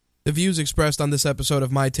The views expressed on this episode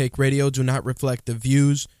of My Take Radio do not reflect the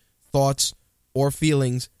views, thoughts, or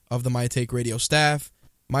feelings of the My Take Radio staff,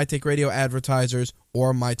 My Take Radio advertisers,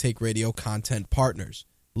 or My Take Radio content partners.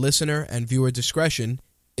 Listener and viewer discretion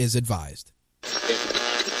is advised.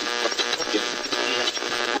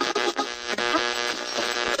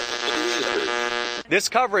 This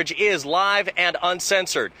coverage is live and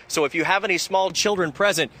uncensored, so if you have any small children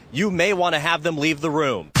present, you may want to have them leave the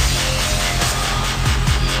room.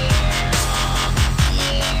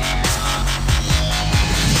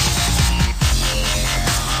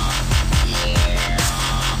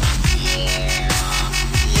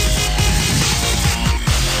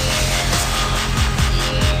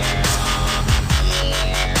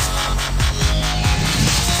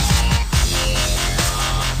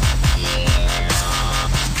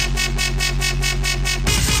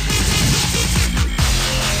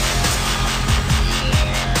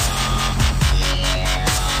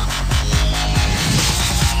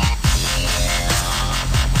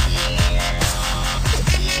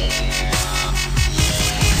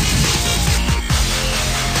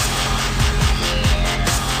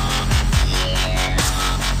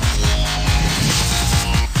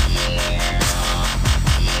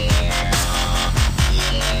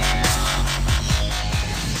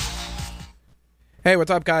 Hey,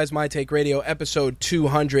 what's up, guys? My Take Radio, episode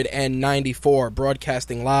 294,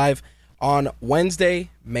 broadcasting live on Wednesday,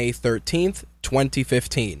 May 13th,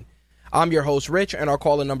 2015. I'm your host, Rich, and our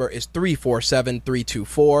call-in number is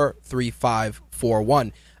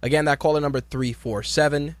 347-324-3541. Again, that call-in number,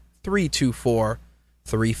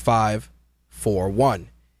 347-324-3541.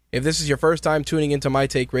 If this is your first time tuning into My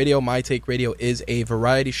Take Radio is a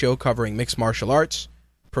variety show covering mixed martial arts,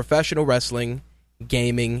 professional wrestling,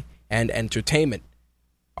 gaming, and entertainment.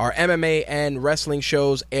 Our MMA and wrestling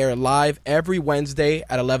shows air live every Wednesday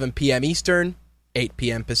at 11 p.m. Eastern, 8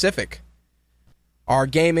 p.m. Pacific. Our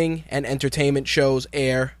gaming and entertainment shows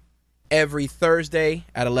air every Thursday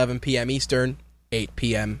at 11 p.m. Eastern, 8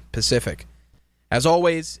 p.m. Pacific. As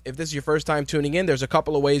always, if this is your first time tuning in, there's a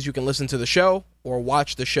couple of ways you can listen to the show or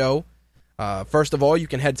watch the show. First of all, you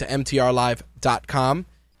can head to mtrlive.com.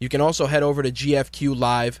 You can also head over to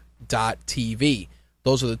gfqlive.tv.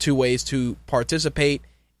 Those are the two ways to participate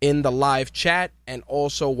in the live chat and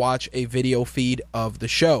also watch a video feed of the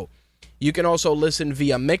show. You can also listen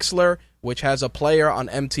via Mixlr, which has a player on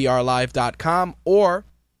mtrlive.com, or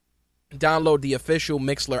download the official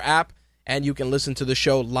Mixlr app, and you can listen to the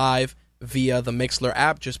show live via the Mixlr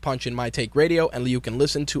app. Just punch in My Take Radio, and you can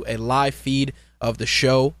listen to a live feed of the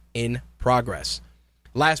show in progress.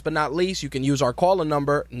 Last but not least, you can use our call-in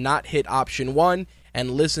number, not hit option 1, and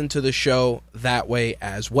listen to the show that way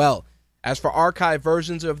as well. As for archive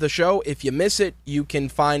versions of the show, if you miss it, you can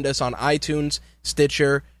find us on iTunes,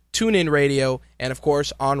 Stitcher, TuneIn Radio, and of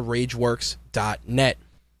course on RageWorks.net.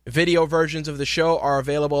 Video versions of the show are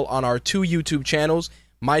available on our two YouTube channels,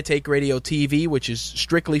 My Take Radio TV, which is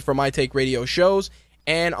strictly for My Take Radio shows,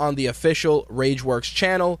 and on the official RageWorks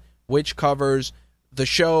channel, which covers the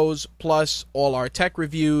shows plus all our tech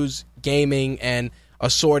reviews, gaming, and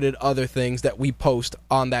assorted other things that we post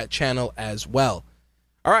on that channel as well.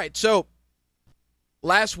 All right, so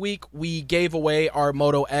last week we gave away our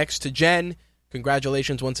Moto X to Jen.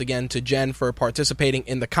 Congratulations once again to Jen for participating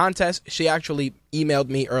in the contest. She actually emailed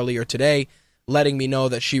me earlier today letting me know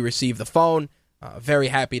that she received the phone. Very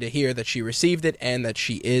happy to hear that she received it and that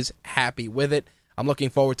she is happy with it. I'm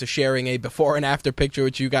looking forward to sharing a before and after picture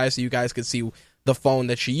with you guys so you guys can see the phone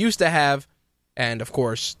that she used to have and, of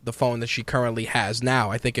course, the phone that she currently has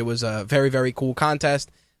now. I think it was a very, very cool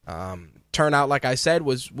contest. Turnout, like I said,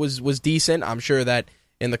 was decent. I'm sure that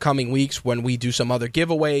in the coming weeks when we do some other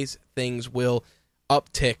giveaways, things will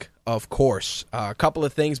uptick, of course. A couple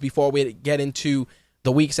of things before we get into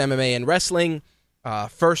the week's MMA and wrestling.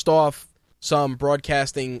 First off, some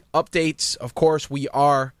broadcasting updates. Of course, we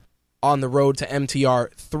are on the road to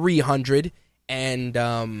MTR 300, and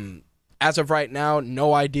as of right now,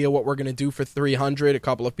 no idea what we're going to do for 300. A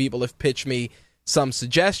couple of people have pitched me some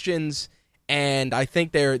suggestions, and I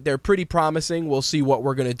think they're pretty promising. We'll see what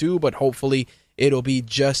we're going to do, but hopefully it'll be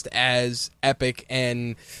just as epic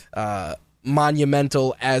and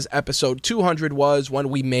monumental as episode 200 was when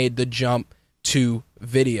we made the jump to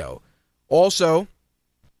video. Also,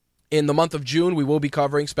 in the month of June, we will be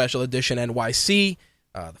covering Special Edition NYC,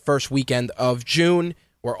 the first weekend of June.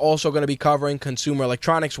 We're also going to be covering Consumer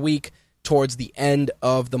Electronics Week towards the end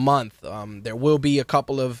of the month. There will be a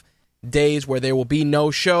couple of days where there will be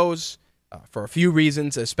no shows for a few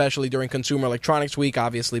reasons, especially during Consumer Electronics Week,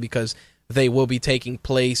 obviously because they will be taking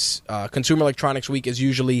place. Consumer Electronics Week is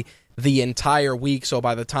usually the entire week, so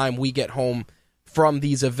by the time we get home from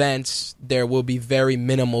these events, there will be very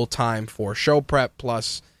minimal time for show prep.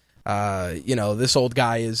 Plus, this old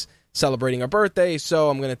guy is celebrating a birthday, so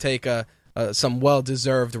I'm going to take some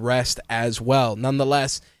well-deserved rest as well.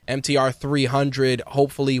 Nonetheless, MTR 300,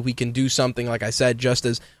 hopefully we can do something, like I said, just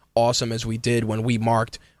as awesome as we did when we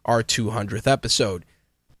marked our 200th episode.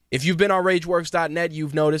 If you've been on RageWorks.net,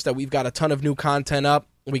 you've noticed that we've got a ton of new content up.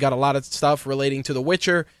 We got a lot of stuff relating to The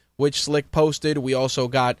Witcher, which Slick posted. We also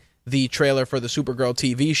got the trailer for the Supergirl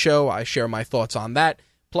TV show. I share my thoughts on that,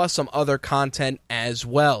 plus some other content as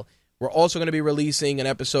well. We're also going to be releasing an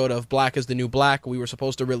episode of Black is the New Black. We were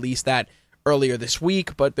supposed to release that earlier this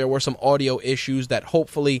week, but there were some audio issues that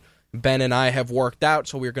hopefully Ben and I have worked out,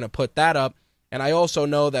 so we're going to put that up. And I also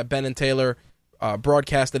know that Ben and Taylor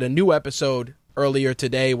broadcasted a new episode earlier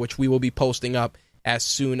today, which we will be posting up as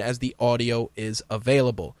soon as the audio is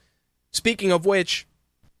available. Speaking of which,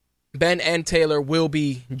 Ben and Taylor will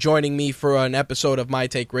be joining me for an episode of My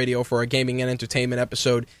Take Radio for a gaming and entertainment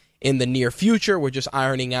episode in the near future. We're just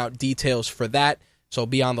ironing out details for that, so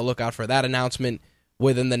be on the lookout for that announcement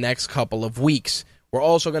within the next couple of weeks. We're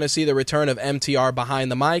also going to see the return of MTR Behind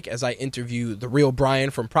the Mic as I interview The Real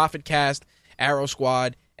Brian from ProfitCast, Arrow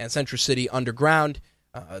Squad, and Central City Underground.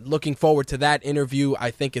 Looking forward to that interview.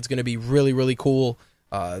 I think it's going to be really, really cool.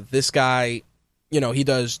 This guy, he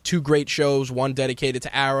does two great shows, one dedicated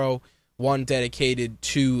to Arrow, one dedicated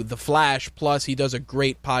to The Flash, plus he does a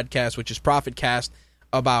great podcast, which is ProfitCast,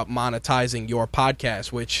 about monetizing your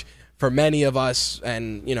podcast, which for many of us,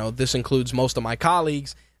 and this includes most of my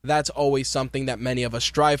colleagues, that's always something that many of us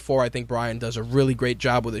strive for. I think Brian does a really great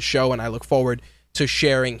job with his show, and I look forward to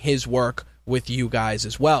sharing his work with you guys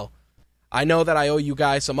as well. I know that I owe you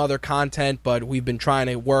guys some other content, but we've been trying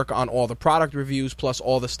to work on all the product reviews plus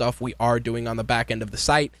all the stuff we are doing on the back end of the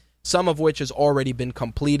site, some of which has already been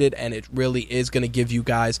completed, and it really is going to give you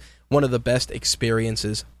guys one of the best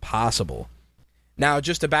experiences possible. Now,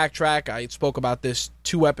 just to backtrack, I spoke about this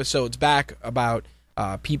 2 episodes back about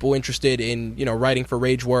people interested in, writing for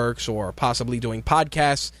RageWorks or possibly doing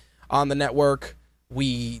podcasts on the network.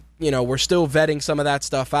 We're still vetting some of that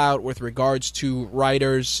stuff out with regards to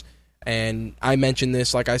writers. And I mentioned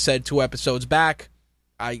this, like I said, 2 episodes back.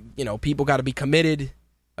 People got to be committed.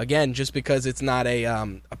 Again, just because it's not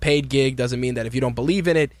a paid gig doesn't mean that if you don't believe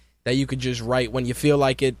in it, that you could just write when you feel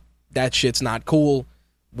like it. That shit's not cool.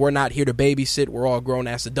 We're not here to babysit. We're all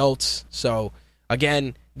grown-ass adults. So,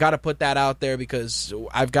 again, got to put that out there because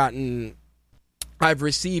I've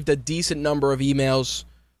received a decent number of emails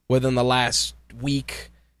within the last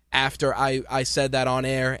week after I said that on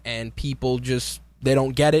air, and people just, they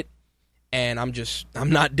don't get it. And I'm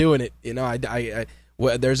not doing it.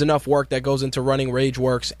 There's enough work that goes into running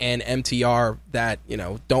RageWorks and MTR that,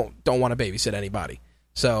 don't want to babysit anybody.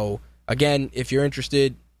 So, again, if you're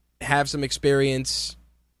interested, have some experience,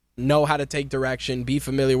 know how to take direction, be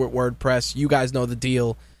familiar with WordPress. You guys know the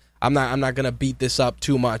deal. I'm not going to beat this up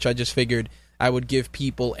too much. I just figured I would give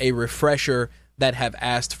people a refresher that have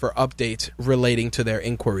asked for updates relating to their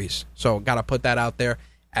inquiries. So, got to put that out there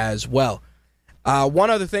as well. One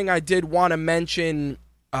other thing I did want to mention,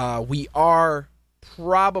 we are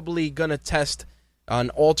probably going to test an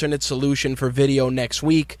alternate solution for video next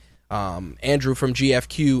week. Andrew from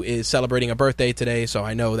GFQ is celebrating a birthday today, so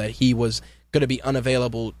I know that he was going to be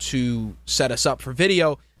unavailable to set us up for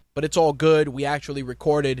video, but it's all good. We are actually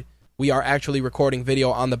recording video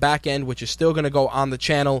on the back end, which is still going to go on the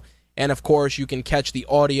channel, and of course you can catch the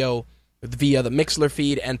audio via the Mixler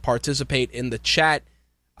feed and participate in the chat.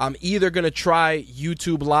 I'm either going to try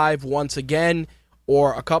YouTube Live once again,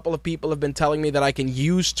 or a couple of people have been telling me that I can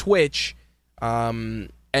use Twitch and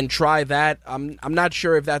try that. I'm not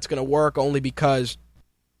sure if that's going to work, only because,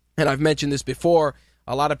 and I've mentioned this before,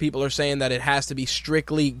 a lot of people are saying that it has to be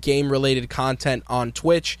strictly game-related content on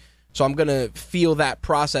Twitch, so I'm going to feel that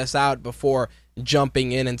process out before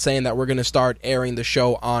jumping in and saying that we're going to start airing the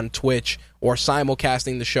show on Twitch or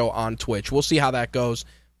simulcasting the show on Twitch. We'll see how that goes,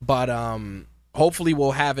 but hopefully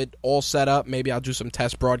we'll have it all set up. Maybe I'll do some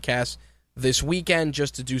test broadcasts this weekend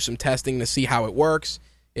just to do some testing to see how it works.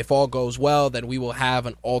 If all goes well, then we will have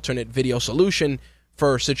an alternate video solution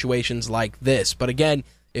for situations like this. But again,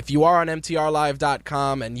 if you are on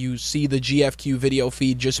mtrlive.com and you see the GFQ video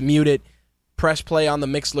feed, just mute it, press play on the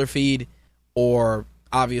Mixler feed, or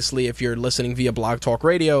obviously if you're listening via Blog Talk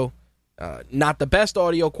Radio, not the best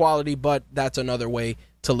audio quality, but that's another way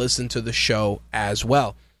to listen to the show as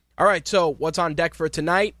well. All right, so what's on deck for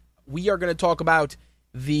tonight? We are going to talk about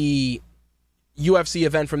the UFC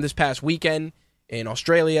event from this past weekend in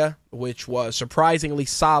Australia, which was surprisingly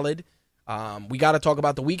solid. We got to talk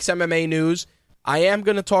about the week's MMA news. I am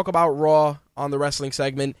going to talk about Raw on the wrestling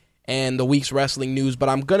segment, and the week's wrestling news, but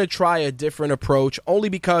I'm going to try a different approach only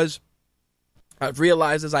because I've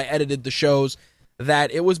realized as I edited the shows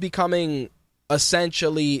that it was becoming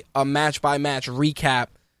essentially a match-by-match recap,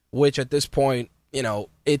 which at this point,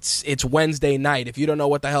 it's Wednesday night. If you don't know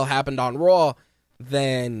what the hell happened on Raw,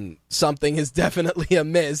 then something is definitely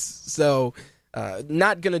amiss. So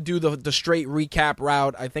not going to do the straight recap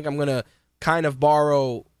route. I think I'm going to kind of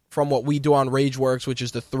borrow from what we do on Rageworks, which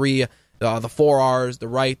is the 4 R's, the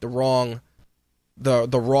right, the wrong, the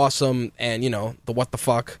rawsome, and, the what the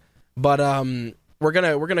fuck. But we're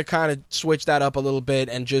gonna kind of switch that up a little bit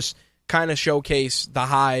and just kind of showcase the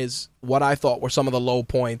highs, what I thought were some of the low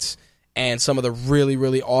points, and some of the really,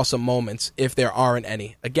 really awesome moments, if there aren't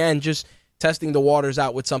any. Again, just testing the waters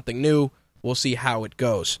out with something new. We'll see how it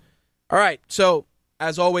goes. All right, so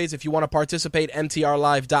as always, if you want to participate,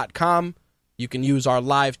 mtrlive.com. You can use our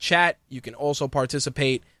live chat. You can also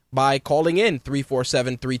participate by calling in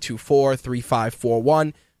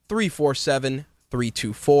 347-324-3541,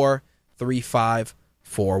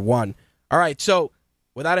 347-324-3541. All right, so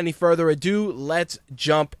without any further ado, let's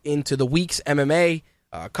jump into the week's MMA.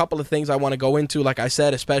 A couple of things I want to go into, like I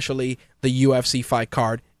said, especially the UFC fight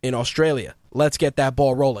card in Australia. Let's get that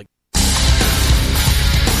ball rolling.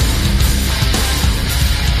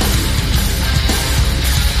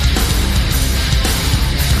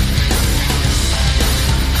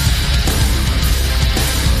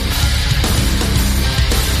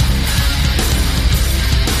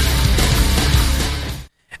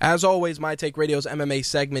 As always, My Take Radio's MMA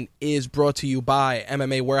segment is brought to you by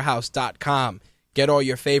MMAwarehouse.com. Get all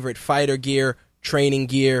your favorite fighter gear, training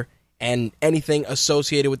gear, and anything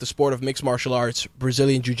associated with the sport of mixed martial arts,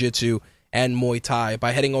 Brazilian Jiu-Jitsu, and Muay Thai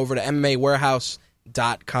by heading over to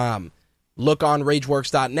MMAwarehouse.com. Look on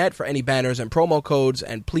RageWorks.net for any banners and promo codes,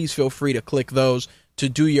 and please feel free to click those to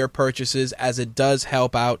do your purchases, as it does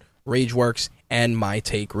help out RageWorks and My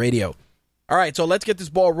Take Radio. All right, so let's get this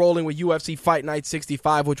ball rolling with UFC Fight Night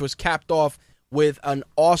 65, which was capped off with an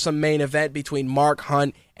awesome main event between Mark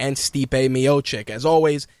Hunt and Stipe Miocic. As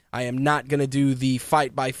always, I am not going to do the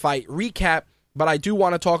fight-by-fight recap, but I do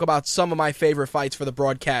want to talk about some of my favorite fights for the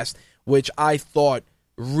broadcast, which I thought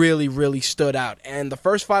really, really stood out. And the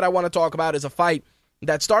first fight I want to talk about is a fight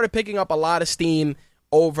that started picking up a lot of steam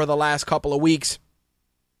over the last couple of weeks,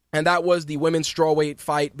 and that was the women's strawweight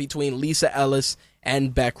fight between Lisa Ellis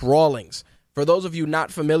and Bec Rawlings. For those of you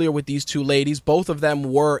not familiar with these two ladies, both of them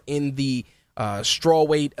were in the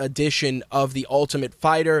strawweight edition of The Ultimate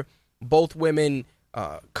Fighter. Both women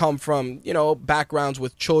come from, backgrounds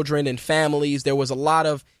with children and families. There was a lot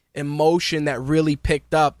of emotion that really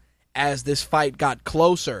picked up as this fight got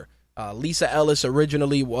closer. Lisa Ellis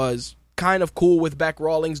originally was kind of cool with Bec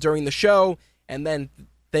Rawlings during the show, and then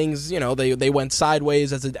things, they went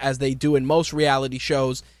sideways as they do in most reality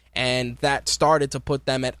shows, and that started to put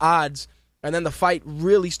them at odds. And then the fight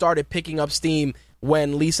really started picking up steam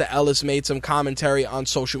when Lisa Ellis made some commentary on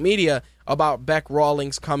social media about Bec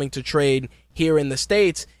Rawlings coming to trade here in the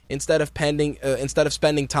States instead of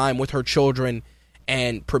spending time with her children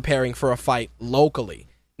and preparing for a fight locally.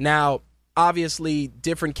 Now, obviously,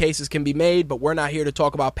 different cases can be made, but we're not here to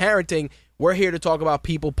talk about parenting. We're here to talk about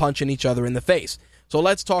people punching each other in the face. So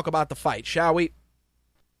let's talk about the fight, shall we?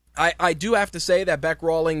 I do have to say that Bec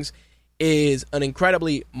Rawlings is an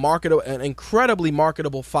incredibly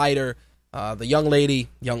marketable fighter. The young lady,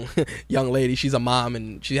 she's a mom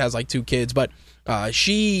and she has like 2 kids, but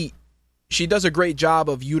she does a great job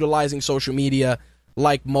of utilizing social media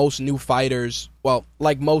like most new fighters,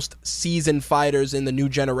 like most seasoned fighters in the new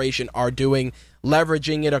generation are doing,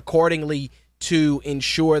 leveraging it accordingly to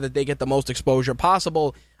ensure that they get the most exposure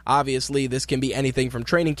possible. Obviously, this can be anything from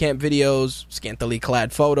training camp videos, scantily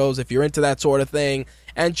clad photos, if you're into that sort of thing,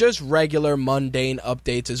 and just regular mundane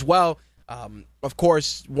updates as well. Of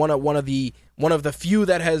course, one of the few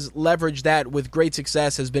that has leveraged that with great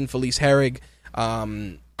success has been Felice Herrig.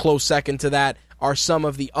 Close second to that are some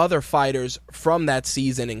of the other fighters from that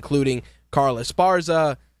season, including Carla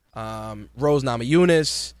Esparza, Rose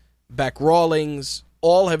Namajunas, Bec Rawlings.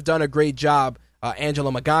 All have done a great job.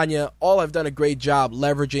 Angela Magana, all have done a great job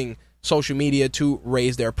leveraging social media to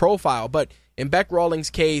raise their profile. But in Bec Rawlings'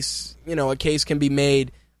 case, a case can be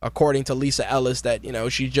made, according to Lisa Ellis, that,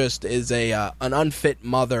 she just is an unfit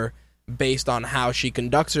mother based on how she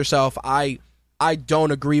conducts herself. I don't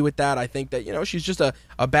agree with that. I think that, she's just a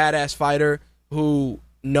badass fighter who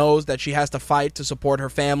knows that she has to fight to support her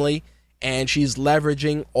family, and she's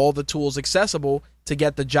leveraging all the tools accessible to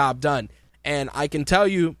get the job done. And I can tell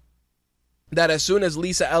you that as soon as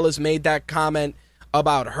Lisa Ellis made that comment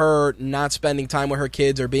about her not spending time with her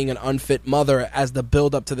kids or being an unfit mother as the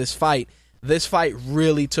build-up to this fight, this fight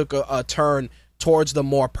really took a turn towards the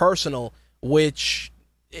more personal, which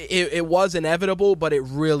it was inevitable, but it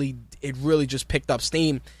really just picked up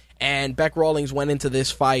steam. And Bec Rawlings went into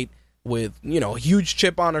this fight with, a huge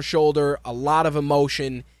chip on her shoulder, a lot of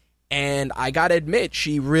emotion, and I gotta admit,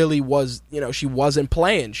 she really was, she wasn't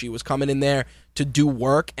playing. She was coming in there to do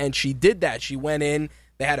work, and she did that. She went in,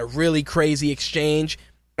 they had a really crazy exchange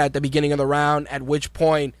at the beginning of the round, at which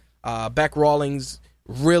point Bec Rawlings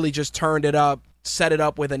really just turned it up, set it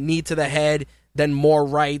up with a knee to the head, then more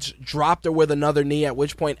rights, dropped her with another knee, at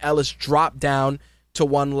which point Ellis dropped down to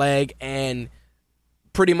one leg, and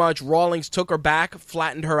pretty much Rawlings took her back,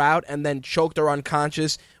 flattened her out, and then choked her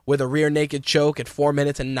unconscious with a rear naked choke at 4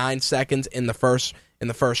 minutes and 9 seconds in the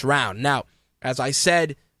first round. Now, as I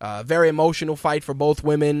said, very emotional fight for both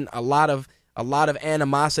women. A lot of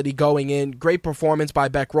animosity going in. Great performance by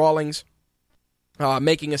Bec Rawlings,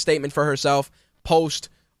 making a statement for herself post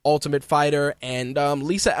Ultimate Fighter. And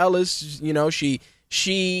Lisa Ellis,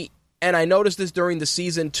 she and I noticed this during the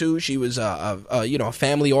season too. She was a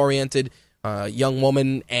family oriented young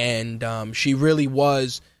woman, and she really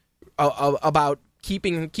was about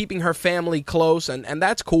keeping her family close, and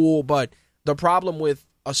that's cool. But the problem with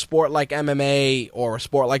a sport like MMA or a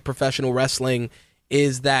sport like professional wrestling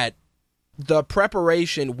is that the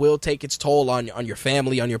preparation will take its toll on your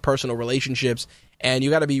family, on your personal relationships, and you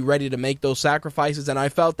got to be ready to make those sacrifices. And I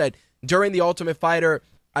felt that during the Ultimate Fighter,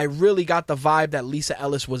 I really got the vibe that Lisa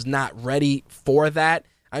Ellis was not ready for that.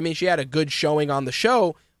 I mean, she had a good showing on the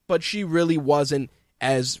show, but she really wasn't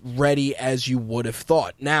as ready as you would have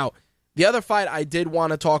thought. Now, the other fight I did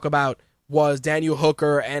want to talk about was Daniel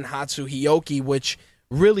Hooker and Hatsu Hioki, which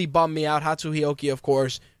really bummed me out. Hatsu Hioki, of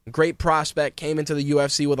course, great prospect, came into the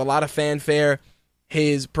UFC with a lot of fanfare.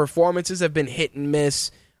 His performances have been hit and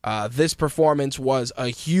miss. This performance was a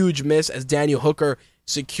huge miss as Daniel Hooker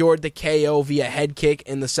secured the KO via head kick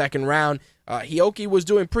in the second round. Hioki was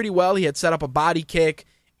doing pretty well. He had set up a body kick,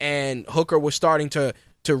 and Hooker was starting to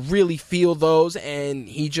really feel those, and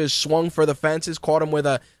he just swung for the fences, caught him with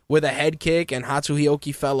a head kick, and Hatsu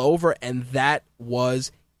Hioki fell over, and that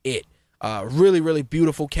was it. Really, really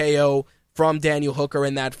beautiful KO from Daniel Hooker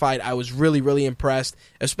in that fight. I was really, really impressed,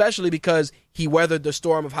 especially because he weathered the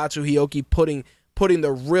storm of Hatsu Hioki putting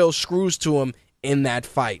the real screws to him in that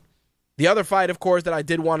fight. The other fight, of course, that I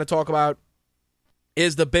did want to talk about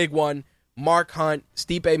is the big one, Mark Hunt,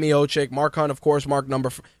 Stipe Miocic. Mark Hunt, of course, ranked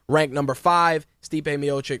number 5. Stipe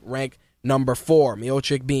Miocic ranked number 4.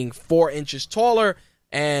 Miocic being 4 inches taller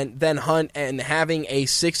and then Hunt and having a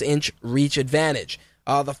 6-inch reach advantage.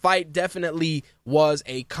 The fight definitely was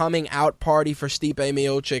a coming out party for Stipe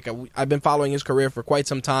Miocic. I've been following his career for quite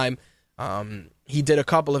some time. He did a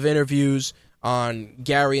couple of interviews on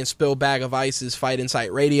Gary and Spill Bag of Ice's Fight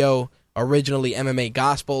Insight Radio, originally MMA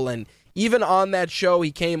Gospel, and even on that show,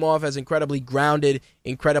 he came off as incredibly grounded,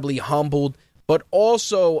 incredibly humbled, but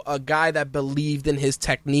also a guy that believed in his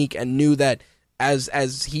technique and knew that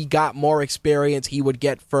as he got more experience, he would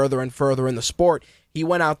get further and further in the sport. He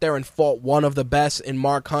went out there and fought one of the best in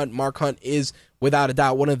Mark Hunt. Mark Hunt is, without a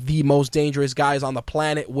doubt, one of the most dangerous guys on the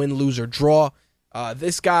planet, win, lose, or draw.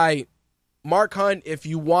 This guy, Mark Hunt, if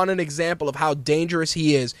you want an example of how dangerous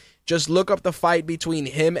he is, just look up the fight between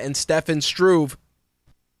him and Stefan Struve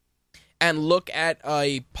and look at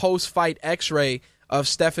a post-fight x-ray of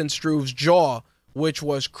Stefan Struve's jaw, which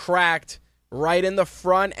was cracked right in the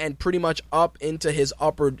front and pretty much up into his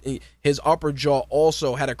upper jaw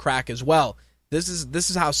also had a crack as well. This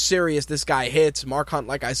is how serious this guy hits. Mark Hunt,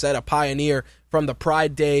 like I said, a pioneer from the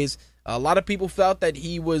Pride days. A lot of people felt that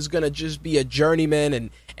he was going to just be a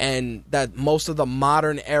journeyman and that most of the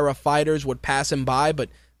modern era fighters would pass him by, but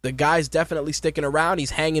the guy's definitely sticking around.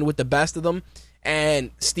 He's hanging with the best of them.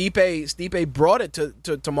 And Stipe brought it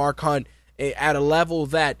to Mark Hunt at a level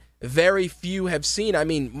that very few have seen. I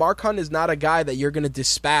mean, Mark Hunt is not a guy that you're going to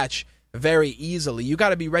dispatch very easily. You got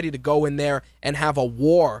to be ready to go in there and have a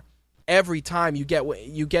war every time you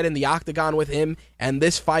get in the octagon with him, and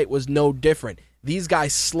this fight was no different. These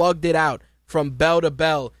guys slugged it out from bell to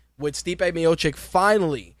bell, with Stipe Miocic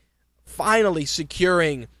finally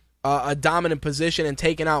securing a dominant position and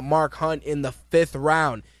taking out Mark Hunt in the 5th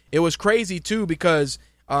round. It was crazy, too, because,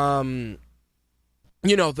 a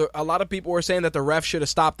lot of people were saying that the ref should have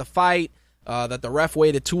stopped the fight, that the ref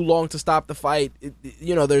waited too long to stop the fight.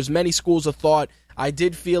 There's many schools of thought. I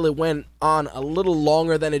did feel it went on a little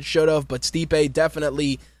longer than it should have, but Stipe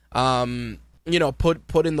definitely,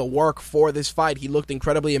 put in the work for this fight. He looked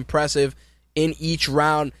incredibly impressive in each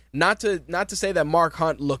round. Not to say that Mark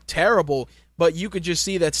Hunt looked terrible, but you could just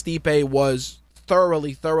see that Stipe was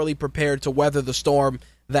thoroughly prepared to weather the storm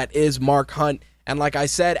that is Mark Hunt. And like I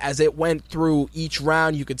said, as it went through each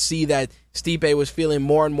round, you could see that Stipe was feeling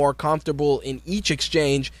more and more comfortable in each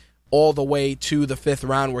exchange all the way to the 5th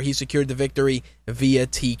round where he secured the victory via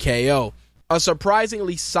TKO. A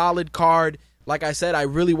surprisingly solid card. Like I said, I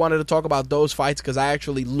really wanted to talk about those fights because I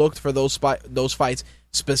actually looked for those fights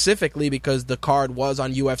specifically because the card was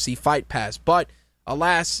on UFC Fight Pass. But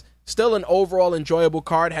alas, still an overall enjoyable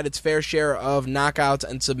card, had its fair share of knockouts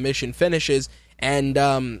and submission finishes, and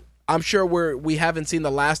I'm sure we haven't seen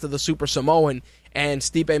the last of the Super Samoan, and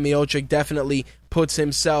Stipe Miocic definitely puts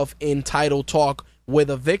himself in title talk with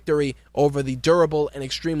a victory over the durable and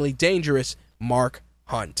extremely dangerous Mark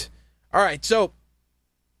Hunt. All right, so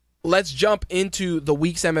let's jump into the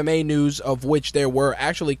week's MMA news, of which there were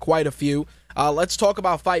actually quite a few. Let's talk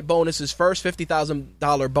about fight bonuses first.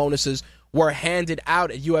 $50,000 bonuses were handed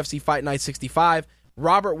out at UFC Fight Night 65.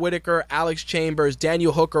 Robert Whittaker, Alex Chambers,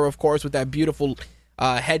 Daniel Hooker, of course, with that beautiful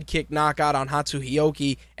head kick knockout on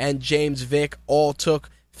Hatsuhioki, and James Vick all took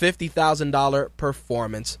 $50,000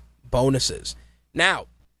 performance bonuses. Now,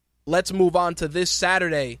 let's move on to this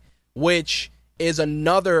Saturday, which is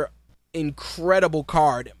another incredible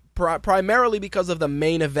card, primarily because of the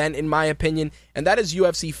main event, in my opinion, and that is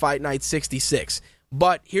UFC Fight Night 66.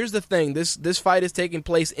 But here's the thing, this fight is taking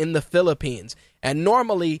place in the Philippines, and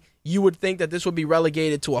normally you would think that this would be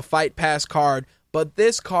relegated to a Fight Pass card, but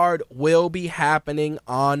this card will be happening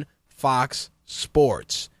on Fox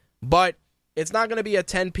Sports. But it's not going to be a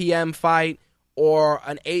 10 p.m. fight or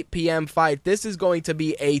an 8 p.m. fight. This is going to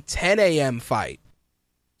be a 10 a.m. fight.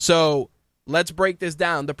 So let's break this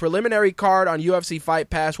down. The preliminary card on UFC Fight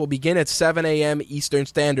Pass will begin at 7 a.m. Eastern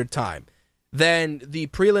Standard Time. Then the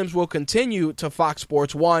prelims will continue to Fox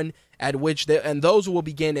Sports 1, and those will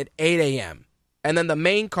begin at 8 a.m. And then the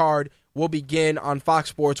main card will begin on Fox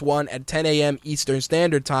Sports 1 at 10 a.m. Eastern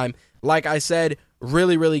Standard Time. Like I said,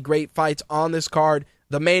 really, really great fights on this card.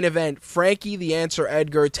 The main event, Frankie the Answer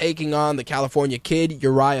Edgar taking on the California Kid,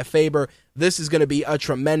 Uriah Faber. This is going to be a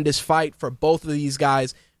tremendous fight for both of these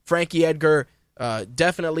guys. Frankie Edgar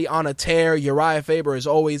definitely on a tear. Uriah Faber is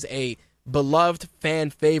always a beloved fan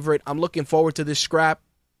favorite. I'm looking forward to this scrap.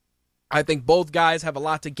 I think both guys have a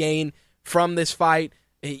lot to gain from this fight,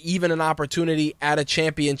 even an opportunity at a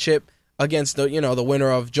championship against the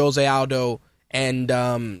winner of Jose Aldo and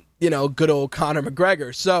good old Conor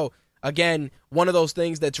McGregor. So again, one of those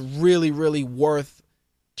things that's really, really worth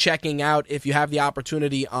checking out if you have the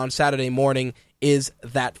opportunity on Saturday morning is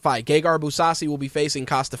that fight. Gegard Mousasi will be facing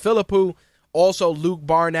Costa Philippou. Also, Luke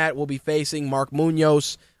Barnett will be facing Mark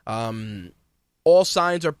Munoz. All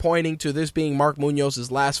signs are pointing to this being Mark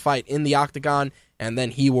Munoz's last fight in the octagon, and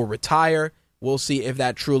then he will retire. We'll see if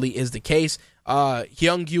that truly is the case.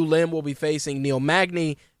 Hyung-Gyu Lim will be facing Neil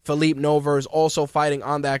Magny. Philippe Nover is also fighting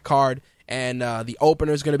on that card, and the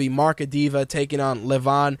opener is going to be Mark Adiva taking on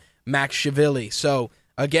Levan Makshvili. So,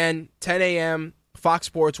 again, 10 a.m., Fox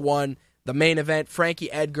Sports 1, the main event,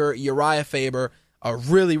 Frankie Edgar, Uriah Faber, a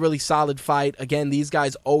really, really solid fight. Again, these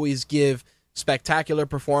guys always give spectacular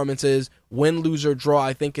performances. Win, lose, or draw,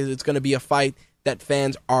 I think it's going to be a fight that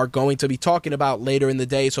fans are going to be talking about later in the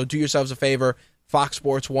day. So do yourselves a favor, Fox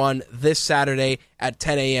Sports 1 this Saturday at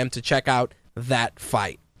 10 a.m. to check out that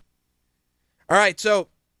fight. All right, so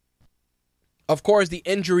of course the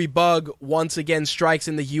injury bug once again strikes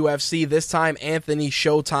in the UFC. This time Anthony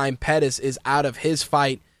Showtime Pettis is out of his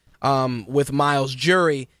fight with Miles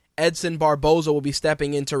Jury. Edson Barboza will be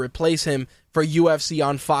stepping in to replace him for UFC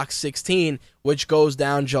on Fox 16, which goes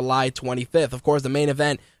down July 25th. Of course, the main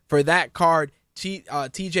event for that card,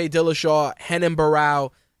 TJ Dillashaw, Renan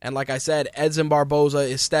Barão, and like I said, Edson Barboza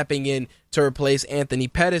is stepping in to replace Anthony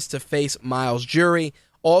Pettis to face Miles Jury.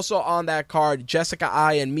 Also on that card, Jessica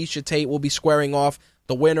Ai and Miesha Tate will be squaring off.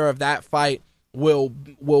 The winner of that fight will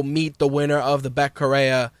meet the winner of the Bethe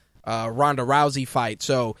Correia Ronda Rousey fight.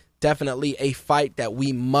 So definitely a fight that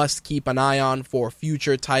we must keep an eye on for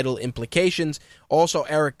future title implications. Also,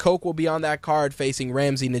 Eric Koch will be on that card facing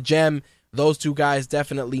Ramsey Najem. Those two guys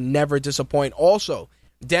definitely never disappoint. Also,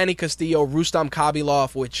 Danny Castillo, Rustam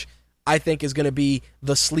Khabilov, which I think is going to be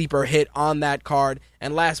the sleeper hit on that card.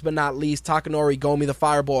 And last but not least, Takanori Gomi, the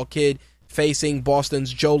Fireball Kid, facing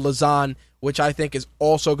Boston's Joe Lauzon, which I think is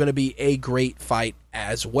also going to be a great fight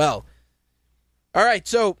as well. All right,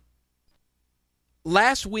 so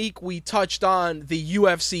last week we touched on the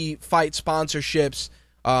UFC fight sponsorships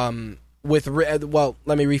let me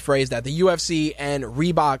rephrase that. The UFC and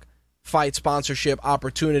Reebok fight sponsorship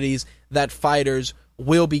opportunities that fighters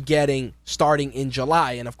will be getting starting in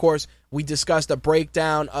July. And of course, we discussed a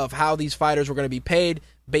breakdown of how these fighters were going to be paid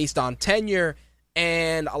based on tenure,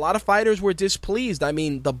 and a lot of fighters were displeased. I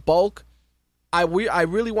mean, the bulk I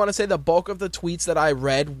really want to say the bulk of the tweets that I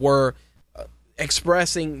read were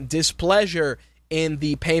expressing displeasure in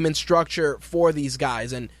the payment structure for these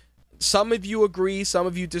guys. And some of you agree, some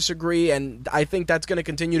of you disagree, and I think that's going to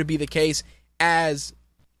continue to be the case as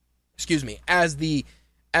the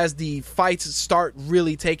fights start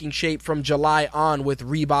really taking shape from July on with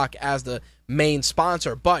Reebok as the main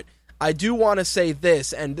sponsor. But I do want to say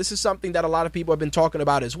this, and this is something that a lot of people have been talking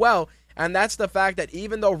about as well, and that's the fact that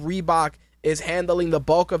even though Reebok is handling the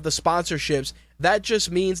bulk of the sponsorships, that just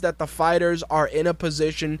means that the fighters are in a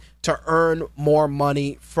position to earn more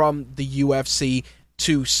money from the UFC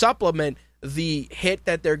to supplement the hit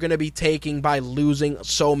that they're going to be taking by losing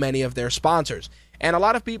so many of their sponsors. And a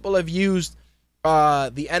lot of people have used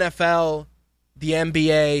the NFL, the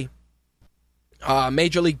NBA,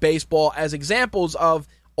 Major League Baseball as examples of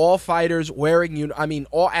all athletes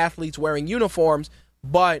wearing uniforms,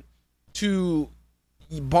 but to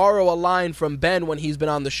borrow a line from Ben when he's been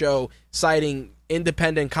on the show citing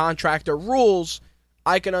independent contractor rules,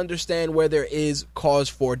 I can understand where there is cause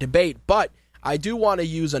for debate. But I do want to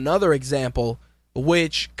use another example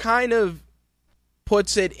which kind of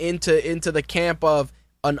puts it into the camp of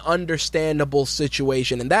an understandable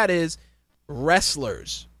situation, and that is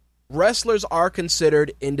wrestlers. Wrestlers are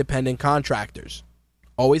considered independent contractors.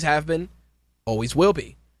 Always have been, always will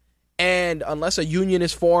be. And unless a union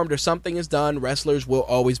is formed or something is done, wrestlers will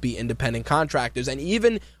always be independent contractors. And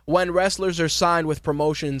even when wrestlers are signed with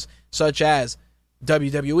promotions such as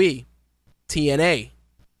WWE, TNA,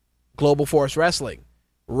 Global Force Wrestling,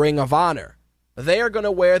 Ring of Honor, they are going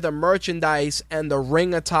to wear the merchandise and the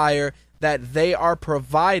ring attire that they are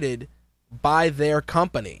provided by their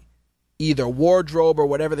company, either wardrobe or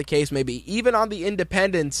whatever the case may be. Even on the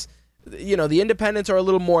independents, the independents are a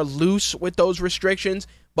little more loose with those restrictions,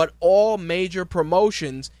 but all major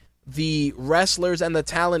promotions, the wrestlers and the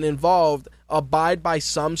talent involved abide by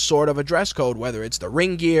some sort of a dress code, whether it's the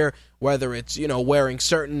ring gear, whether it's, wearing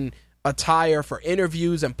certain attire for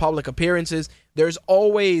interviews and public appearances. There's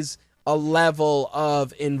always a level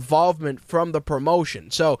of involvement from the promotion.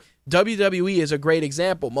 So WWE is a great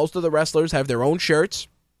example. Most of the wrestlers have their own shirts.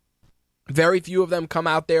 Very few of them come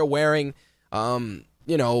out there wearing,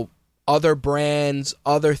 other brands,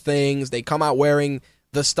 other things. They come out wearing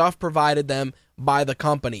the stuff provided them by the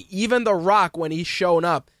company. Even The Rock, when he's shown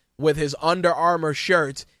up with his Under Armour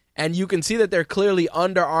shirt, and you can see that they're clearly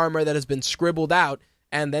Under Armour that has been scribbled out,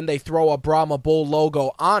 and then they throw a Brahma Bull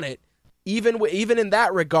logo on it. Even in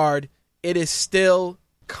that regard, it is still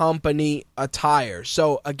company attire.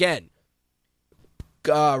 So again,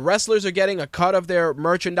 wrestlers are getting a cut of their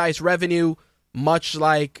merchandise revenue, much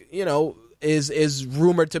like, is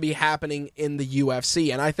rumored to be happening in the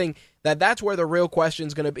UFC. And I think that that's where the real question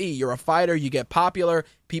is going to be. You're a fighter, you get popular,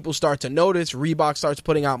 people start to notice, Reebok starts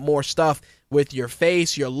putting out more stuff with your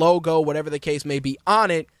face, your logo, whatever the case may be on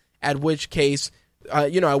it, at which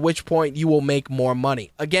point you will make more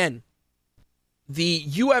money. Again, the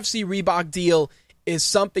UFC Reebok deal is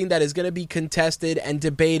something that is going to be contested and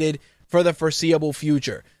debated for the foreseeable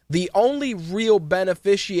future. The only real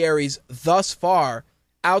beneficiaries thus far,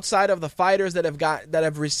 outside of the fighters that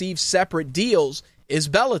have received separate deals, is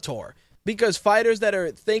Bellator, because fighters that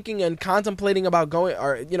are thinking and contemplating about going,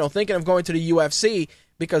 or thinking of going to the UFC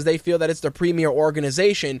because they feel that it's the premier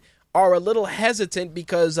organization, are a little hesitant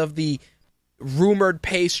because of the rumored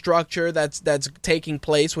pay structure that's taking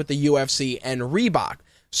place with the UFC and Reebok.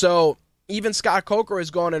 So even Scott Coker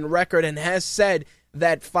has gone on record and has said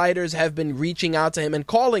that fighters have been reaching out to him and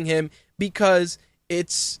calling him because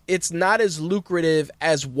it's not as lucrative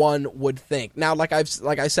as one would think. Now, like I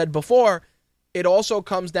said before, it also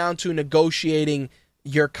comes down to negotiating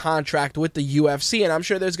your contract with the UFC, and I'm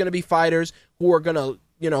sure there's going to be fighters who are going to,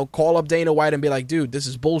 call up Dana White and be like, dude, this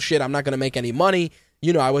is bullshit. I'm not going to make any money.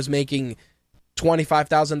 I was making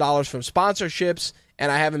 $25,000 from sponsorships, and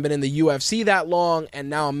I haven't been in the UFC that long, and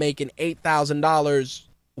now I'm making $8,000.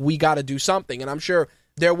 We got to do something. And I'm sure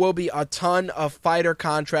there will be a ton of fighter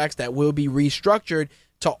contracts that will be restructured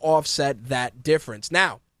to offset that difference.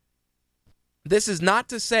 Now, this is not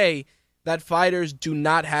to say that fighters do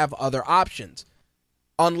not have other options.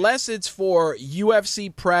 Unless it's for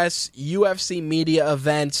UFC press, UFC media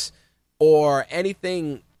events, or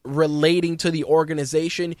anything relating to the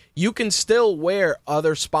organization, you can still wear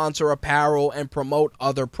other sponsor apparel and promote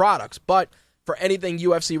other products. But for anything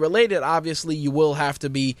UFC related, obviously you will have to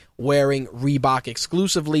be wearing Reebok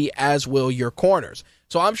exclusively, as will your corners.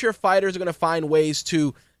 So I'm sure fighters are going to find ways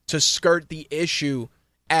to skirt the issue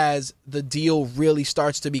as the deal really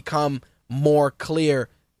starts to become more clear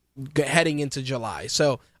heading into July.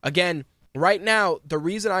 So again, right now, the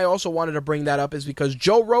reason I also wanted to bring that up is because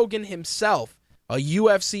Joe Rogan himself a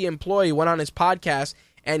UFC employee, went on his podcast,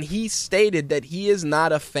 and he stated that he is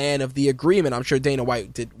not a fan of the agreement. I'm sure Dana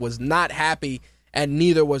White was not happy, and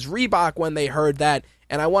neither was Reebok when they heard that,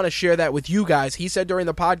 and I want to share that with you guys. He said during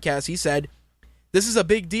the podcast, he said, this is a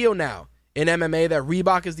big deal now in MMA that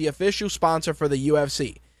Reebok is the official sponsor for the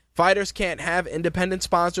UFC. Fighters can't have independent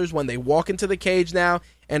sponsors when they walk into the cage now,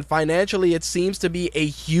 and financially it seems to be a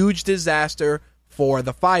huge disaster for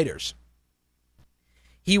the fighters.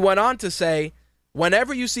 He went on to say,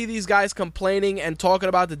 whenever you see these guys complaining and talking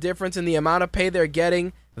about the difference in the amount of pay they're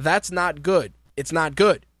getting, that's not good. It's not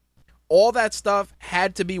good. All that stuff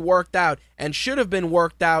had to be worked out and should have been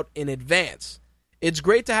worked out in advance. It's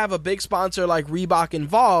great to have a big sponsor like Reebok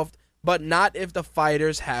involved, but not if the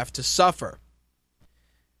fighters have to suffer.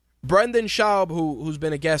 Brendan Schaub, who's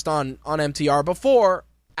been a guest on MTR before,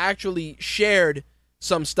 actually shared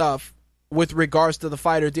some stuff with regards to the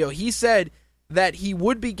fighter deal. He said that he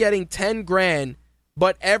would be getting 10 grand,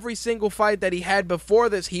 but every single fight that he had before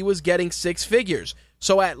this, he was getting six figures.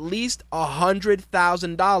 So at least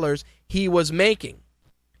 $100,000 he was making.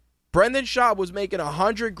 Brendan Schaub was making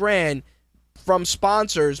 100 grand from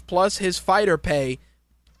sponsors plus his fighter pay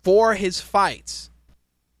for his fights,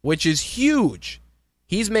 which is huge.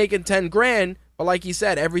 He's making 10 grand, but like he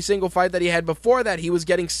said, every single fight that he had before that, he was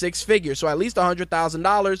getting six figures. So at least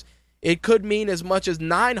 $100,000. It could mean as much as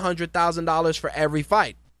 $900,000 for every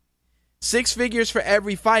fight. Six figures for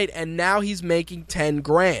every fight, and now he's making 10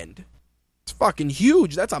 grand. It's fucking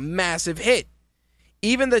huge. That's a massive hit.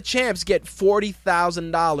 Even the champs get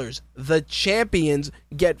 $40,000. The champions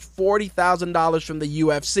get $40,000 from the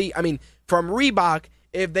UFC. I mean, from Reebok,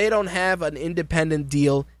 if they don't have an independent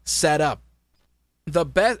deal set up. The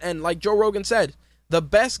best, and like Joe Rogan said, the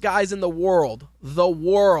best guys in the world, the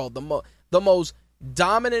most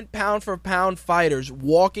dominant pound-for-pound fighters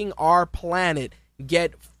walking our planet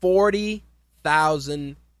get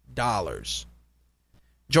 $40,000.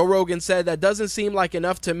 Joe Rogan said, that doesn't seem like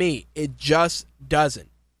enough to me. It just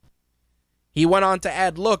doesn't. He went on to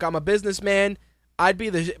add, look, I'm a businessman, I'd be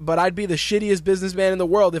the shittiest businessman in the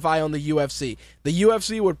world if I owned the UFC. The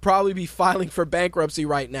UFC would probably be filing for bankruptcy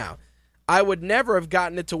right now. I would never have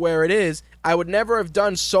gotten it to where it is. I would never have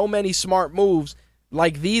done so many smart moves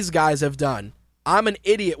like these guys have done. I'm an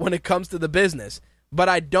idiot when it comes to the business, but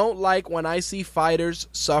I don't like when I see fighters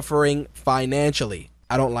suffering financially.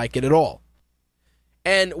 I don't like it at all.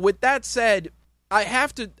 And with that said, I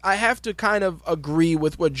have to kind of agree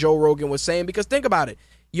with what Joe Rogan was saying, because think about it.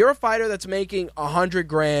 You're a fighter that's making 100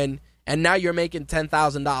 grand and now you're making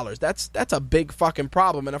 $10,000. That's a big fucking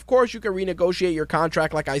problem. And of course you can renegotiate your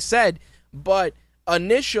contract like I said, but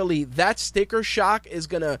initially that sticker shock is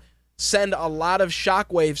going to send a lot of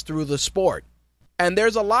shockwaves through the sport. And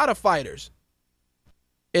there's a lot of fighters.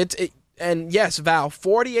 And yes, Val,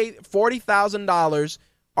 $40,000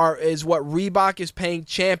 is what Reebok is paying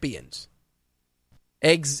champions.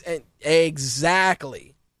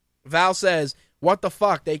 Exactly. Val says, what the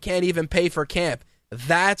fuck? They can't even pay for camp.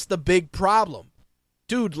 That's the big problem.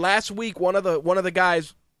 Dude, last week one of the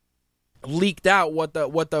guys leaked out what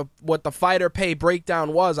the fighter pay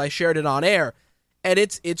breakdown was. I shared it on air. And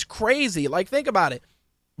it's crazy. Like, think about it.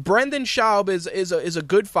 Brendan Schaub is a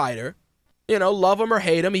good fighter. You know, love him or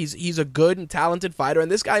hate him, he's a good and talented fighter.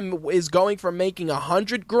 And this guy is going from making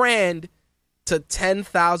 100 grand to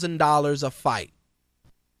 $10,000 a fight.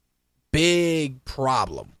 Big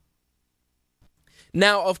problem.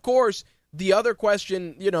 Now, of course, the other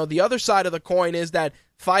question, you know, the other side of the coin is that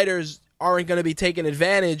fighters aren't going to be taken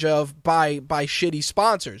advantage of by shitty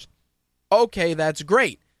sponsors. Okay, that's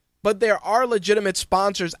great. But there are legitimate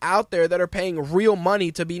sponsors out there that are paying real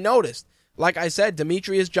money to be noticed. Like I said,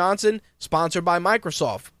 Demetrius Johnson, sponsored by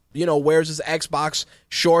Microsoft, you know, wears his Xbox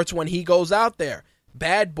shorts when he goes out there.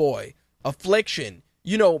 Bad Boy, Affliction,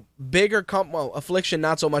 you know, bigger Affliction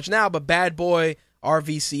not so much now, but Bad Boy,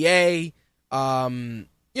 RVCA,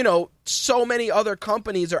 you know, so many other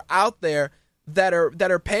companies are out there that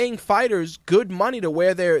are paying fighters good money to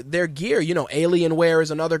wear their gear. You know, Alienware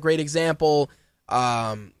is another great example.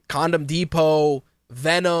 Condom Depot,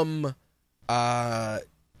 Venom,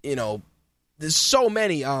 you know, there's so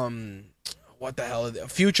many, what the hell,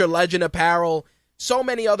 Future Legend Apparel, so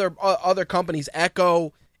many other companies,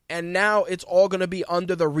 Echo, and now it's all going to be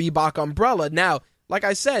under the Reebok umbrella. Now, like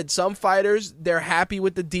I said, some fighters, they're happy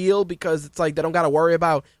with the deal because it's like they don't got to worry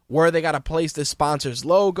about where they got to place the sponsor's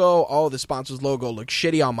logo. Oh, the sponsor's logo looks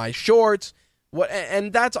shitty on my shorts.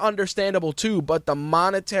 And that's understandable too, but the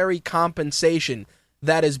monetary compensation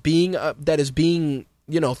that is being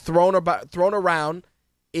you know, thrown around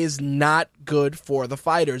is not good for the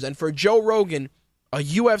fighters. And for Joe Rogan, a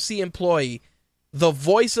UFC employee, the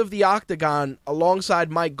voice of the Octagon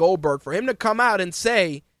alongside Mike Goldberg, for him to come out and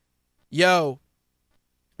say, yo,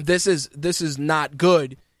 this is not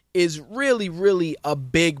good, is really, really a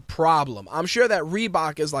big problem. I'm sure that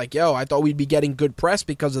Reebok is like, yo, I thought we'd be getting good press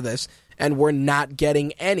because of this, and we're not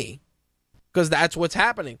getting any. Because that's what's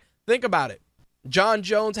happening. Think about it. John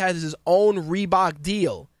Jones has his own Reebok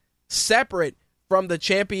deal, separate from the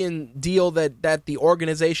champion deal that the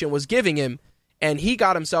organization was giving him, and he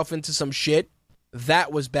got himself into some shit.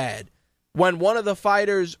 That was bad. When one of the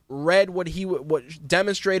fighters read what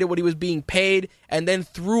demonstrated what he was being paid and then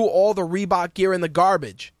threw all the Reebok gear in the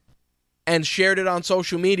garbage and shared it on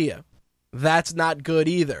social media, that's not good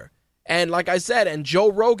either. And like I said, and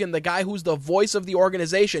Joe Rogan, the guy who's the voice of the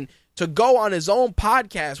organization, to go on his own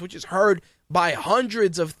podcast, which is heard by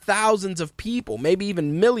hundreds of thousands of people, maybe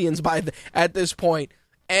even millions at this point,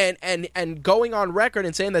 and going on record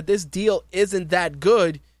and saying that this deal isn't that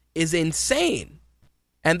good is insane.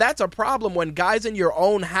 And that's a problem when guys in your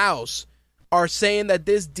own house are saying that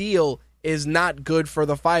this deal is not good for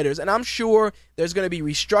the fighters. And I'm sure there's going to be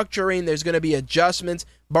restructuring, there's going to be adjustments,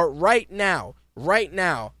 but right now,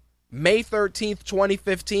 May 13th,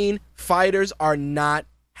 2015, fighters are not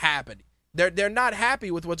happy. They're not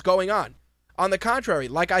happy with what's going on. On the contrary,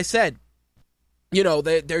 like I said, you know,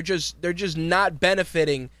 they're just not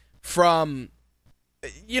benefiting from,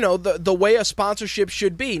 you know, the way a sponsorship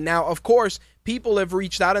should be. Now, of course, people have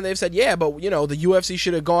reached out and they've said, yeah, but, you know, the UFC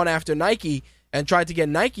should have gone after Nike and tried to get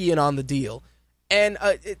Nike in on the deal. And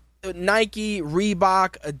Nike,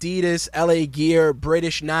 Reebok, Adidas, LA Gear,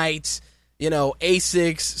 British Knights, you know,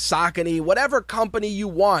 Asics, Saucony, whatever company you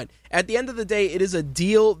want. At the end of the day, it is a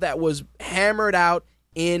deal that was hammered out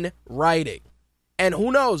in writing. And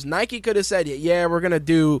who knows, Nike could have said, yeah, we're going to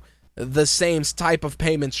do the same type of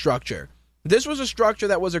payment structure. This was a structure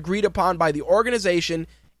that was agreed upon by the organization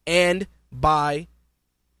and by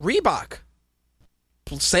Reebok.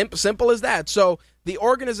 Simple as that. So the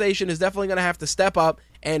organization is definitely going to have to step up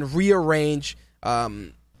and rearrange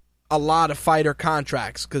a lot of fighter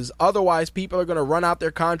contracts, because otherwise people are going to run out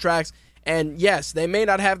their contracts. And yes, they may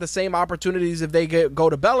not have the same opportunities if they go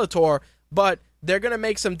to Bellator, but they're going to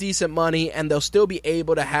make some decent money and they'll still be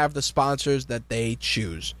able to have the sponsors that they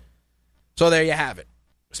choose. So there you have it.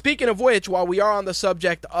 Speaking of which, while we are on the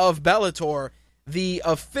subject of Bellator, the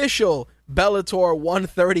official Bellator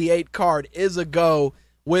 138 card is a go,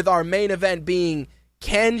 with our main event being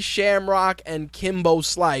Ken Shamrock and Kimbo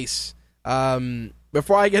Slice.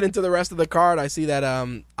 Before I get into the rest of the card, I see that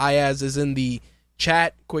Ayaz is in the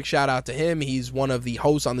chat. Quick shout out to him. He's one of the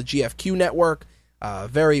hosts on the GFQ network.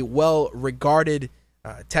 Very well-regarded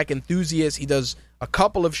tech enthusiast. He does a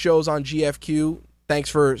couple of shows on GFQ. Thanks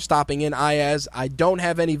for stopping in, Ayaz. I don't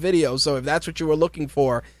have any videos, so if that's what you were looking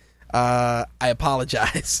for, I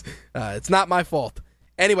apologize. It's not my fault.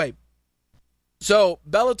 Anyway, so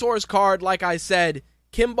Bellator's card, like I said,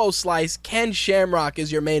 Kimbo Slice, Ken Shamrock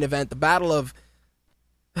is your main event. The battle of...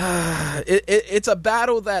 it's a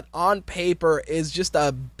battle that on paper is just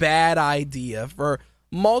a bad idea for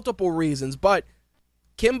multiple reasons, but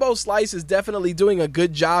Kimbo Slice is definitely doing a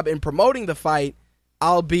good job in promoting the fight,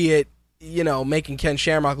 albeit, you know, making Ken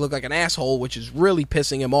Shamrock look like an asshole, which is really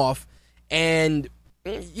pissing him off, and,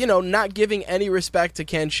 you know, not giving any respect to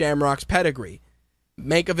Ken Shamrock's pedigree.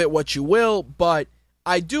 Make of it what you will, but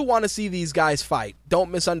I do want to see these guys fight. Don't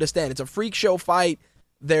misunderstand. It's a freak show fight.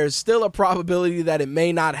 There's still a probability that it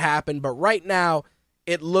may not happen, but right now,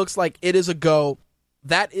 it looks like it is a go.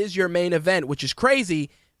 That is your main event, which is crazy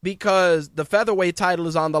because the featherweight title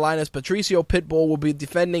is on the line, as Patricio Pitbull will be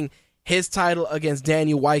defending his title against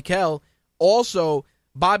Daniel Weichel. Also,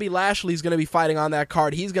 Bobby Lashley is going to be fighting on that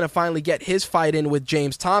card. He's going to finally get his fight in with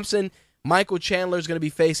James Thompson. Michael Chandler is going to be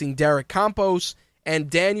facing Derek Campos, and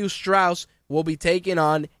Daniel Strauss will be taking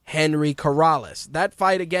on Henry Corrales. That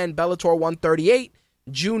fight, again, Bellator 138,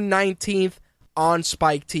 June 19th on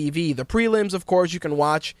Spike TV. The prelims, of course, you can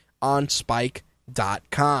watch on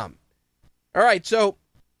Spike.com. All right, so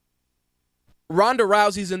Ronda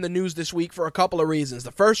Rousey's in the news this week for a couple of reasons.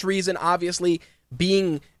 The first reason, obviously,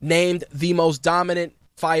 being named the most dominant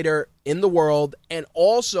fighter in the world and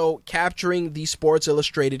also capturing the Sports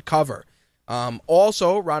Illustrated cover.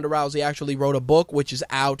 Also, Ronda Rousey actually wrote a book, which is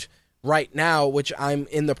out right now, which I'm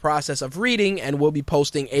in the process of reading, and we'll be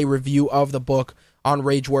posting a review of the book on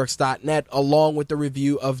RageWorks.net, along with the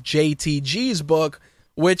review of JTG's book,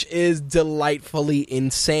 which is delightfully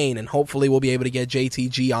insane. And hopefully we'll be able to get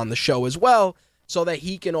JTG on the show as well, so that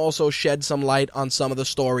he can also shed some light on some of the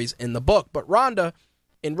stories in the book. But Ronda,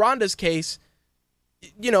 in Ronda's case,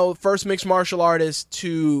 you know, first mixed martial artist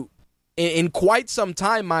to in quite some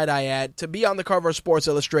time, might I add, to be on the cover of Sports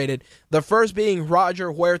Illustrated. The first being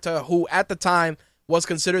Roger Huerta, who at the time was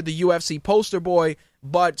considered the UFC poster boy,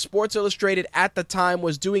 but Sports Illustrated at the time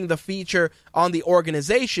was doing the feature on the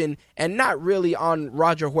organization and not really on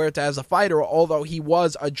Roger Huerta as a fighter, although he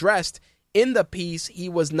was addressed in the piece. He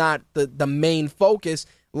was not the main focus,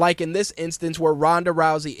 like in this instance where Ronda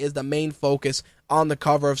Rousey is the main focus on the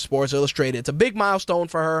cover of Sports Illustrated. It's a big milestone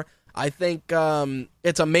for her. I think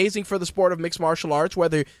it's amazing for the sport of mixed martial arts,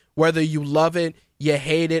 whether you love it, you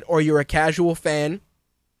hate it, or you're a casual fan.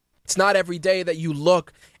 It's not every day that you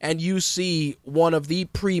look and you see one of the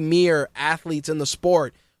premier athletes in the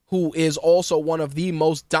sport, who is also one of the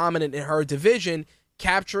most dominant in her division,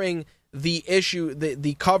 capturing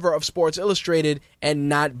the cover of Sports Illustrated and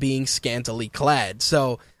not being scantily clad.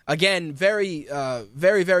 So again, very,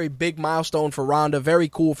 very big milestone for Ronda. Very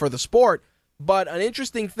cool for the sport. But an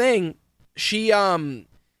interesting thing, she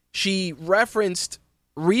referenced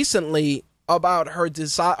recently about her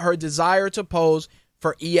desire to pose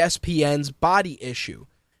for ESPN's Body Issue.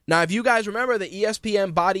 Now, if you guys remember, the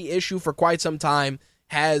ESPN Body Issue for quite some time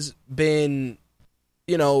has been,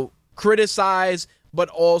 criticized, but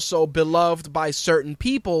also beloved by certain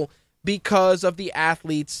people because of the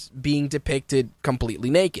athletes being depicted completely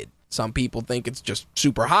naked. Some people think it's just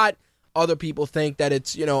super hot. Other people think that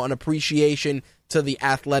it's, an appreciation to the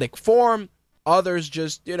athletic form. Others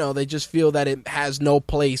just, they just feel that it has no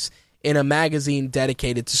place in a magazine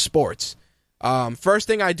dedicated to sports. First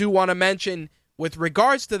thing I do want to mention with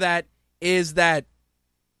regards to that is that,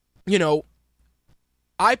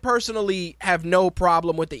 I personally have no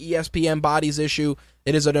problem with the ESPN Bodies Issue.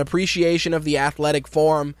 It is an appreciation of the athletic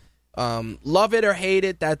form. Love it or hate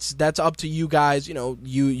it, that's up to you guys,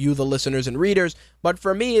 you the listeners and readers. But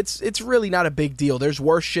for me, it's really not a big deal. There's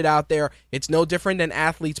worse shit out there. It's no different than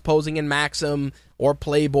athletes posing in Maxim or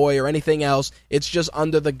Playboy or anything else. It's just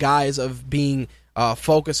under the guise of being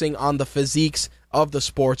focusing on the physiques of the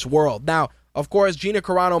sports world. Now, of course, Gina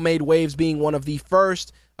Carano made waves being one of the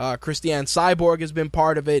first. Christiane Cyborg has been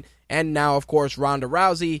part of it. And now, of course, Ronda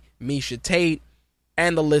Rousey, Miesha Tate,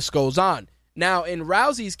 and the list goes on. Now, in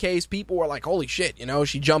Rousey's case, people were like, holy shit,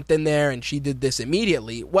 she jumped in there and she did this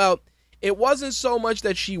immediately. Well, it wasn't so much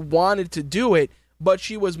that she wanted to do it, but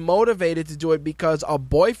she was motivated to do it because a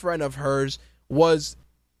boyfriend of hers was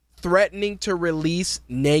threatening to release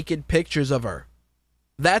naked pictures of her.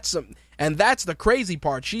 That's the crazy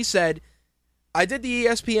part. She said, I did the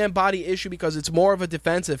ESPN Body Issue because it's more of a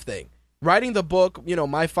defensive thing. Writing the book,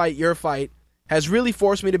 My Fight, Your Fight, has really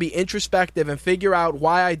forced me to be introspective and figure out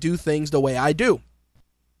why I do things the way I do.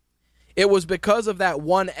 It was because of that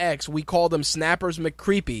one ex, we called him Snappers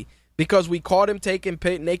McCreepy, because we caught him taking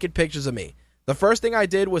naked pictures of me. The first thing I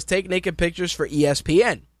did was take naked pictures for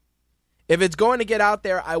ESPN. If it's going to get out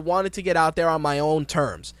there, I want it to get out there on my own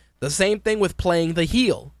terms. The same thing with playing the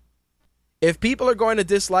heel. If people are going to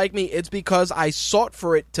dislike me, it's because I sought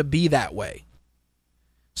for it to be that way.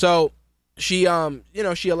 So she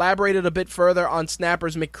elaborated a bit further on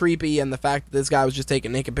Snappers McCreepy and the fact that this guy was just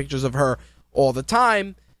taking naked pictures of her all the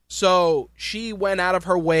time. So she went out of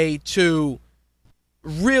her way to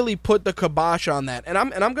really put the kibosh on that. And I'm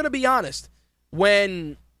going to be honest.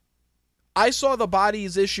 When I saw the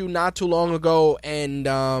Bodies Issue not too long ago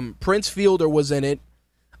and Prince Fielder was in it,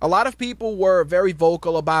 a lot of people were very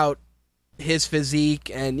vocal about his physique,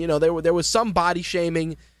 and there was some body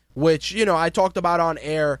shaming, which I talked about on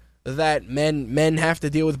air, that men have to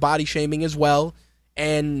deal with body shaming as well.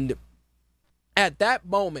 And at that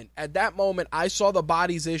moment I saw the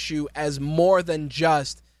Bodies Issue as more than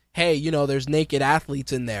just, hey, there's naked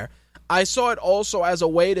athletes in there. I saw it also as a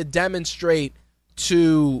way to demonstrate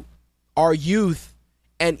to our youth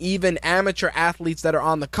and even amateur athletes that are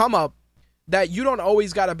on the come up that you don't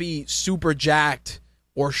always got to be super jacked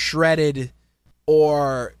or shredded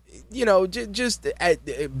or, just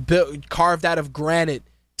carved out of granite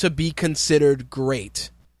to be considered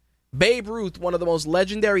great. Babe Ruth, one of the most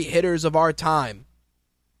legendary hitters of our time,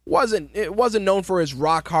 wasn't known for his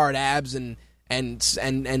rock hard abs and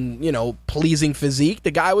pleasing physique.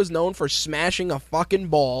 The guy was known for smashing a fucking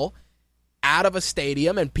ball out of a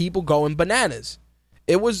stadium and people going bananas.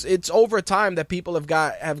 It's over time that people have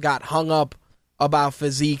got hung up about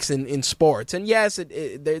physiques in sports. And yes,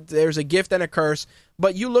 there's a gift and a curse,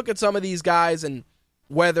 but you look at some of these guys, and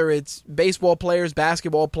whether it's baseball players,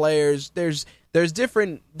 basketball players, there's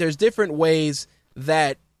different ways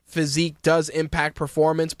that physique does impact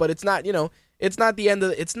performance, but it's not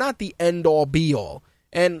the end all be all.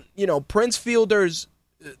 And Prince Fielder's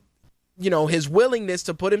his willingness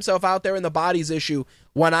to put himself out there in the Bodies Issue,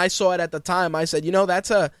 when I saw it at the time, I said,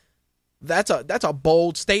 that's a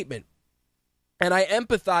bold statement. And I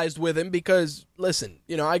empathized with him because, listen,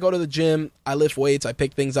 I go to the gym, I lift weights, I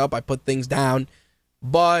pick things up, I put things down,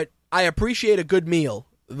 but I appreciate a good meal.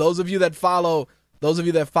 Those of you that follow my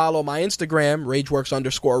Instagram,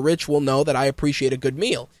 RageWorks_Rich, will know that I appreciate a good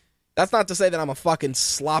meal. That's not to say that I'm a fucking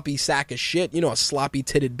sloppy sack of shit, a sloppy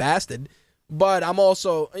titted bastard, but I'm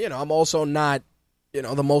also not,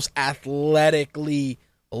 the most athletically,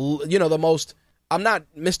 I'm not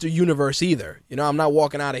Mr. Universe either. I'm not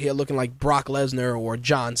walking out of here looking like Brock Lesnar or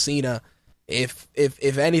John Cena. If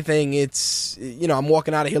anything, it's, I'm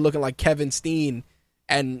walking out of here looking like Kevin Steen,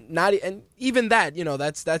 and even that,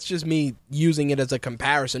 that's just me using it as a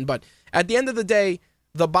comparison. But at the end of the day,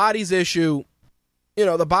 the body's issue,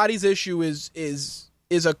 is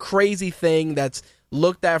a crazy thing that's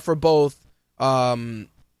looked at for both,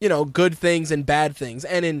 good things and bad things.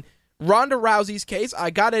 And in Ronda Rousey's case, I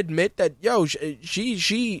gotta admit that,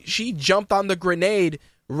 she jumped on the grenade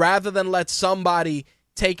rather than let somebody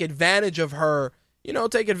take advantage of her,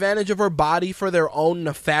 take advantage of her body for their own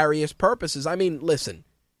nefarious purposes. I mean, listen,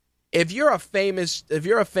 if you're a famous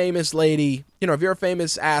lady, if you're a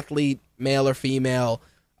famous athlete, male or female,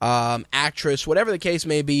 actress, whatever the case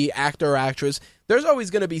may be, actor or actress, there's always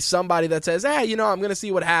going to be somebody that says, I'm going to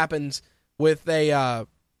see what happens with a,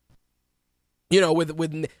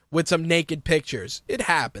 with some naked pictures. It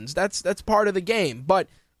happens. That's part of the game. But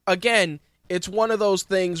again, it's one of those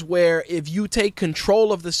things where if you take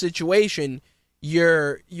control of the situation,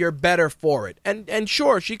 you're better for it. And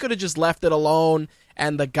sure, she could have just left it alone,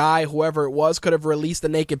 and the guy, whoever it was, could have released the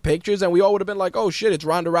naked pictures, and we all would have been like, oh shit, it's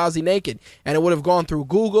Ronda Rousey naked. And it would have gone through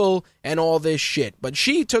Google and all this shit. But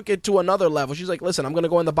she took it to another level. She's like, listen, I'm going to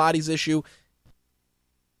go in the bodies issue.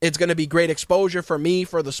 It's going to be great exposure for me,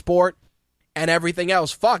 for the sport, and everything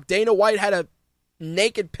else. Fuck, Dana White had a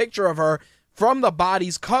naked picture of her from the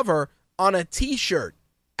body's cover on a t-shirt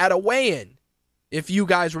at a weigh-in, if you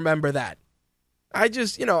guys remember that. I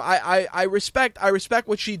just, I respect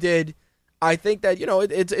what she did. I think that,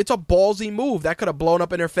 it's a ballsy move that could have blown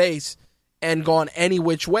up in her face and gone any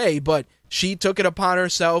which way, but she took it upon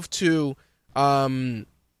herself to, dive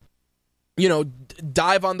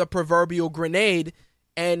on the proverbial grenade,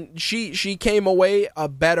 and she came away a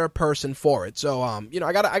better person for it. So, I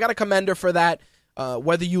gotta commend her for that.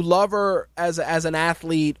 Whether you love her as an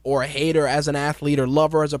athlete or hate her as an athlete, or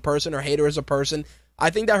love her as a person or hate her as a person, I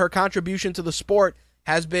think that her contribution to the sport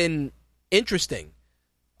has been interesting.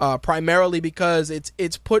 Primarily because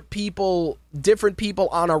it's put different people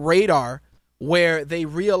on a radar where they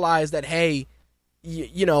realize that, hey,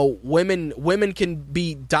 women can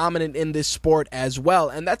be dominant in this sport as well.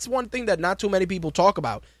 And that's one thing that not too many people talk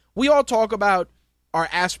about. We all talk about our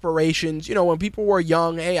aspirations. When people were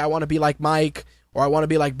young, hey, I want to be like Mike, or I want to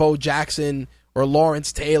be like Bo Jackson, or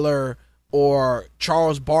Lawrence Taylor, or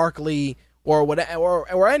Charles Barkley, or whatever,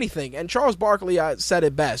 or anything. And Charles Barkley said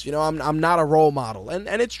it best. I'm not a role model, and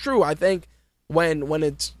it's true. I think when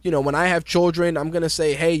it's when I have children, I'm gonna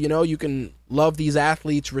say, hey, you can love these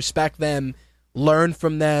athletes, respect them, learn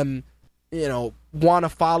from them, want to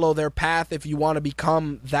follow their path if you want to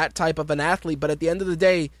become that type of an athlete. But at the end of the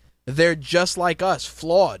day, they're just like us,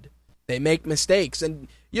 flawed. They make mistakes, and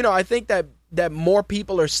I think that more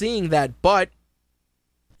people are seeing that. But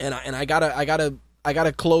I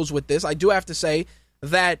gotta close with this. I do have to say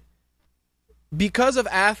that because of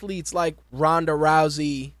athletes like Ronda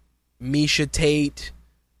Rousey, Miesha Tate,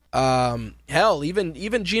 hell,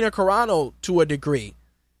 even Gina Carano to a degree,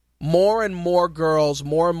 more and more girls,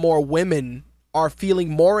 more and more women are feeling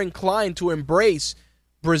more inclined to embrace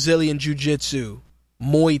Brazilian Jiu-Jitsu,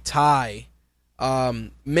 Muay Thai,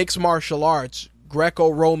 mixed martial arts,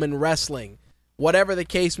 Greco-Roman wrestling, whatever the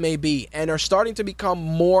case may be, and are starting to become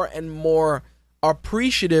more and more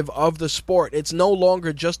appreciative of the sport. It's no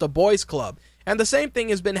longer just a boys' club. And the same thing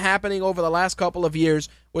has been happening over the last couple of years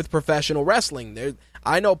with professional wrestling.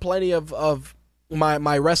 I know plenty of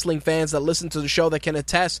my wrestling fans that listen to the show that can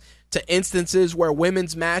attest to instances where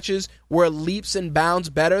women's matches were leaps and bounds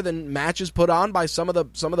better than matches put on by some of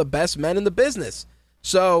the best men in the business.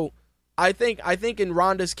 So I think in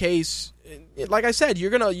Ronda's case, like I said,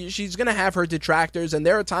 she's gonna have her detractors, and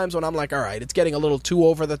there are times when I'm like, all right, it's getting a little too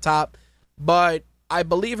over the top. But I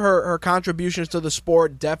believe her contributions to the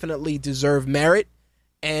sport definitely deserve merit,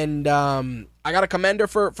 and I gotta commend her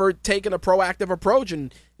for taking a proactive approach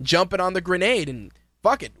and jumping on the grenade. And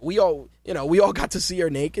fuck it, we all got to see her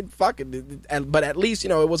naked. Fuck it, but at least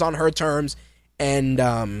it was on her terms, and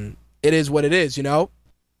it is what it is.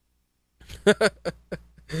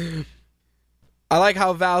 I like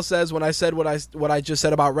how Val says, when I said what I just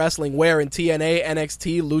said about wrestling, where in TNA,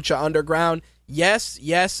 NXT, Lucha Underground. Yes,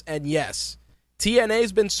 yes, and yes.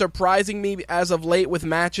 TNA's been surprising me as of late with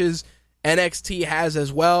matches. NXT has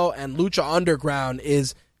as well, and Lucha Underground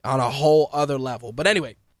is on a whole other level. But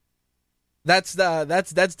anyway, that's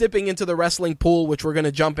dipping into the wrestling pool, which we're going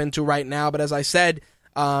to jump into right now. But as I said,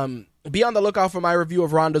 be on the lookout for my review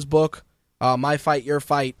of Ronda's book, My Fight, Your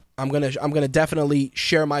Fight. I'm gonna definitely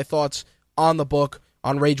share my thoughts on the book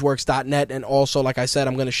on RageWorks.net, and also, like I said,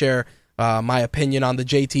 I'm gonna share my opinion on the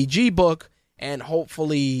JTG book, and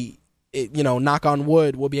hopefully, knock on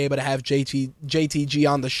wood, we'll be able to have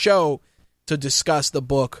JTG on the show to discuss the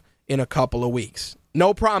book in a couple of weeks.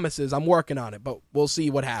 No promises, I'm working on it, but we'll see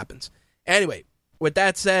what happens. Anyway, with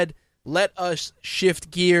that said, let us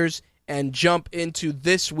shift gears and jump into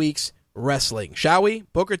this week's wrestling, shall we?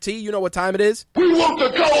 Booker T, you know what time it is? We want the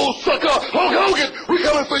gold, sucker! Hulk Hogan, we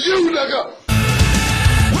coming for you, nigga!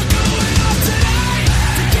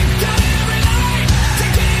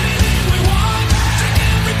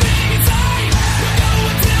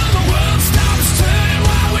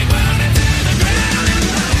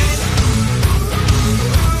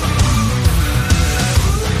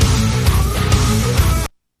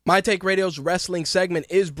 My Take Radio's wrestling segment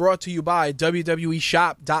is brought to you by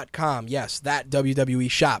WWEshop.com. Yes, that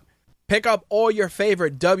WWE Shop. Pick up all your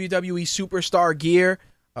favorite WWE Superstar gear,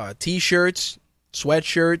 t-shirts,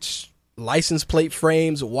 sweatshirts, license plate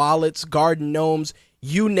frames, wallets, garden gnomes,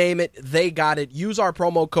 you name it, they got it. Use our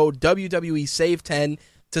promo code WWESAVE10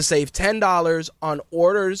 to save $10 on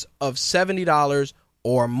orders of $70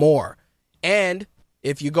 or more. And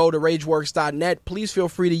if you go to RageWorks.net, please feel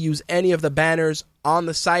free to use any of the banners on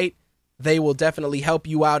the site. They will definitely help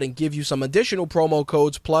you out and give you some additional promo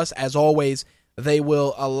codes. Plus, as always, they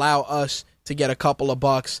will allow us to get a couple of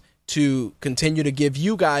bucks to continue to give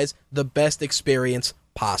you guys the best experience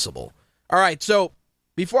possible. All right, so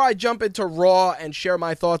before I jump into Raw and share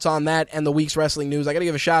my thoughts on that and the week's wrestling news, I got to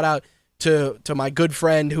give a shout out to my good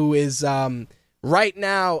friend who is right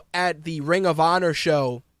now at the Ring of Honor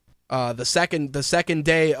show, the second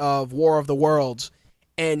day of War of the Worlds,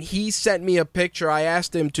 and he sent me a picture. I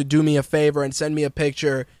asked him to do me a favor and send me a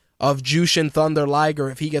picture of Jushin Thunder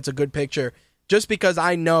Liger if he gets a good picture, just because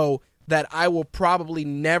I know that I will probably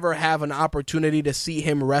never have an opportunity to see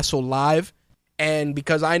him wrestle live, and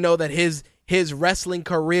because I know that his wrestling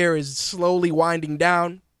career is slowly winding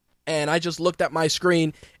down, and I just looked at my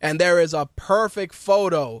screen, and there is a perfect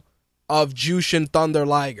photo of Jushin Thunder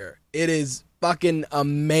Liger. It is fucking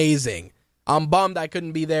amazing. I'm bummed I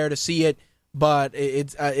couldn't be there to see it, but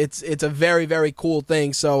it's a very, very cool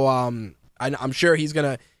thing. So I'm sure he's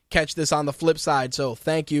gonna catch this on the flip side. So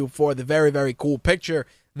thank you for the very, very cool picture.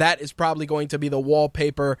 That is probably going to be the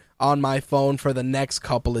wallpaper on my phone for the next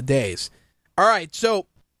couple of days. All right, so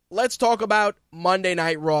let's talk about Monday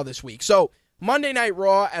Night Raw this week. So Monday Night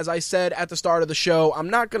Raw, as I said at the start of the show, I'm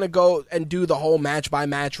not gonna go and do the whole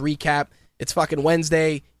match-by-match recap. It's fucking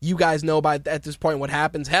Wednesday. You guys know at this point what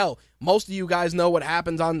happens. Hell, most of you guys know what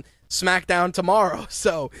happens on SmackDown tomorrow.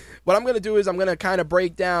 So what I'm going to do is I'm going to kind of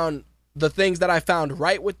break down the things that I found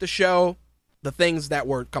right with the show, the things that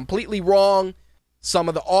were completely wrong, some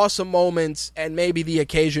of the awesome moments, and maybe the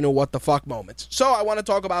occasional what the fuck moments. So I want to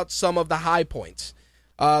talk about some of the high points.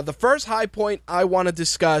 The first high point I want to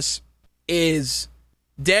discuss is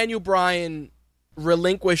Daniel Bryan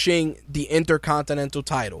relinquishing the Intercontinental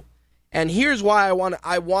title. And here's why I want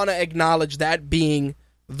to acknowledge that being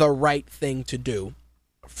the right thing to do.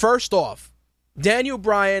 First off, Daniel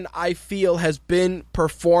Bryan, I feel, has been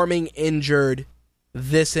performing injured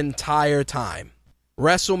this entire time.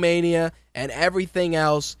 WrestleMania and everything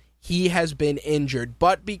else, he has been injured.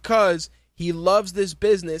 But because he loves this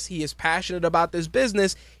business, he is passionate about this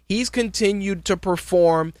business, he's continued to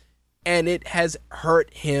perform, and it has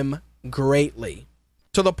hurt him greatly.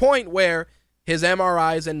 To the point where his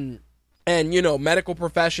MRIs and medical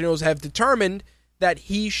professionals have determined that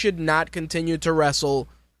he should not continue to wrestle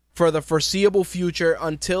for the foreseeable future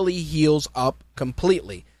until he heals up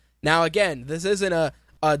completely. Now, again, this isn't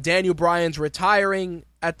a Daniel Bryan's retiring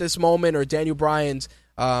at this moment or Daniel Bryan's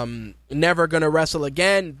never going to wrestle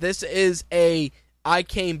again. This is I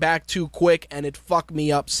came back too quick and it fucked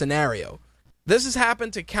me up scenario. This has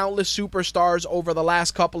happened to countless superstars over the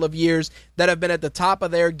last couple of years that have been at the top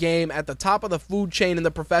of their game, at the top of the food chain in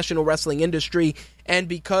the professional wrestling industry, and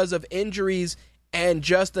because of injuries and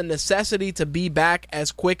just the necessity to be back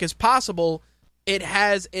as quick as possible, it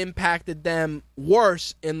has impacted them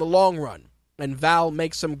worse in the long run. And Val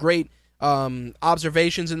makes some great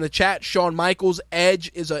observations in the chat. Shawn Michaels'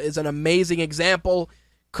 Edge is an amazing example.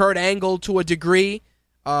 Kurt Angle to a degree.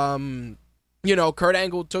 Kurt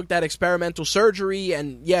Angle took that experimental surgery,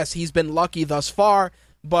 and yes, he's been lucky thus far,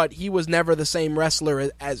 but he was never the same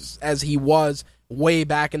wrestler as he was way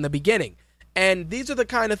back in the beginning. And these are the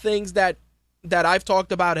kind of things that I've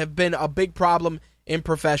talked about have been a big problem in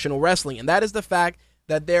professional wrestling, and that is the fact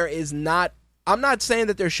that there is not, I'm not saying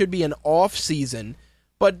that there should be an off season,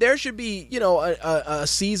 but there should be, a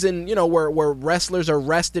season, where wrestlers are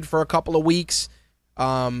rested for a couple of weeks.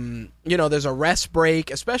 There's a rest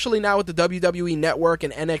break, especially now with the WWE Network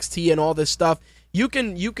and NXT and all this stuff. You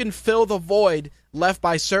can fill the void left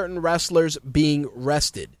by certain wrestlers being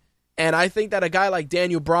rested. And I think that a guy like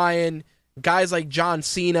Daniel Bryan, guys like John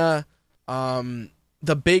Cena,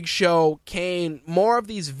 The Big Show, Kane, more of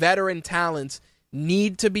these veteran talents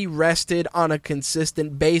need to be rested on a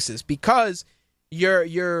consistent basis, because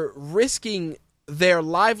you're risking their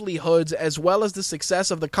livelihoods as well as the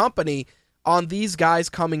success of the company on these guys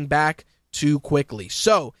coming back too quickly.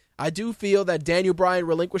 So I do feel that Daniel Bryan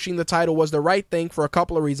relinquishing the title was the right thing for a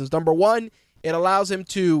couple of reasons. Number one, it allows him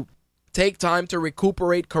to take time to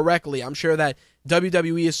recuperate correctly. I'm sure that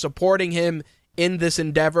WWE is supporting him in this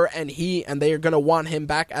endeavor, and they are going to want him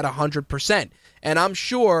back at 100%. And I'm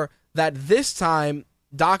sure that this time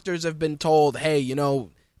doctors have been told, hey,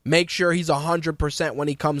 make sure he's 100% when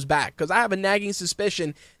he comes back. Because I have a nagging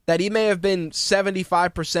suspicion that he may have been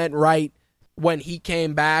 75% right when he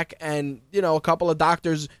came back, and, a couple of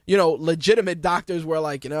doctors, legitimate doctors were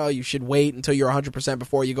like, you should wait until you're 100%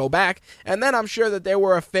 before you go back. And then I'm sure that there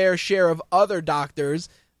were a fair share of other doctors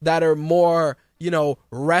that are more,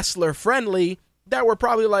 wrestler friendly that were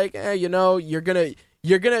probably like, you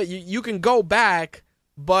can go back,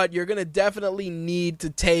 but you're going to definitely need to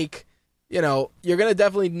take,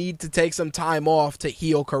 some time off to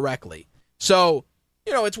heal correctly. So,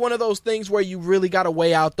 it's one of those things where you really got to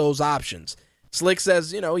weigh out those options. Slick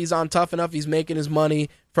says, he's on Tough Enough. He's making his money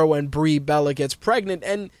for when Brie Bella gets pregnant.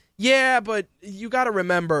 And yeah, but you got to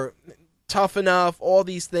remember, Tough Enough, all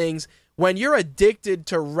these things, when you're addicted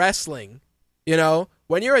to wrestling,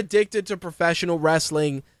 when you're addicted to professional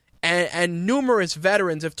wrestling, and numerous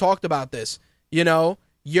veterans have talked about this, you're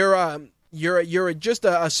just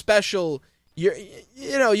a special,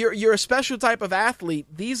 you're a special type of athlete.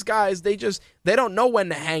 These guys, they don't know when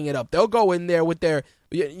to hang it up. They'll go in there with their,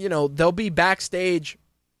 they'll be backstage.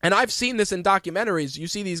 And I've seen this in documentaries. You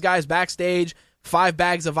see these guys backstage, 5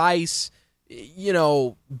 bags of ice,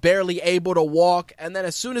 barely able to walk. And then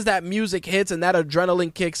as soon as that music hits and that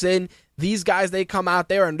adrenaline kicks in, these guys, they come out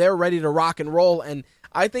there and they're ready to rock and roll. And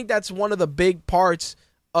I think that's one of the big parts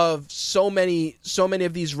of so many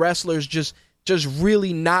of these wrestlers just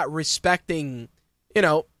really not respecting,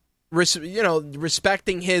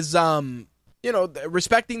 respecting his,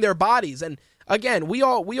 respecting their bodies. And again, we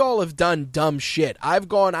all have done dumb shit. I've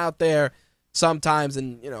gone out there sometimes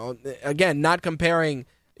and, again, not comparing,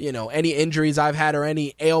 any injuries I've had or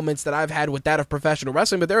any ailments that I've had with that of professional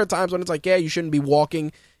wrestling, but there are times when it's like, yeah, you shouldn't be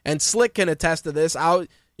walking. And Slick can attest to this.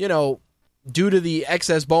 Due to the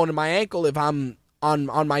excess bone in my ankle, if I'm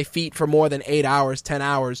on my feet for more than 8 hours, 10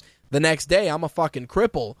 hours, the next day I'm a fucking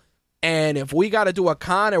cripple. And if we got to do a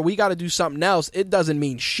con or we got to do something else, it doesn't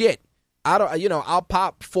mean shit. I'll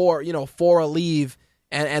pop for a leave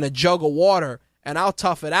and a jug of water and I'll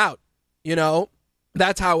tough it out.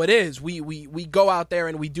 That's how it is. We go out there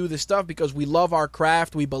and we do this stuff because we love our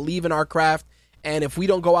craft. We believe in our craft. And if we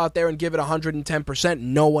don't go out there and give it 110%,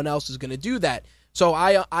 no one else is going to do that. So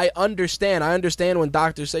I understand. I understand when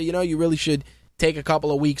doctors say, you really should take a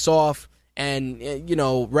couple of weeks off and,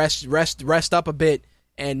 rest up a bit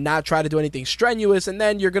and not try to do anything strenuous. And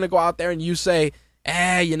then you're going to go out there and you say,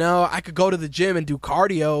 I could go to the gym and do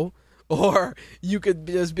cardio. Or you could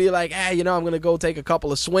just be like, I'm going to go take a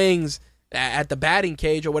couple of swings at the batting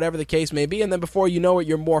cage or whatever the case may be. And then before you know it,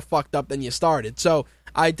 you're more fucked up than you started. So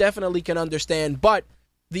I definitely can understand. But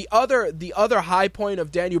the other high point of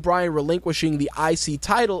Daniel Bryan relinquishing the IC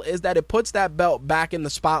title is that it puts that belt back in the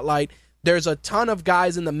spotlight. There's a ton of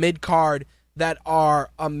guys in the mid-card that are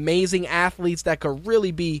amazing athletes that could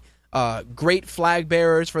really be great flag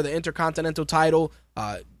bearers for the Intercontinental title.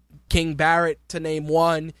 King Barrett, to name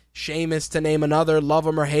one. Sheamus, to name another. Love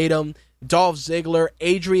him or hate him. Dolph Ziggler,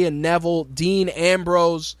 Adrian Neville, Dean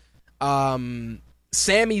Ambrose, Sami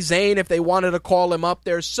Zayn, if they wanted to call him up.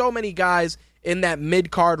 There's so many guys in that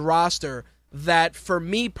mid-card roster that, for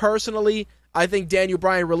me personally, I think Daniel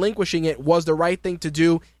Bryan relinquishing it was the right thing to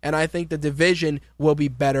do, and I think the division will be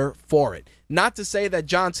better for it. Not to say that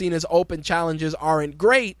John Cena's open challenges aren't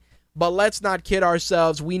great, but let's not kid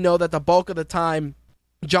ourselves. We know that the bulk of the time,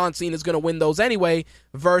 John Cena's going to win those anyway,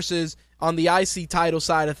 versus on the IC title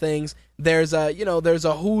side of things, there's a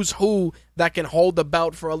who's who that can hold the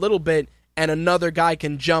belt for a little bit, and another guy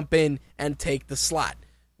can jump in and take the slot.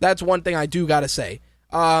 That's one thing I do got to say.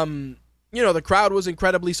 The crowd was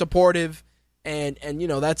incredibly supportive. And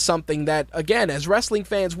that's something that, again, as wrestling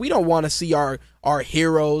fans, we don't want to see our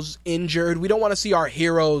heroes injured. We don't want to see our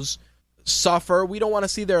heroes suffer. We don't want to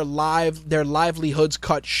see their livelihoods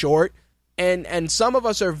cut short. And some of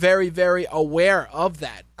us are very, very aware of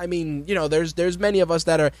that. I mean, there's many of us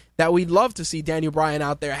that we'd love to see Daniel Bryan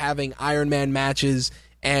out there having Iron Man matches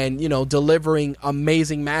and, delivering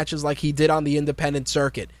amazing matches like he did on the independent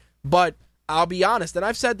circuit. But I'll be honest, and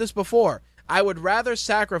I've said this before, I would rather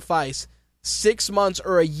sacrifice 6 months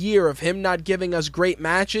or a year of him not giving us great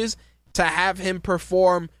matches to have him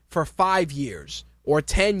perform for 5 years or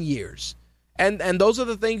 10 years. And those are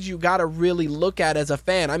the things you got to really look at as a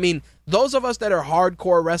fan. I mean, those of us that are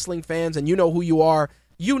hardcore wrestling fans, and you know who you are,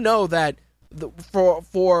 you know that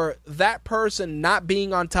for that person not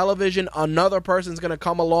being on television, another person's going to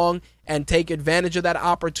come along and take advantage of that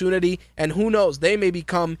opportunity, and who knows, they may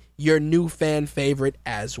become your new fan favorite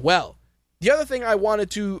as well. The other thing I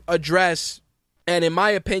wanted to address, and in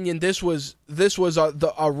my opinion, this was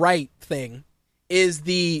a right thing, is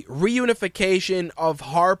the reunification of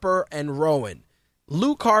Harper and Rowan.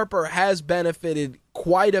 Luke Harper has benefited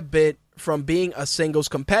quite a bit from being a singles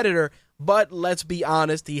competitor, but let's be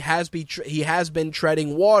honest, he has been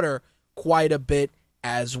treading water quite a bit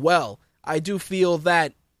as well. I do feel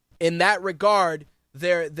that in that regard,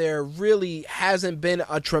 there really hasn't been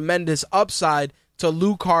a tremendous upside to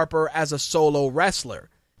Luke Harper as a solo wrestler.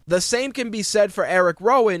 The same can be said for Eric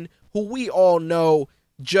Rowan, who we all know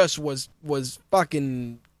just was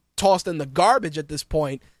fucking tossed in the garbage at this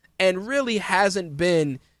point and really hasn't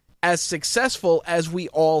been as successful as we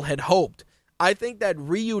all had hoped. I think that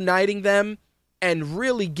reuniting them and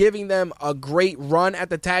really giving them a great run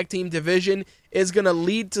at the tag team division is going to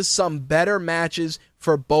lead to some better matches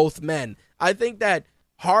for both men. I think that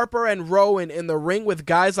Harper and Rowan in the ring with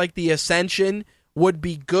guys like the Ascension would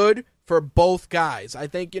be good for both guys. I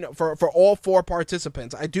think, for all four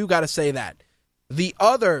participants. I do got to say that. The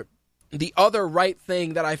other right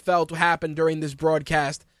thing that I felt happened during this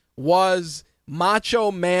broadcast was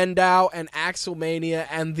Macho Mandow and Axelmania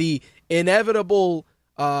and the inevitable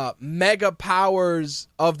mega powers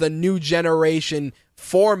of the new generation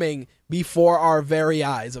forming before our very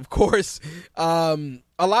eyes. Of course, a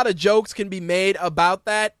lot of jokes can be made about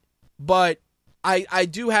that, but I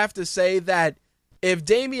do have to say that if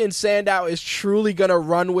Damian Sandow is truly going to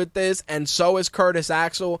run with this, and so is Curtis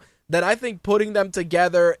Axel, then I think putting them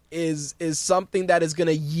together is something that is going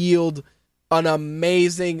to yield an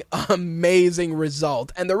amazing, amazing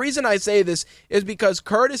result. And the reason I say this is because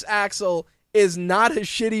Curtis Axel is not a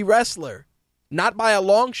shitty wrestler. Not by a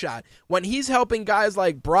long shot. When he's helping guys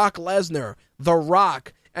like Brock Lesnar, The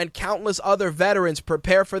Rock, and countless other veterans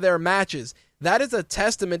prepare for their matches, that is a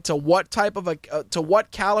testament to what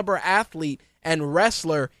caliber athlete and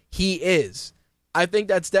wrestler he is. I think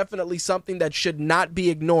that's definitely something that should not be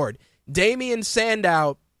ignored. Damian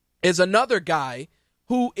Sandow is another guy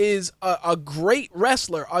who is a great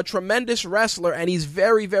wrestler, a tremendous wrestler, and he's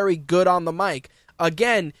very, very good on the mic.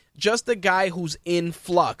 Again, just a guy who's in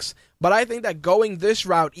flux. But I think that going this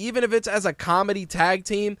route, even if it's as a comedy tag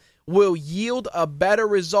team, will yield a better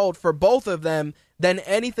result for both of them than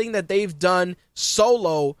anything that they've done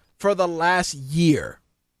solo for the last year.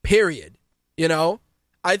 Period.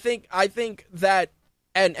 I think that,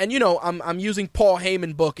 and I'm using Paul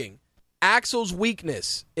Heyman booking. Axel's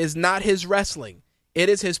weakness is not his wrestling. It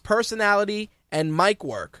is his personality and mic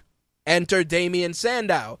work. Enter Damian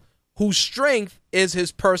Sandow, whose strength is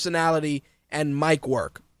his personality and mic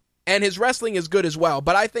work. And his wrestling is good as well,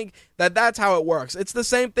 but I think that that's how it works. It's the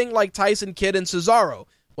same thing like Tyson Kidd and Cesaro.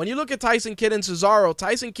 When you look at Tyson Kidd and Cesaro,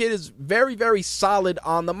 Tyson Kidd is very, very solid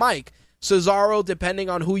on the mic. Cesaro, depending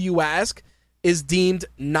on who you ask, is deemed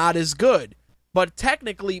not as good. But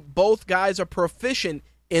technically, both guys are proficient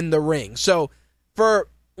in the ring. So,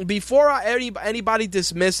 before anybody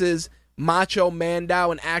dismisses Macho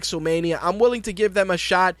Mandow and Axelmania, I'm willing to give them a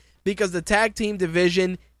shot because the tag team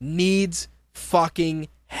division needs fucking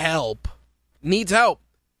help. Needs help.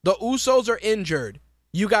 The Usos are injured.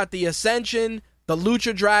 You got the Ascension, the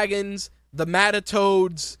Lucha Dragons, the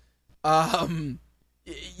Matatoads,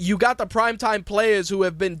 you got the Primetime Players who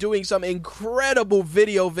have been doing some incredible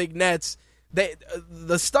video vignettes.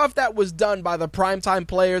 The stuff that was done by the Primetime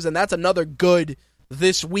Players, and that's another good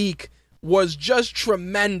this week, was just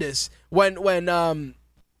tremendous. When Darren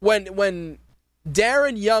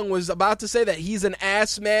Young was about to say that he's an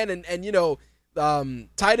ass man, and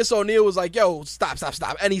Titus O'Neil was like, "Yo, stop,"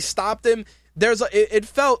 and he stopped him.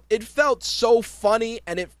 It felt so funny,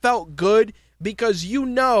 and it felt good because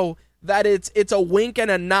that it's a wink and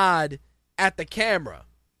a nod at the camera.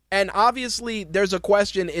 And obviously, there's a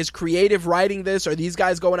question, is creative writing this? Or these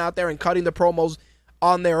guys going out there and cutting the promos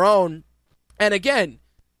on their own? And again,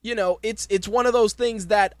 you know, it's one of those things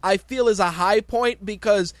that I feel is a high point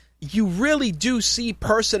because you really do see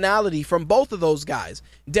personality from both of those guys.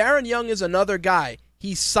 Darren Young is another guy.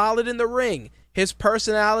 He's solid in the ring. His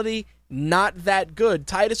personality, not that good.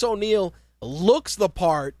 Titus O'Neil looks the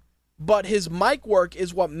part, but his mic work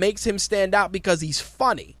is what makes him stand out because he's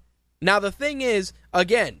funny. Now, the thing is,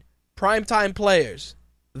 again, primetime players,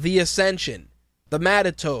 The Ascension, the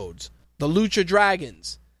Matatoads, the Lucha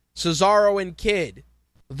Dragons, Cesaro and Kid,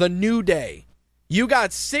 the New Day. You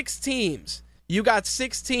got 6 teams.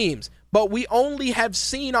 But we only have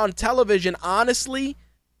seen on television, honestly,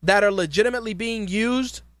 that are legitimately being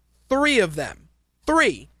used, 3 of them.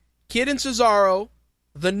 3. Kid and Cesaro,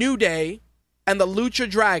 the New Day, and the Lucha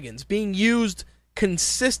Dragons being used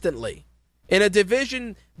consistently in a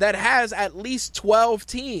division that has at least 12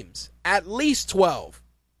 teams. At least 12.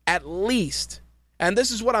 At least. And this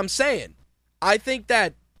is what I'm saying. I think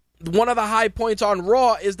that one of the high points on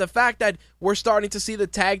Raw is the fact that we're starting to see the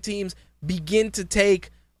tag teams begin to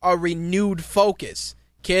take a renewed focus.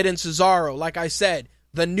 Kid and Cesaro, like I said,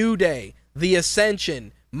 the New Day, the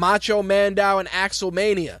Ascension, Macho Mandow and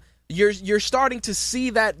Axelmania. You're starting to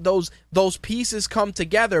see that those pieces come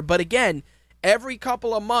together. But again, every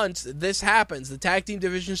couple of months this happens. The tag team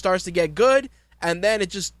division starts to get good, and then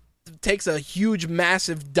it just takes a huge,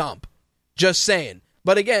 massive dump. Just saying.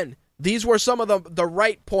 But again, these were some of the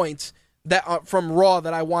right points that from Raw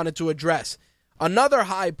that I wanted to address. Another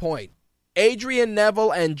high point, Adrian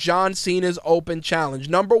Neville and John Cena's open challenge.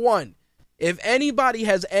 Number 1, if anybody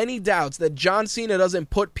has any doubts that John Cena doesn't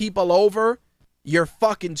put people over, you're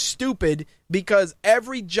fucking stupid, because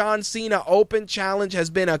every John Cena open challenge has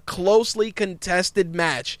been a closely contested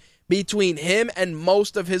match between him and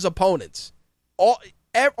most of his opponents.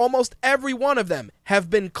 Almost every one of them have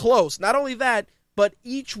been close. Not only that, but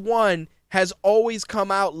each one has always come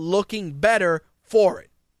out looking better for it.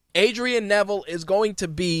 Adrian Neville is going to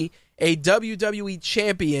be a WWE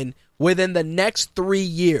champion within the next 3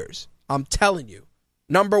 years. I'm telling you.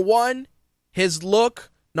 Number 1, his look.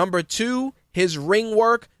 Number 2, his ring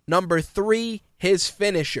work. Number 3, his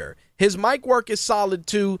finisher. His mic work is solid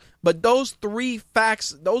too, but those three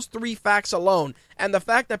facts alone, and the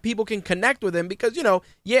fact that people can connect with him because, you know,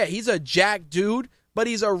 yeah, he's a jack dude, but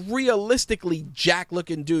he's a realistically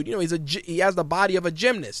jack-looking dude. You know, he has the body of a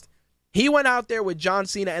gymnast. He went out there with John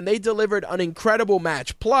Cena, and they delivered an incredible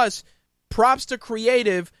match. Plus, props to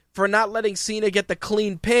creative for not letting Cena get the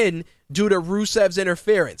clean pin due to Rusev's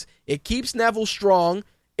interference. It keeps Neville strong.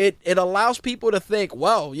 It allows people to think,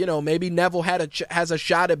 well, you know, maybe Neville has a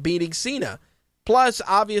shot at beating Cena. Plus,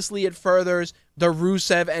 obviously, it furthers the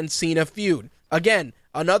Rusev and Cena feud. Again,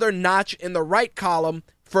 another notch in the right column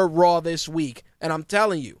for Raw this week. And I'm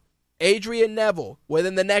telling you, Adrian Neville,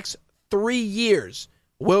 within the next 3 years,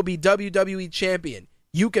 will be WWE champion.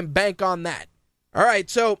 You can bank on that. All right,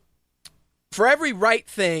 so for every right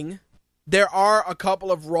thing, there are a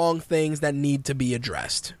couple of wrong things that need to be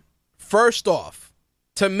addressed. First off,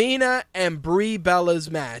 Tamina and Brie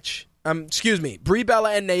Bella's match, Brie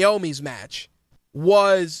Bella and Naomi's match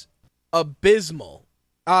was abysmal.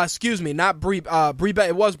 Not Brie Bella,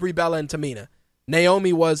 it was Brie Bella and Tamina.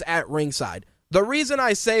 Naomi was at ringside. The reason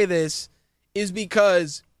I say this is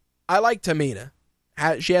because I like Tamina.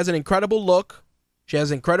 She has an incredible look. She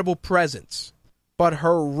has incredible presence. But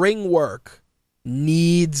her ring work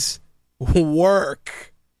needs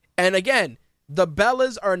work. And again, the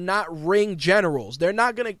Bellas are not ring generals. They're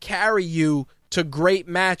not going to carry you to great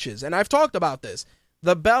matches. And I've talked about this.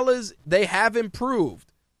 The Bellas, they have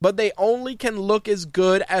improved, but they only can look as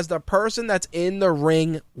good as the person that's in the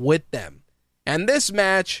ring with them. And this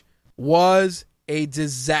match was a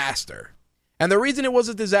disaster. And the reason it was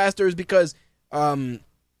a disaster is because Tamina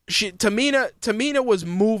was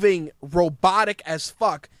moving robotic as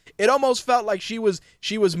fuck. It almost felt like she was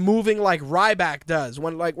moving like Ryback does.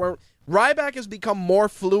 When Ryback has become more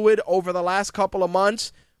fluid over the last couple of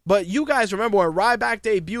months, but you guys remember when Ryback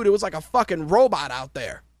debuted, it was like a fucking robot out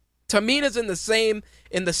there. Tamina's in the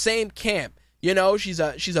same camp. You know, she's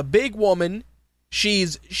a big woman.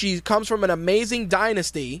 She comes from an amazing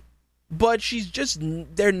dynasty, but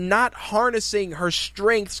they're not harnessing her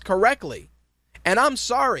strengths correctly. And I'm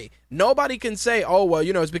sorry, nobody can say, oh, well,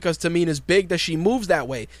 you know, it's because Tamina's big that she moves that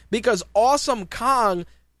way. Because Awesome Kong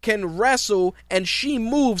can wrestle and she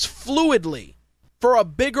moves fluidly for a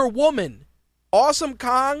bigger woman. Awesome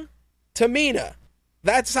Kong, Tamina.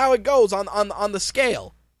 That's how it goes on the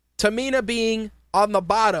scale. Tamina being on the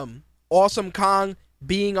bottom, Awesome Kong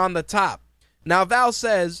being on the top. Now, Val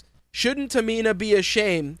says, shouldn't Tamina be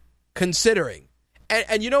ashamed considering.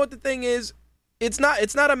 And you know what the thing is? It's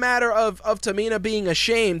not a matter of Tamina being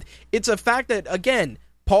ashamed. It's a fact that, again,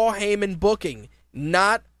 Paul Heyman booking,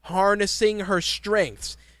 not harnessing her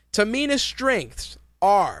strengths. Tamina's strengths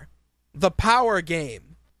are the power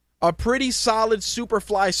game, a pretty solid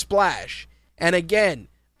Superfly splash, and again,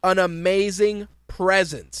 an amazing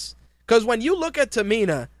presence. Because when you look at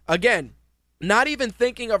Tamina, again, not even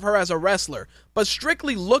thinking of her as a wrestler, but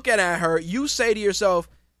strictly looking at her, you say to yourself,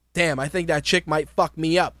 damn, I think that chick might fuck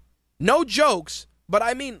me up. No jokes, but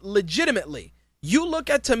I mean legitimately. You look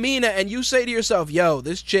at Tamina and you say to yourself, yo,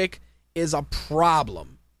 this chick is a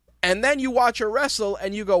problem. And then you watch her wrestle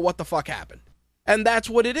and you go, what the fuck happened? And that's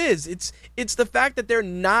what it is. It's the fact that they're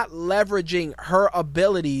not leveraging her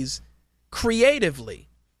abilities creatively.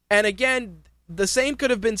 And again, the same could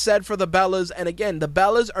have been said for the Bellas. And again, the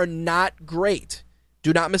Bellas are not great.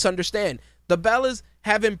 Do not misunderstand. The Bellas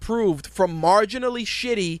have improved from marginally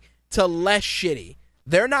shitty to less shitty.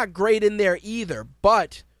 They're not great in there either.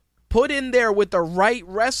 But put in there with the right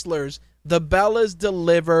wrestlers, the Bellas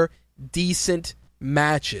deliver decent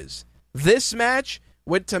matches. This match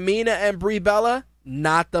with Tamina and Brie Bella,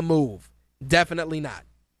 not the move. Definitely not.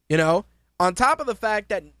 You know, on top of the fact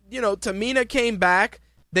that, you know, Tamina came back,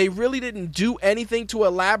 they really didn't do anything to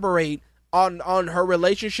elaborate on her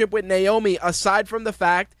relationship with Naomi, aside from the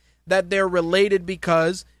fact that they're related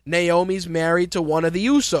because Naomi's married to one of the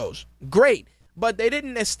Usos. Great. But they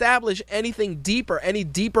didn't establish anything deeper, any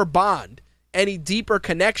deeper bond, any deeper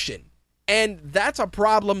connection. And that's a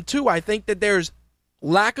problem too. I think that there's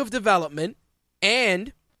lack of development,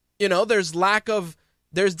 and, you know, there's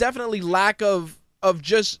definitely lack of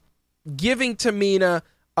just giving Tamina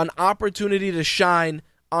an opportunity to shine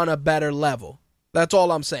on a better level. That's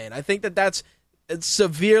all I'm saying. I think that that's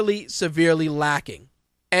severely, severely lacking.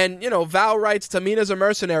 And, you know, Val writes, Tamina's a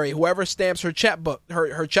mercenary, whoever stamps her checkbook,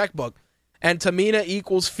 her checkbook, and Tamina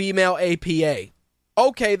equals female APA.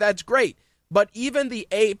 Okay, that's great. But even the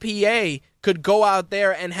APA could go out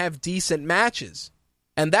there and have decent matches.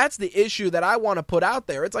 And that's the issue that I want to put out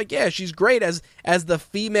there. It's like, yeah, she's great as the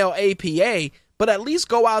female APA, but at least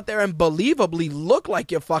go out there and believably look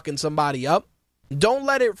like you're fucking somebody up. Don't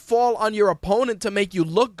let it fall on your opponent to make you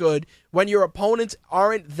look good when your opponents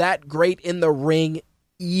aren't that great in the ring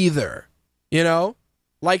either. You know?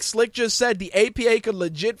 Like Slick just said, the APA could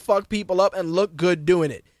legit fuck people up and look good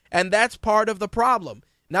doing it. And that's part of the problem.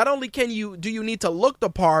 Not only do you need to look the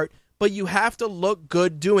part, but you have to look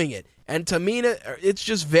good doing it. And Tamina, it's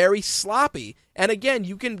just very sloppy. And again,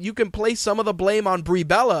 you can place some of the blame on Brie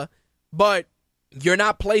Bella, but you're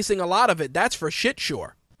not placing a lot of it. That's for shit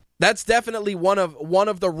sure. That's definitely one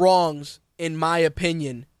of the wrongs, in my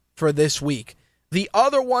opinion, for this week. The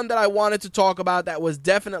other one that I wanted to talk about that was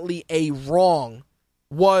definitely a wrong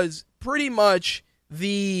was pretty much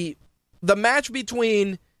the match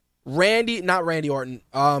between Roman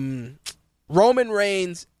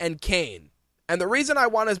Reigns and Kane. And the reason I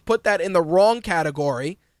want to put that in the wrong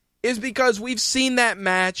category is because we've seen that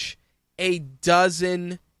match a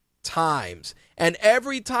dozen times. And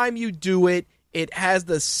every time you do it, it has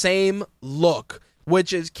the same look,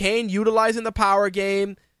 which is Kane utilizing the power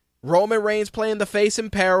game, Roman Reigns playing the face in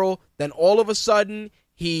peril, then all of a sudden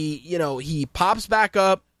he pops back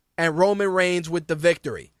up and Roman Reigns with the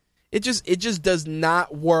victory. It just does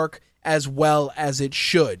not work as well as it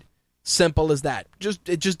should. Simple as that.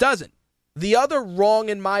 It just doesn't. The other wrong,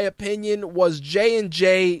 in my opinion, was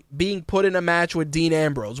J&J being put in a match with Dean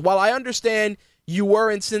Ambrose. While I understand you were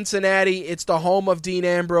in Cincinnati, it's the home of Dean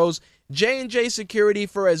Ambrose, J&J Security,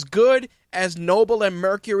 for as good as Noble and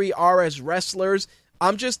Mercury are as wrestlers,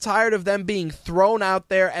 I'm just tired of them being thrown out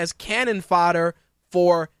there as cannon fodder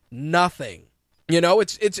for nothing. You know,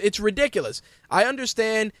 it's ridiculous. I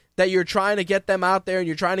understand that you're trying to get them out there and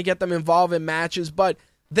you're trying to get them involved in matches, but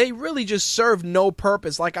they really just serve no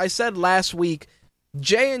purpose. Like I said last week,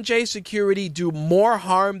 J&J Security do more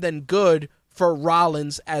harm than good for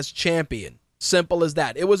Rollins as champion. Simple as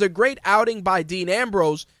that. It was a great outing by Dean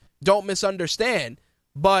Ambrose, don't misunderstand,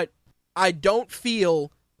 but I don't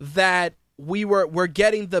feel that we're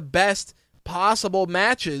getting the best possible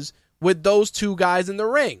matches with those two guys in the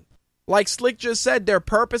ring. Like Slick just said, their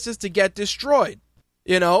purpose is to get destroyed,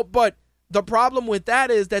 you know, but the problem with that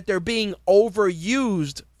is that they're being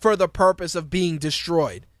overused for the purpose of being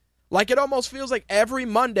destroyed. Like, it almost feels like every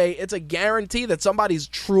Monday it's a guarantee that somebody's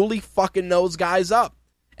truly fucking those guys up.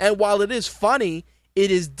 And while it is funny, it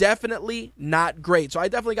is definitely not great. So I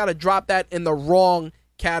definitely got to drop that in the wrong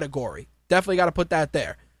category. Definitely got to put that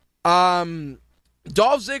there.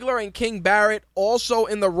 Dolph Ziggler and King Barrett also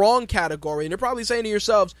in the wrong category. And you're probably saying to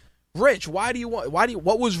yourselves, Rich, what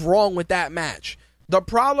was wrong with that match? The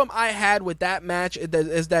problem I had with that match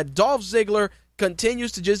is that Dolph Ziggler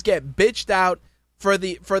continues to just get bitched out for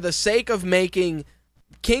the sake of making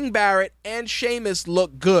King Barrett and Sheamus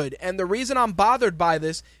look good. And the reason I'm bothered by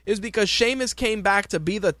this is because Sheamus came back to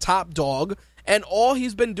be the top dog, and all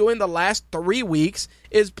he's been doing the last 3 weeks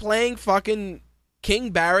is playing fucking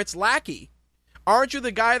King Barrett's lackey. Aren't you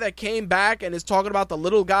the guy that came back and is talking about the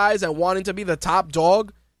little guys and wanting to be the top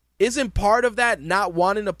dog? Isn't part of that not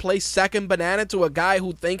wanting to play second banana to a guy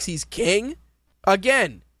who thinks he's king?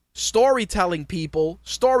 Again, storytelling, people.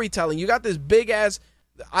 Storytelling. You got this big-ass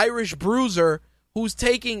Irish bruiser who's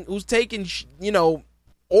taking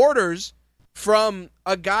orders from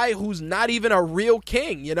a guy who's not even a real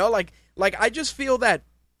king, Like I just feel that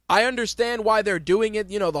I understand why they're doing it,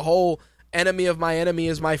 the whole enemy of my enemy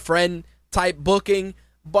is my friend type booking.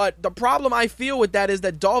 But the problem I feel with that is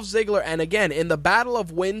that Dolph Ziggler, and again, in the battle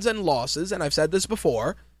of wins and losses, and I've said this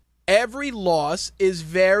before, every loss is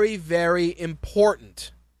very, very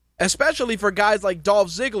important. Especially for guys like Dolph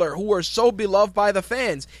Ziggler, who are so beloved by the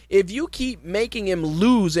fans. If you keep making him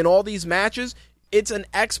lose in all these matches, it's an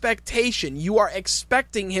expectation. You are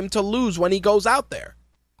expecting him to lose when he goes out there.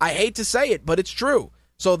 I hate to say it, but it's true.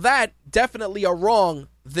 So that, definitely a wrong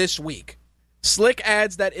this week. Slick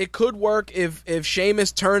adds that it could work if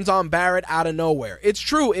Sheamus turns on Barrett out of nowhere. It's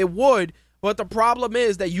true, it would, but the problem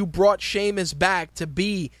is that you brought Sheamus back to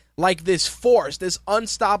be like this force, this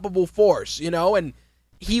unstoppable force, and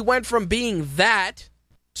he went from being that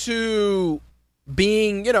to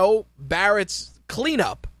being, Barrett's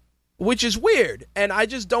cleanup, which is weird. And I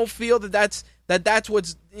just don't feel that that's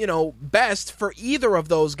what's, best for either of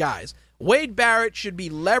those guys. Wade Barrett should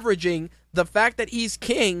be leveraging the fact that he's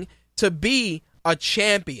king to be a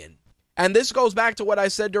champion. And this goes back to what I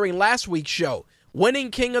said during last week's show. Winning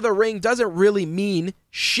King of the Ring doesn't really mean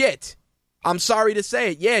shit. I'm sorry to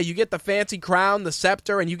say it. Yeah, you get the fancy crown, the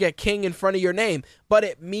scepter, and you get king in front of your name, but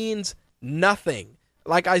it means nothing.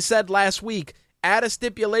 Like I said last week, add a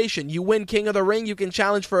stipulation. You win King of the Ring, you can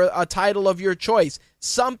challenge for a title of your choice.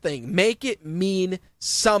 Something. Make it mean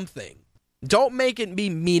something. Don't make it be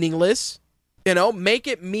meaningless. Make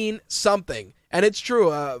it mean something. And it's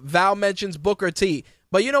true. Val mentions Booker T.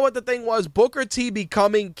 But you know what the thing was? Booker T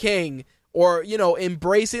becoming king, or,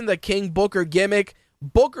 embracing the King Booker gimmick,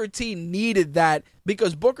 Booker T needed that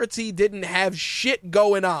because Booker T didn't have shit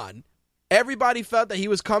going on. Everybody felt that he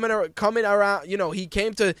was coming around, he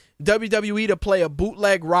came to WWE to play a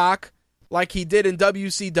bootleg Rock like he did in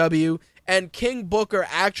WCW, and King Booker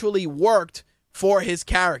actually worked for his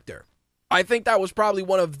character. I think that was probably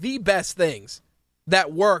one of the best things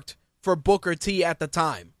that worked for Booker T at the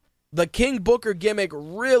time. The King Booker gimmick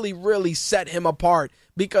really, really set him apart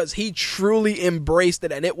because he truly embraced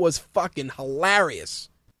it, and it was fucking hilarious.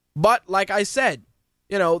 But like I said,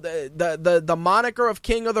 the moniker of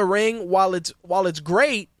King of the Ring, while it's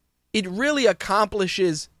great, it really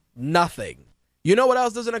accomplishes nothing. You know what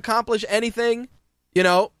else doesn't accomplish anything?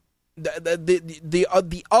 The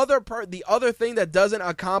other thing that doesn't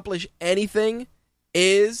accomplish anything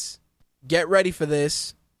is, get ready for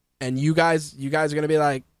this, and you guys are gonna be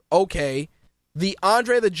like, okay, the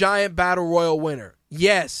Andre the Giant Battle Royal winner.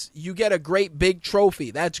 Yes, you get a great big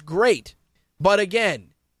trophy. That's great. But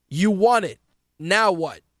again, you won it. Now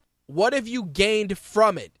what? What have you gained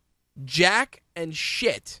from it? Jack and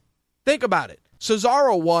shit. Think about it.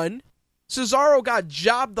 Cesaro won. Cesaro got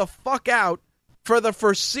jobbed the fuck out for the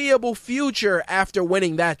foreseeable future after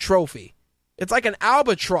winning that trophy. It's like an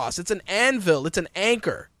albatross. It's an anvil. It's an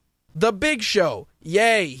anchor. The Big Show.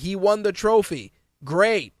 Yay, he won the trophy.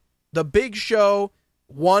 Great. The Big Show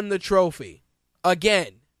won the trophy.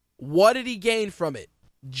 Again, what did he gain from it?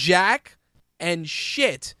 Jack and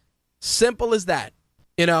shit. Simple as that.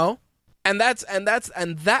 And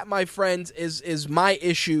that, my friends, is my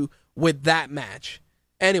issue with that match.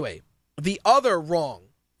 Anyway, the other wrong,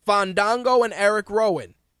 Fandango and Eric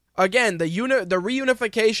Rowan. Again, the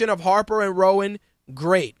reunification of Harper and Rowan,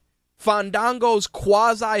 great. Fandango's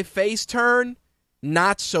quasi-face turn,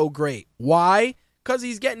 not so great. Why? Because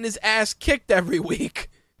he's getting his ass kicked every week.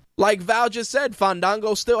 Like Val just said,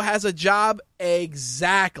 Fandango still has a job.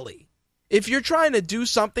 Exactly. If you're trying to do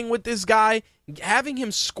something with this guy, having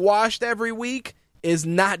him squashed every week is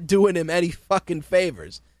not doing him any fucking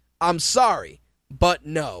favors. I'm sorry, but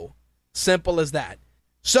no. Simple as that.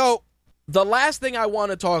 So, the last thing I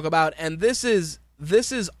want to talk about, and this is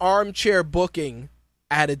armchair booking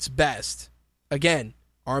at its best. Again,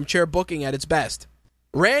 armchair booking at its best.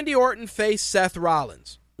 Randy Orton faced Seth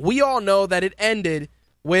Rollins. We all know that it ended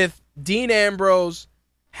with Dean Ambrose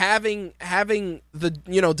having the,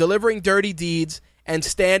 delivering dirty deeds and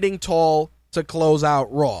standing tall to close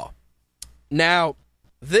out Raw. Now,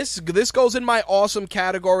 this goes in my awesome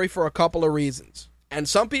category for a couple of reasons. And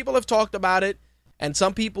some people have talked about it, and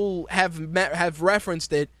some people have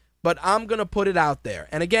referenced it, but I'm going to put it out there.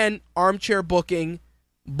 And again, armchair booking,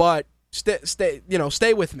 but stay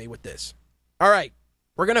with me with this. All right,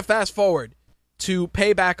 we're going to fast forward to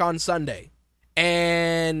Payback on Sunday.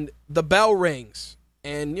 And the bell rings,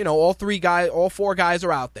 and, all four guys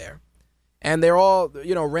are out there. And they're all,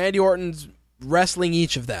 Randy Orton's wrestling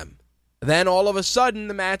each of them. Then all of a sudden,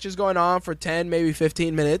 the match is going on for 10, maybe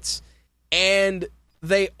 15 minutes, and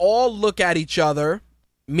they all look at each other,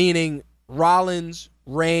 meaning Rollins,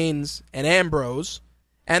 Reigns, and Ambrose,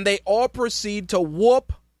 and they all proceed to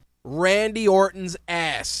whoop Randy Orton's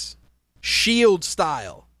ass, Shield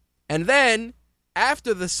style. And then,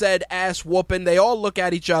 after the said ass whooping, they all look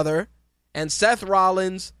at each other, and Seth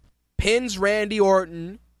Rollins pins Randy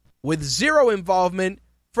Orton with zero involvement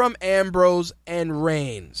from Ambrose and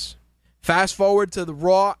Reigns. Fast forward to the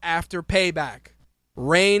Raw after Payback.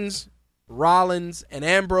 Reigns, Rollins, and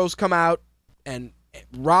Ambrose come out, and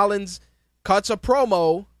Rollins cuts a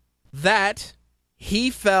promo that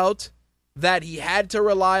he felt that he had to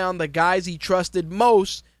rely on the guys he trusted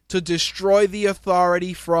most to destroy the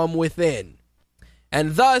Authority from within.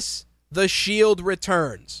 And thus, the Shield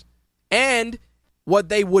returns. And what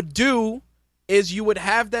they would do is you would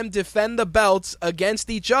have them defend the belts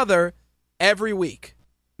against each other every week.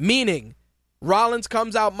 Meaning, Rollins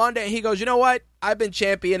comes out Monday and he goes, you know what? I've been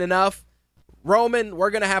champion enough. Roman, we're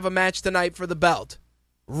going to have a match tonight for the belt.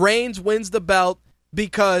 Reigns wins the belt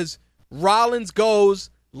because Rollins goes,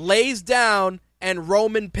 lays down, and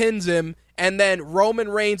Roman pins him, and then Roman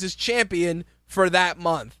Reigns is champion for that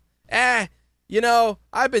month. I've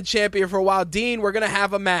been champion for a while. Dean, we're going to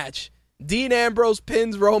have a match. Dean Ambrose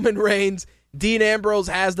pins Roman Reigns. Dean Ambrose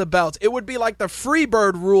has the belts. It would be like the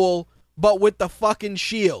Freebird rule, but with the fucking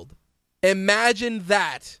Shield. Imagine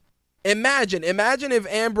that. Imagine if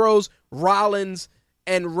Ambrose, Rollins,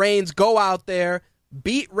 and Reigns go out there,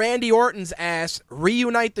 beat Randy Orton's ass,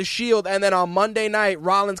 reunite the Shield, and then on Monday night,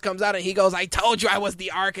 Rollins comes out and he goes, I told you I was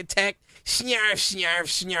the architect. Snarf,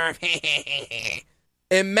 snarf, snarf.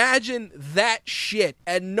 Imagine that shit,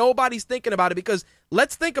 and nobody's thinking about it, because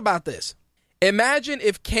let's think about this. Imagine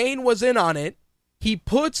if Kane was in on it, he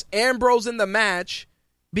puts Ambrose in the match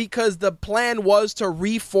because the plan was to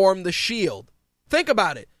reform the Shield. Think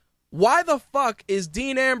about it. Why the fuck is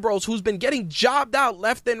Dean Ambrose, who's been getting jobbed out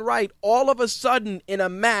left and right, all of a sudden in a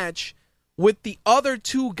match with the other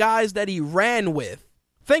two guys that he ran with?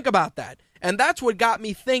 Think about that. And that's what got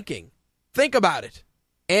me thinking. Think about it.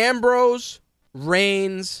 Ambrose,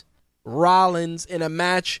 Reigns, Rollins in a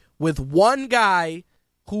match with one guy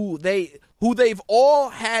who they've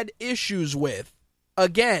all had issues with.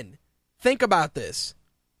 Again, think about this.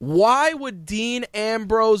 Why would Dean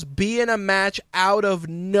Ambrose be in a match out of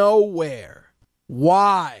nowhere?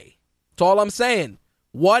 Why? That's all I'm saying.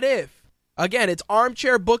 What if? Again, it's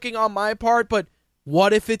armchair booking on my part, but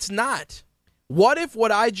what if it's not? What if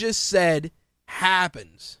what I just said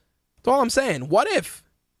happens? That's all I'm saying. What if?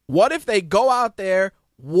 What if they go out there,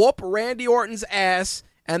 whoop Randy Orton's ass,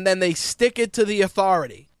 and then they stick it to the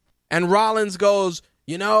Authority? And Rollins goes,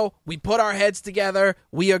 we put our heads together.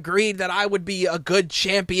 We agreed that I would be a good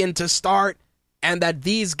champion to start and that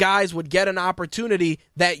these guys would get an opportunity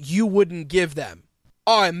that you wouldn't give them.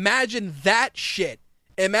 Oh, imagine that shit.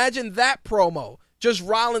 Imagine that promo. Just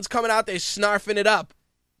Rollins coming out there snarfing it up.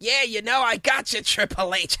 Yeah, I got you,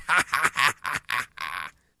 Triple H.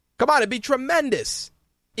 Come on, it'd be tremendous.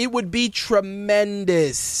 It would be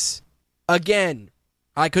tremendous. Again,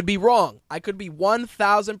 I could be wrong. I could be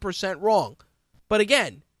 1,000% wrong. But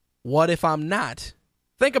again, what if I'm not?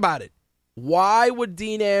 Think about it. Why would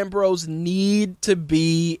Dean Ambrose need to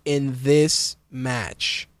be in this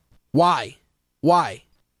match? Why? That's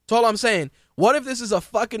all I'm saying. What if this is a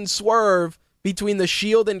fucking swerve between the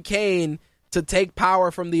Shield and Kane to take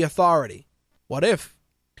power from the Authority? What if?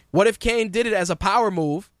 What if Kane did it as a power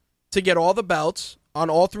move to get all the belts on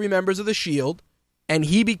all three members of the Shield, and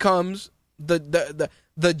he becomes the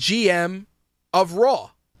GM of Raw?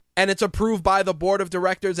 And it's approved by the board of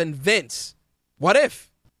directors and Vince. What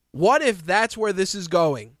if? What if that's where this is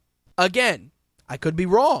going? Again, I could be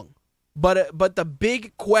wrong. But the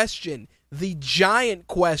big question, the giant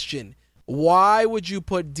question, why would you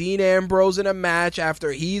put Dean Ambrose in a match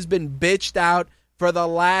after he's been bitched out for the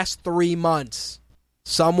last 3 months?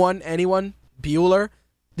 Someone? Anyone? Bueller?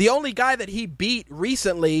 The only guy that he beat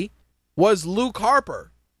recently was Luke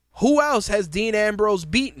Harper. Who else has Dean Ambrose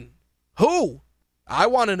beaten? Who? I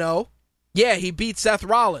want to know. Yeah, he beat Seth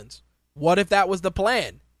Rollins. What if that was the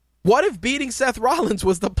plan? What if beating Seth Rollins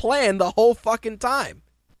was the plan the whole fucking time?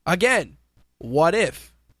 Again, what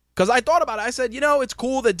if? Because I thought about it. I said, it's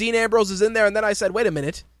cool that Dean Ambrose is in there. And then I said, wait a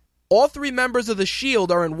minute. All 3 members of the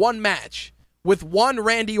Shield are in one match with one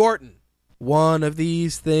Randy Orton. One of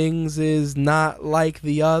these things is not like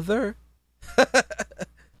the other.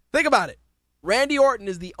 Think about it. Randy Orton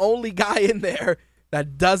is the only guy in there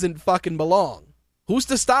that doesn't fucking belong. Who's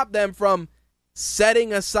to stop them from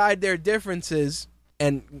setting aside their differences,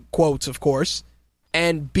 and quotes, of course,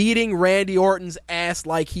 and beating Randy Orton's ass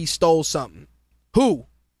like he stole something? Who?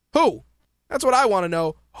 That's what I want to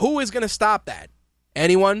know. Who is going to stop that?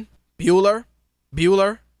 Anyone? Bueller?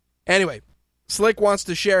 Anyway, Slick wants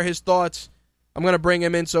to share his thoughts. I'm going to bring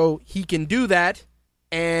him in so he can do that,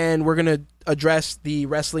 and we're going to address the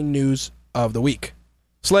wrestling news of the week.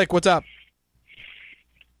 Slick, what's up?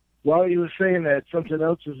 While you were saying that, something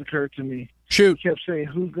else has occurred to me. Shoot. You kept saying,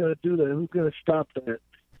 who's going to do that? Who's going to stop that?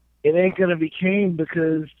 It ain't going to be Kane,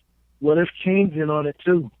 because what if Kane's in on it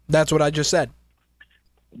too? That's what I just said.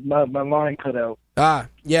 My line cut out.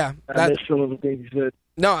 Yeah. I missed some of the things that...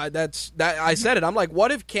 No, that's that. I said it. I'm like,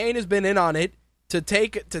 what if Kane has been in on it to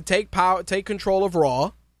take control of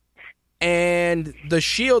Raw, and the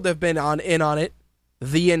Shield have been in on it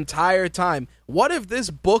the entire time? What if this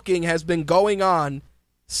booking has been going on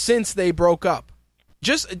since they broke up?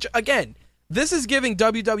 Just again, this is giving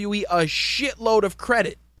WWE a shitload of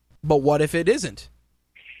credit, but what if it isn't?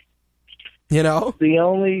 The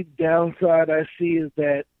only downside I see is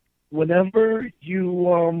that whenever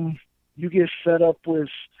you get fed up with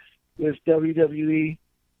WWE,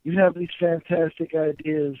 you have these fantastic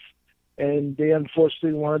ideas, and they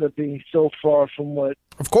unfortunately wind up being so far from what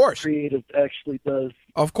creative actually does.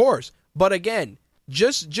 Of course. But again,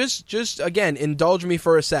 just again, indulge me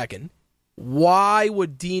for a second. Why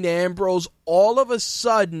would Dean Ambrose all of a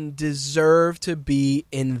sudden deserve to be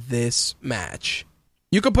in this match?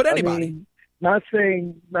 You could put anybody. Not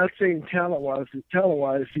saying talent-wise.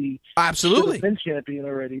 Talent-wise, he absolutely should have been champion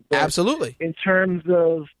already. But absolutely. In terms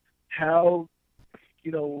of how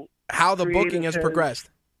the booking has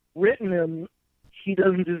progressed, written him, he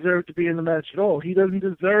doesn't deserve to be in the match at all. He doesn't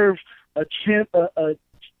deserve a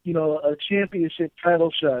championship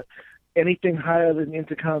title shot. Anything higher than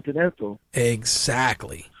Intercontinental.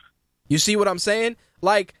 Exactly. You see what I'm saying?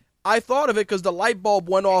 Like, I thought of it because the light bulb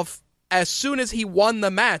went off as soon as he won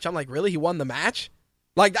the match. I'm like, really? He won the match?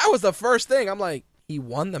 Like, that was the first thing. I'm like, he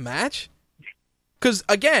won the match? Because,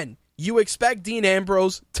 again, you expect Dean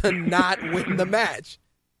Ambrose to not win the match.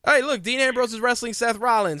 Hey, look, Dean Ambrose is wrestling Seth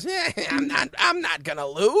Rollins. I'm not going to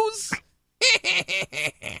lose.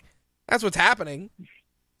 That's what's happening.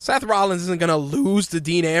 Seth Rollins isn't going to lose to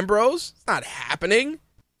Dean Ambrose. It's not happening.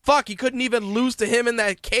 Fuck, he couldn't even lose to him in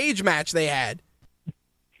that cage match they had.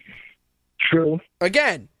 True.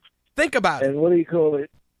 Again, think about it. And what do you call it?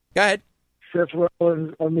 Go ahead. Seth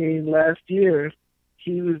Rollins, last year,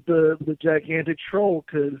 he was the gigantic troll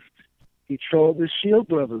because he trolled the Shield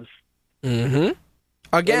brothers. Mm-hmm.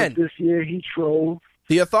 Again. This year, he trolled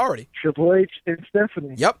the Authority. Triple H and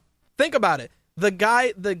Stephanie. Yep. Think about it. The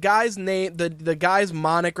guy's name, the guy's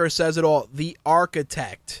moniker says it all. The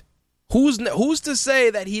Architect. Who's to say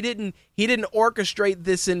that he didn't orchestrate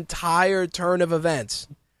this entire turn of events?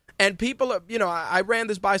 And people are, I ran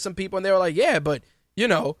this by some people and they were like, yeah, but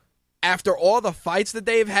after all the fights that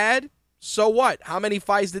they've had, so what? How many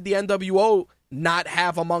fights did the NWO not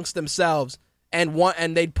have amongst themselves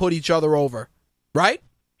and they'd put each other over, right?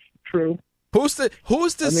 True. Who's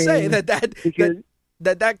to say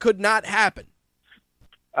that could not happen?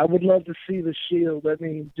 I would love to see the Shield.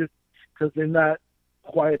 Just because they're not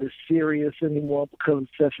quite as serious anymore because of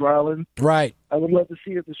Seth Rollins. Right. I would love to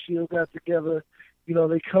see if the Shield got together.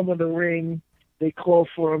 They come in the ring, they call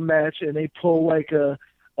for a match, and they pull like a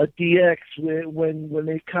DX when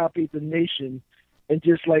they copied the Nation and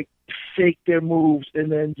just like fake their moves and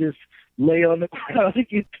then just lay on the ground and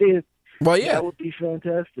get pinned. Well, yeah. That would be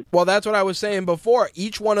fantastic. Well, that's what I was saying before.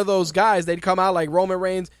 Each one of those guys, they'd come out like Roman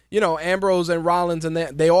Reigns, Ambrose and Rollins, and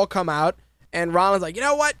they all come out. And Rollins like, you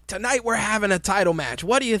know what? Tonight we're having a title match.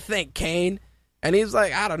 What do you think, Kane? And he's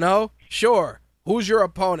like, I don't know. Sure. Who's your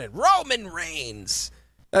opponent? Roman Reigns.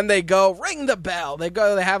 Then they go, ring the bell. They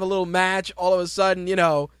have a little match. All of a sudden,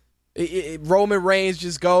 Roman Reigns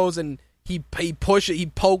just goes and he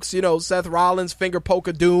pokes, Seth Rollins, finger poke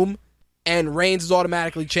of doom. And Reigns is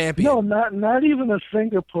automatically champion. No, not even a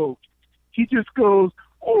finger poke. He just goes,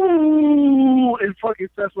 ooh, and fucking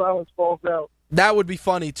Seth Rollins falls out. That would be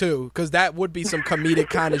funny, too, because that would be some comedic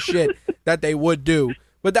kind of shit that they would do.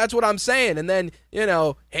 But that's what I'm saying. And then,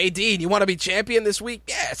 hey, Dean, you want to be champion this week?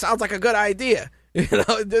 Yeah, sounds like a good idea. And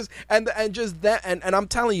I'm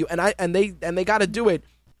telling you, and they got to do it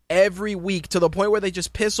every week to the point where they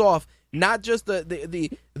just piss off not just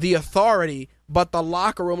the authority, but the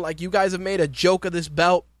locker room. Like, you guys have made a joke of this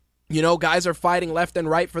belt. You know, guys are fighting left and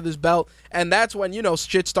right for this belt. And that's when, you know,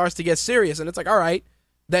 shit starts to get serious. And it's like, all right,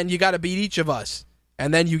 then you got to beat each of us.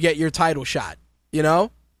 And then you get your title shot, you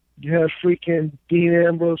know? You have freaking Dean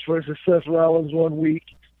Ambrose versus Seth Rollins one week.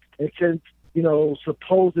 And since, you know,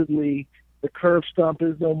 supposedly the curb stomp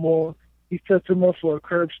is no more, he sets him up for a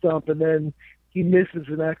curb stomp, and then he misses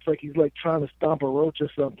and acts like he's like trying to stomp a roach or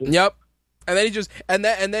something. Yep. And then he just and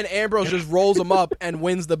then Ambrose just rolls him up and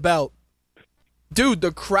wins the belt. Dude,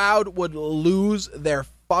 the crowd would lose their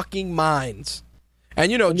fucking minds.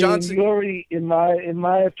 And you know, John Cena, you already, in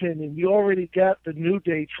my opinion, you already got the New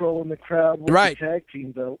Day trolling the crowd with the tag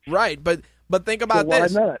team belt. Right, but think about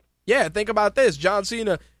this. Why not? Yeah, think about this. John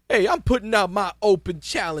Cena, hey, I'm putting out my open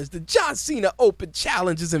challenge. The John Cena open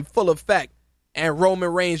challenge is in full effect. And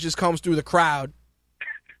Roman Reigns just comes through the crowd.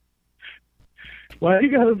 Why you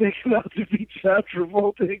gotta make him out to be John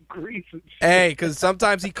Travolta in Grease and shit? Hey, because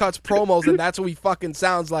sometimes he cuts promos and that's what he fucking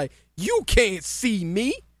sounds like. You can't see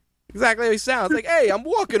me. Exactly how he sounds. Like, hey, I'm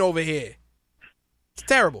walking over here. It's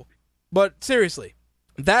terrible. But seriously,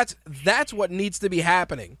 that's what needs to be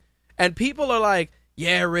happening. And people are like,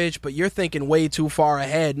 yeah, Rich, but you're thinking way too far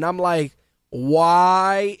ahead. And I'm like,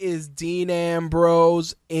 why is Dean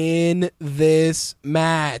Ambrose in this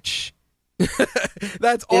match?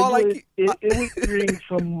 That's all it would bring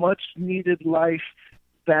some much needed life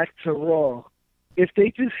back to Raw. If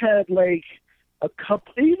they just had like a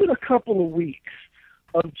couple of weeks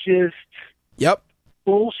of just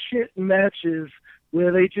bullshit matches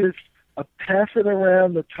where they just passing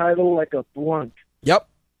around the title like a blunt. Yep,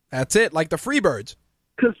 that's it, like the Freebirds.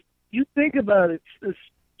 Because you think about it,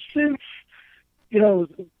 since we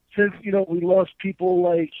lost people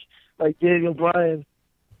like Daniel Bryan,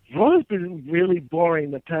 Raw's been really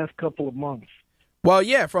boring the past couple of months. Well,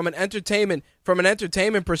 yeah, from an entertainment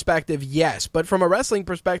perspective, yes, but from a wrestling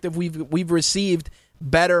perspective, we've received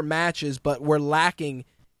better matches, but we're lacking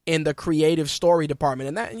in the creative story department,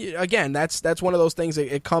 and that, again, that's one of those things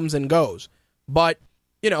that it comes and goes. But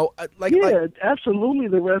absolutely,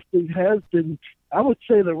 the wrestling has been. I would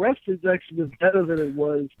say the wrestling's actually been better than it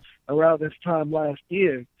was around this time last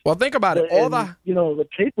year. Well, think about it. The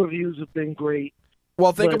pay-per-views have been great.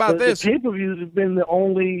 Well, think about this. The pay-per-views have been the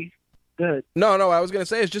only good. No, I was going to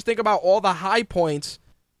say is just think about all the high points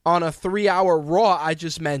on a 3-hour Raw I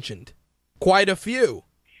just mentioned. Quite a few.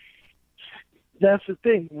 That's the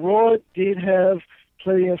thing. Raw did have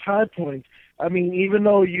plenty of high points. I mean, even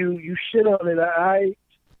though you shit on it, I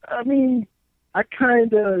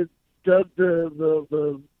kind of dug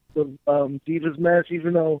the Divas match,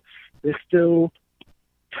 even though they're still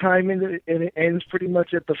timing it, and it ends pretty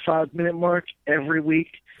much at the 5-minute mark every week.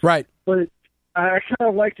 Right. But I kind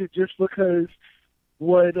of liked it just because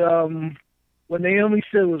what Naomi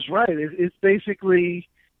said was right. It's basically,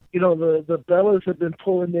 the Bellas have been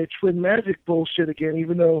pulling their twin magic bullshit again,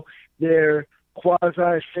 even though they're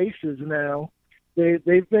quasi faces now.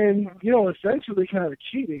 They've been, essentially kind of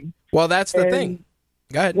cheating. Well, that's the thing.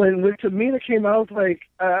 Go ahead. When Tamina came out, I was like,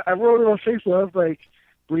 I wrote it on Facebook. I was like,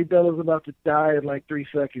 Brie Bella's about to die in like 3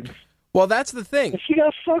 seconds. Well, that's the thing. And she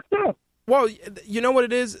got fucked up. Well, you know what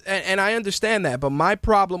it is, and I understand that, but my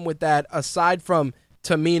problem with that, aside from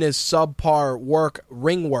Tamina's subpar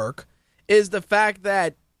ring work, is the fact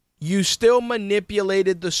that you still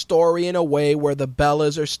manipulated the story in a way where the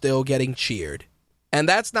Bellas are still getting cheered. And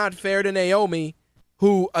that's not fair to Naomi,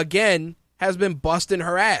 who, again, has been busting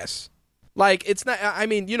her ass. Like, it's not, I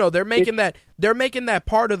mean, they're making that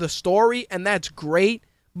part of the story, and that's great,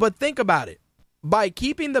 but think about it. By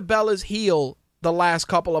keeping the Bellas heel the last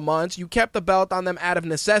couple of months, you kept the belt on them out of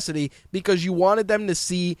necessity because you wanted them to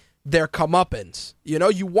see their comeuppance.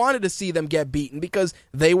 You wanted to see them get beaten because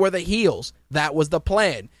they were the heels. That was the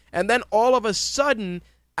plan. And then all of a sudden,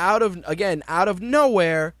 out of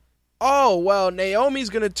nowhere, oh, well, Naomi's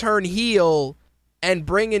going to turn heel and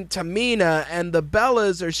bring in Tamina, and the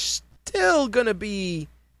Bellas are still going to be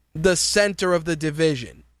the center of the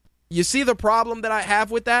division. You see the problem that I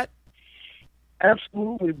have with that?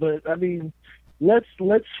 Absolutely, but I mean, let's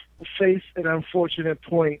face an unfortunate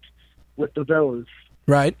point with the Bellas.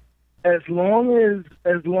 Right. As long as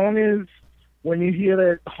when you hear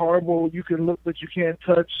that horrible "you can look but you can't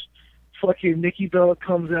touch," fucking Nikki Bella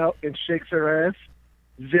comes out and shakes her ass,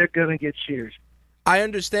 they're gonna get cheered. I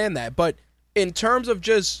understand that, but in terms of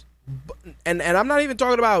just, and I'm not even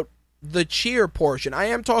talking about the cheer portion. I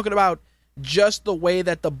am talking about just the way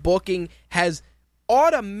that the booking has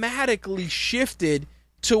automatically shifted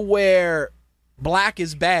to where black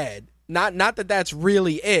is bad. Not that that's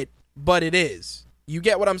really it, but it is. You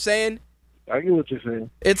get what I'm saying? I get what you're saying.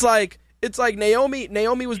 It's like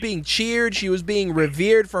Naomi was being cheered. She was being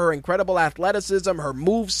revered for her incredible athleticism, her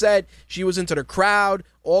moveset. She was into the crowd,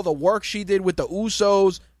 all the work she did with the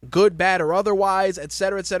Usos, good, bad, or otherwise,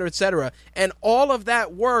 etc., etc., etc. And all of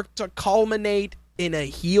that work to culminate in a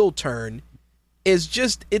heel turn is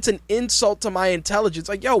just, it's an insult to my intelligence.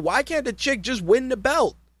 Like, yo, why can't the chick just win the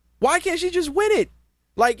belt? Why can't she just win it?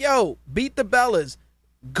 Like, yo, beat the Bellas.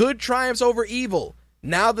 Good triumphs over evil.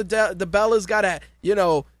 Now the Bellas gotta,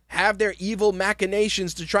 have their evil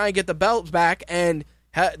machinations to try and get the belts back, and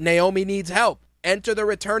Naomi needs help. Enter the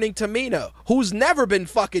returning Tamina, who's never been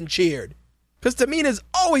fucking cheered. Because Tamina's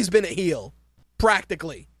always been a heel,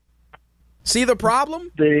 practically. See the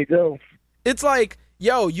problem? There you go. It's like,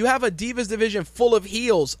 yo, you have a Divas division full of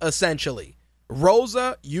heels, essentially.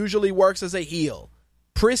 Rosa usually works as a heel.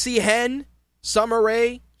 Prissy Hen, Summer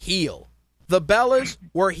Rae, heel. The Bellas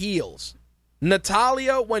were heels.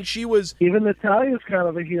 Natalya, when she was... Even Natalya's kind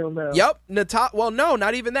of a heel now. Yep. Well, no,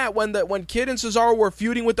 not even that. When Kid and Cesaro were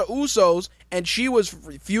feuding with the Usos and she was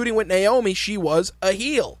feuding with Naomi, she was a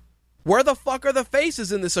heel. Where the fuck are the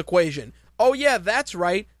faces in this equation? Oh, yeah, that's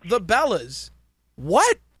right. The Bellas.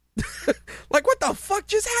 What? Like, what the fuck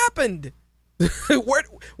just happened?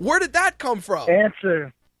 Where did that come from?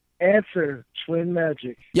 Answer. Twin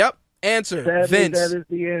magic. Yep. Answer. Sadly, Vince. that is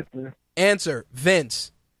the answer. Answer.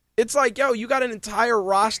 Vince. It's like, yo, you got an entire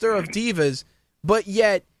roster of divas, but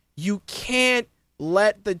yet you can't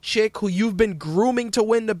let the chick who you've been grooming to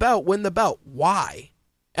win the belt. Why?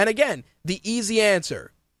 And again, the easy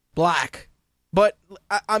answer, black. But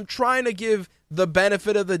I'm trying to give the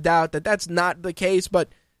benefit of the doubt that that's not the case. But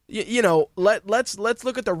let's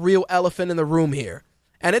look at the real elephant in the room here,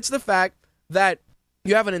 and it's the fact that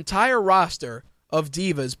you have an entire roster of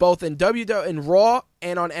divas, both in in Raw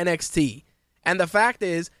and on NXT, and the fact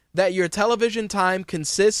is that your television time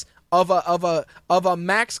consists of a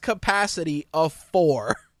max capacity of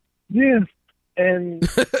 4. Yeah, and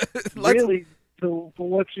really, for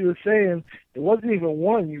what you were saying, it wasn't even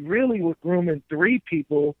 1. You really were grooming 3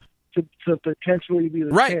 people to potentially be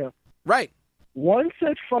the champ. Right. 1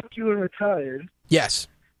 said "fuck you" and retired. Yes.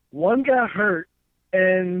 1 got hurt,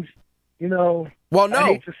 and Well, no. I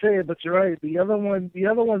hate to say it, but you're right. The other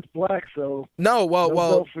one's black, so no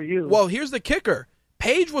vote for you. Well, here's the kicker.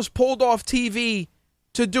 Paige was pulled off TV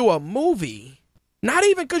to do a movie. Not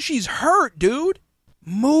even because she's hurt, dude.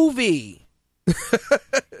 Movie.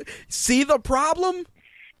 See the problem?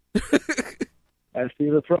 I see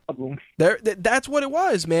the problem. That's what it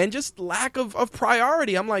was, man. Just lack of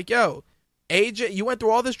priority. I'm like, yo, AJ, you went through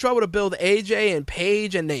all this trouble to build AJ and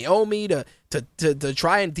Paige and Naomi to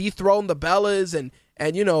try and dethrone the Bellas and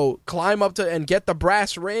climb up to and get the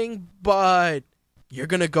brass ring, but you're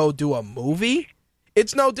gonna go do a movie?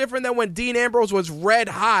 It's no different than when Dean Ambrose was red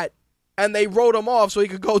hot and they wrote him off so he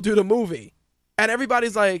could go do the movie. And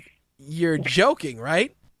everybody's like, you're joking,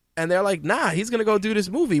 right? And they're like, nah, he's gonna go do this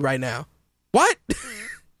movie right now. What?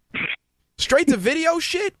 Straight to video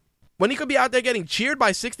shit? When he could be out there getting cheered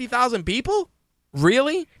by 60,000 people?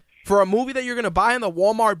 Really? For a movie that you're going to buy in the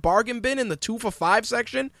Walmart bargain bin in the 2 for $5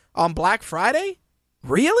 section on Black Friday?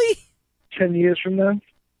 Really? 10 years from now?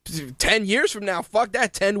 10 years from now? Fuck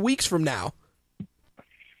that. 10 weeks from now.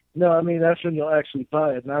 No, I mean, that's when you'll actually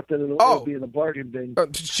buy it. Not that it'll be in a bargain bin.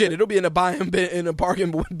 Shit, it'll be in a bargain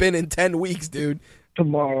bin in 10 weeks, dude.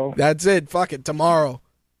 Tomorrow. That's it. Fuck it. Tomorrow.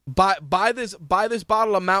 Buy this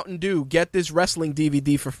bottle of Mountain Dew. Get this wrestling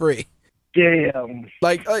DVD for free. Damn.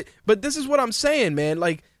 But this is what I'm saying, man.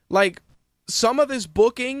 Like some of this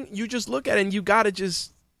booking, you just look at it and you gotta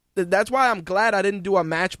just. That's why I'm glad I didn't do a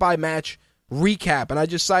match by match recap, and I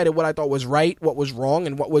just cited what I thought was right, what was wrong,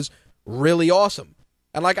 and what was really awesome.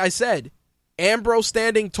 And like I said, Ambrose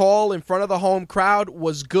standing tall in front of the home crowd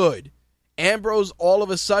was good. Ambrose all of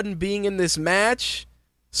a sudden being in this match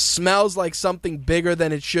smells like something bigger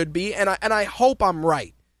than it should be, and I hope I'm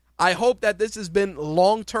right. I hope that this has been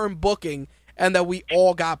long-term booking and that we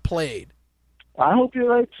all got played. I hope you're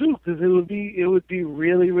right too, because it would be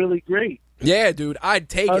really, really great. Yeah, dude, I'd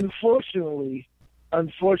take it.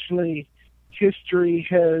 Unfortunately, history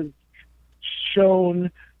has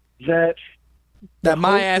shown that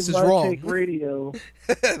my ass is wrong. Radio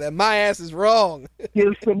that my ass is wrong.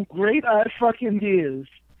 Gives some great ideas,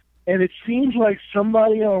 and it seems like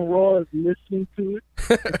somebody on Raw is listening to it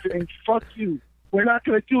and saying, "Fuck you, we're not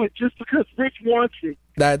going to do it just because Rich wants it."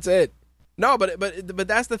 That's it. No, but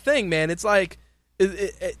that's the thing, man. It's like,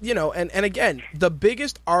 and again, the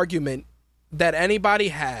biggest argument that anybody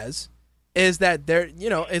has is that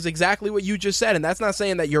is exactly what you just said, and that's not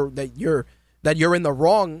saying that you're in the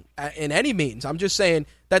wrong in any means. I'm just saying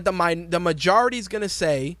that the majority is going to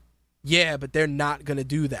say Yeah, but they're not going to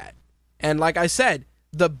do that. And like I said,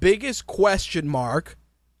 the biggest question mark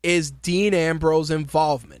is Dean Ambrose's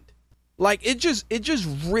involvement. Like, it just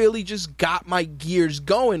really just got my gears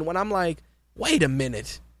going when I'm like, wait a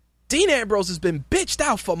minute. Dean Ambrose has been bitched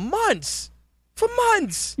out for months. For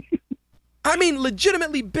months. I mean,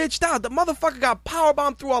 legitimately bitched out. The motherfucker got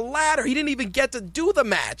powerbombed through a ladder. He didn't even get to do the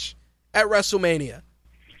match at WrestleMania.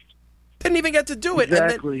 Didn't even get to do it.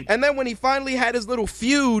 Exactly. And then when he finally had his little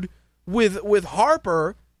feud with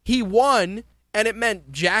Harper, he won, and it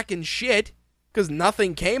meant jack and shit because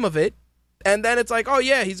nothing came of it. And then it's like, oh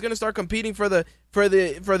yeah, he's gonna start competing for the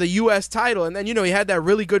U.S. title. And then he had that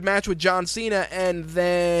really good match with John Cena, and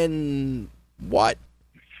then what?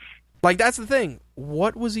 Like, that's the thing.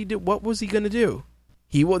 What was he gonna do?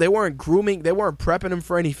 They weren't grooming. They weren't prepping him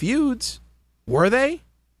for any feuds, were they?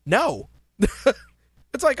 No.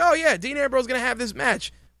 It's like, oh yeah, Dean Ambrose is gonna have this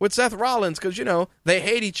match with Seth Rollins because they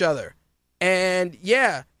hate each other, and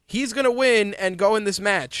yeah, he's gonna win and go in this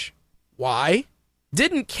match. Why?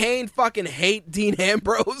 Didn't Kane fucking hate Dean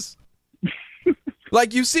Ambrose?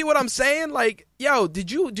 Like, you see what I'm saying? Like, yo, do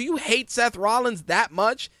you hate Seth Rollins that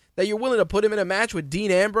much that you're willing to put him in a match with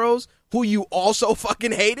Dean Ambrose, who you also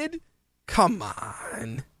fucking hated? Come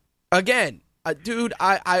on. Again, dude,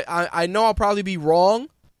 I know I'll probably be wrong,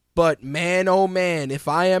 but man, oh man, if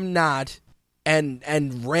I am not, and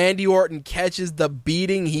Randy Orton catches the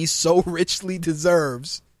beating he so richly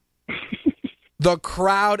deserves, the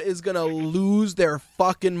crowd is going to lose their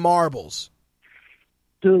fucking marbles.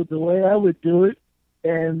 Dude, the way I would do it,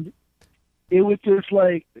 and it would just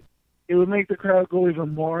it would make the crowd go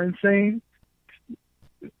even more insane,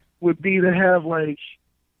 would be to have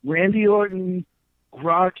Randy Orton,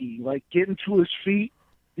 Rocky, getting to his feet,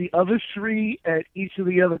 the other three at each of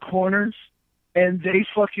the other corners, and they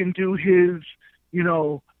fucking do his,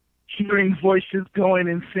 hearing voices going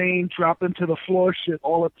insane, dropping to the floor shit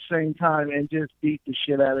all at the same time, and just beat the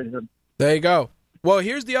shit out of him. There you go. Well,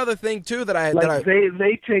 here's the other thing too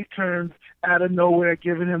they take turns out of nowhere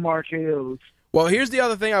giving him RKOs. Well, here's the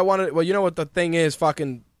other thing I wanted. Well, you know what the thing is?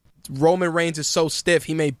 Fucking Roman Reigns is so stiff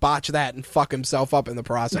he may botch that and fuck himself up in the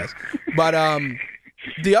process. But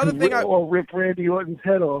the other thing or rip Randy Orton's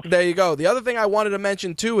head off. There you go. The other thing I wanted to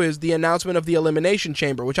mention too is the announcement of the Elimination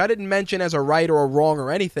Chamber, which I didn't mention as a right or a wrong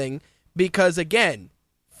or anything, because again,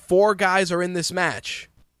 4 guys are in this match.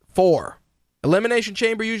 4. Elimination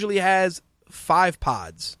Chamber usually has 5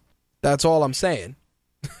 pods. That's all I'm saying.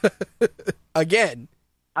 Again,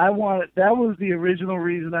 that was the original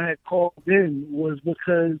reason I had called in, was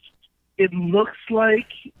because it looks like,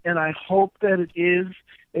 and I hope that it is,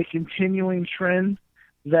 a continuing trend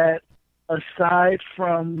that aside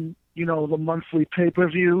from, the monthly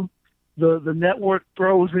pay-per-view, the network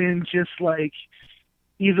throws in just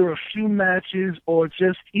either a few matches or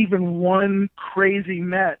just even one crazy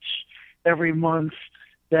match every month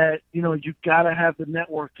that, you gotta have the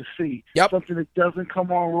network to see. Yep. Something that doesn't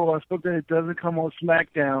come on Raw, something that doesn't come on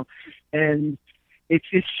SmackDown. And it's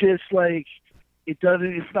just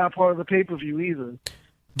it's not part of the pay-per-view either.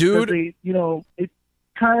 Dude. It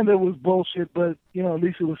kind of was bullshit, but, at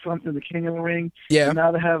least it was something, the King of the Ring. Yeah. And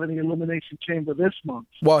now they're having the Elimination Chamber this month.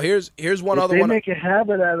 Well, here's one other one. If they make a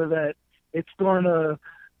habit out of that, it's going to,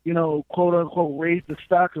 quote unquote, raise the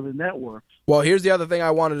stock of the network. Well, here's the other thing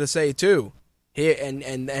I wanted to say too. Here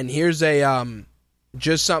and here's a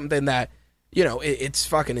just something that it's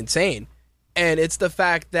fucking insane, and it's the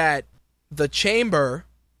fact that the Chamber,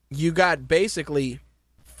 you got basically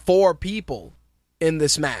 4 people in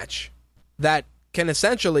this match that can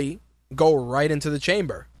essentially go right into the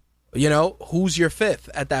Chamber. Who's your 5th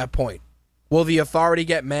at that point? Will the Authority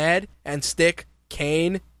get mad and stick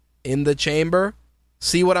Kane in the Chamber?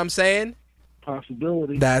 See what I'm saying?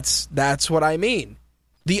 Possibility. That's what I mean.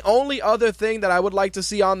 The only other thing that I would like to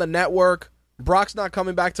see on the network, Brock's not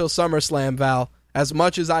coming back till SummerSlam, Val. As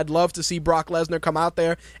much as I'd love to see Brock Lesnar come out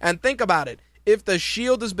there, and think about it, if the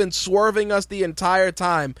Shield has been swerving us the entire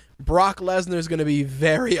time, Brock Lesnar is going to be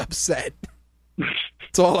very upset.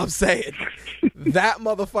 That's all I'm saying. That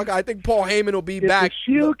motherfucker, I think Paul Heyman will be back. If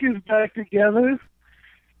the Shield gets back together,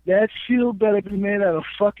 that Shield better be made out of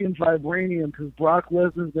fucking vibranium, because Brock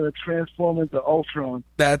Lesnar's going to transform into Ultron.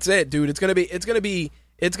 That's it, dude. It's going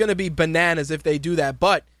to be bananas if they do that.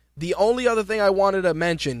 But the only other thing I wanted to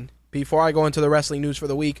mention before I go into the wrestling news for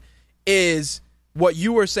the week is what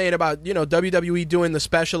you were saying about, WWE doing the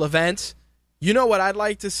special events. You know what I'd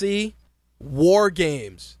like to see? War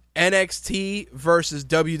Games. NXT versus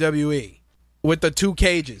WWE with the 2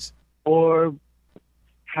 cages. Or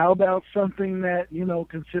how about something that,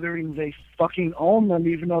 considering they fucking own them,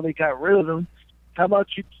 even though they got rid of them, how about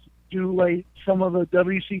you do like some of the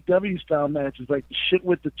WCW style matches, like the shit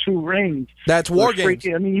with the 2 rings. That's War Games.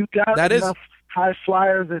 I mean, you got that enough high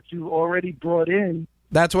flyers that you already brought in.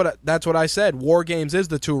 That's what I said. War Games is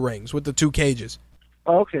the 2 rings with the 2 cages.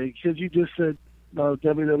 Okay, because you just said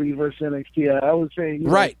WWE versus NXT. I was saying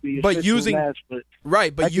right, the but using match,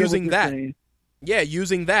 but using that,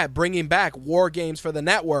 using that, bringing back War Games for the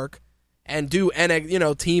network, and do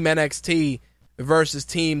Team NXT versus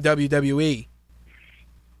Team WWE,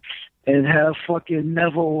 and have fucking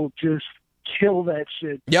Neville just kill that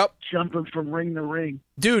shit. Yep, jumping from ring to ring,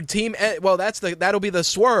 dude. That'll be the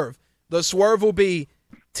Swerve. The Swerve will be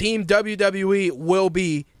Team WWE will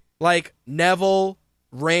be like Neville,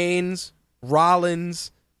 Reigns,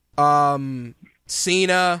 Rollins, Cena,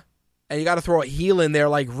 and you got to throw a heel in there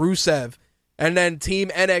like Rusev. And then Team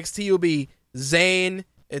NXT will be Zayn,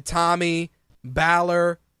 Itami,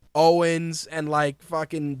 Balor, Owens, and like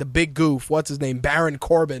fucking the big goof. What's his name? Baron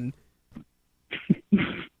Corbin.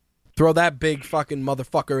 Throw that big fucking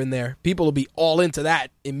motherfucker in there. People will be all into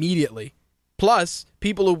that immediately. Plus,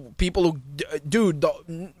 people who, dude,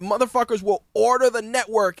 the motherfuckers will order the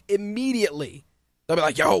network immediately. They'll be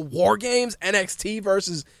like, yo, War Games, NXT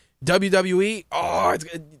versus WWE. Oh,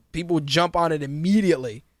 people would jump on it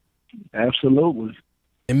immediately. Absolutely.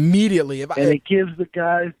 Immediately. It gives the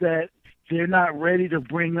guys that they're not ready to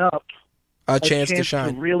bring up a chance to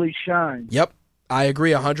shine. To really shine. Yep. I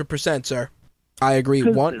agree 100%, sir. I agree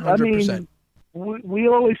 100%. I mean, we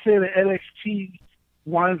always say that NXT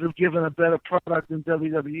winds up giving a better product than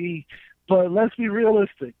WWE, but let's be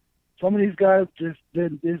realistic. Some of these guys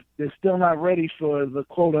they're still not ready for the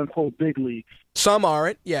quote unquote big leagues. Some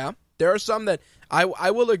aren't. Yeah, there are some that I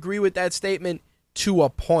will agree with that statement to a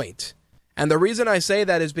point, and the reason I say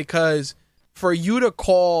that is because for you to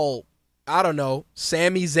call, I don't know,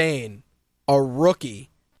 Sami Zayn a rookie,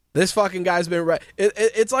 this fucking guy's been.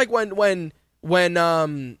 It's like when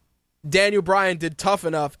Daniel Bryan did Tough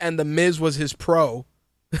Enough and The Miz was his pro.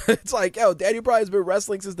 It's like, yo, Daniel Bryan's been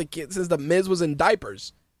wrestling since The Miz was in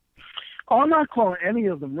diapers. Oh, I'm not calling any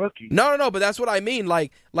of them rookies. No, but that's what I mean.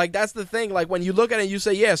 Like that's the thing. Like when you look at it, you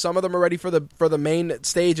say, yeah, some of them are ready for the main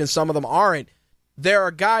stage, and some of them aren't. There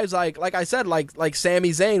are guys like I said, like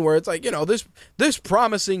Sami Zayn, where it's like, this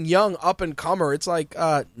promising young up and comer. It's like,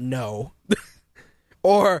 no,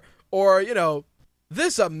 or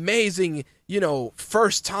this amazing,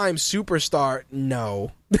 first time superstar.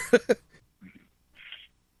 No.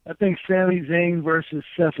 I think Sami Zayn versus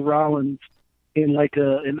Seth Rollins in like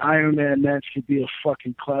an Iron Man match could be a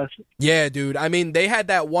fucking classic. Yeah, dude. I mean, they had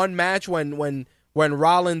that one match when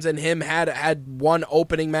Rollins and him had one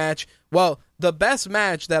opening match. Well, the best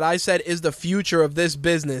match that I said is the future of this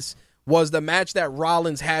business was the match that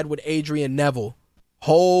Rollins had with Adrian Neville.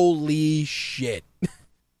 Holy shit.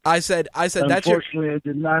 I said unfortunately, I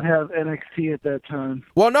did not have NXT at that time.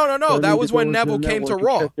 Well, no. So that was when Neville came to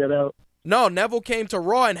Raw. Check that out. No, Neville came to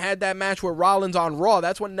Raw and had that match with Rollins on Raw.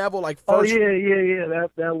 That's when Neville first. Oh yeah.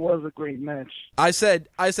 That was a great match. I said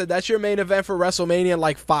that's your main event for WrestleMania in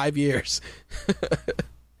like 5 years.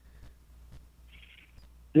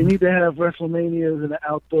 They need to have WrestleMania as an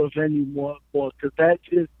outdoor venue more because that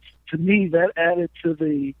just, to me, that added to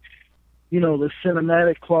the, the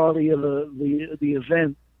cinematic quality of the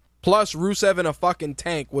event. Plus, Rusev in a fucking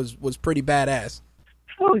tank was pretty badass.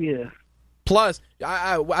 Oh yeah. Plus,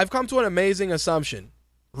 I've come to an amazing assumption.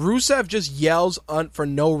 Rusev just yells for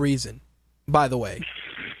no reason, by the way.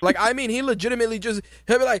 Like, I mean, he legitimately he'll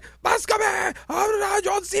be like, Bascome!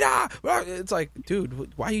 John Cena! It's like,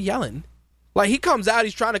 dude, why are you yelling? Like, he comes out,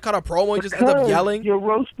 he's trying to cut a promo, and just ends up yelling. Your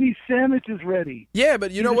roast beef sandwich is ready. Yeah,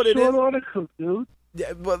 but you know what it is? Short order cook, dude.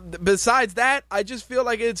 Yeah, but besides that, I just feel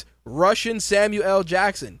like it's Russian Samuel L.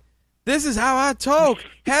 Jackson. This is how I talk.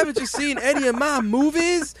 Haven't you seen any of my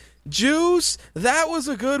movies? Juice, that was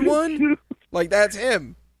a good one. Like, that's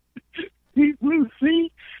him. Deep Blue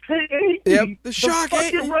Sea, they ate me. Yep, the Shark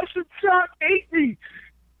ate me. Russian Shark ate me.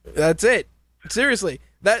 That's it. Seriously.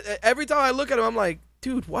 That every time I look at him, I'm like,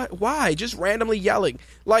 dude, what? Why? Just randomly yelling.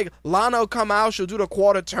 Like, Lana will come out, she'll do the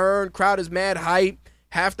quarter turn, crowd is mad hype.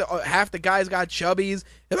 Half the guys got chubbies.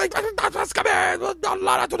 They're like,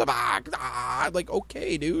 Lana to the back. Like,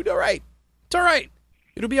 okay, dude, all right. It's all right.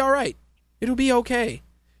 It'll be all right. It'll be okay.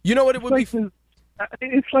 You know what it would be?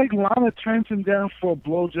 It's like Lana turns him down for a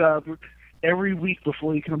blowjob every week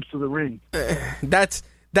before he comes to the ring. That's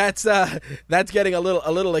getting a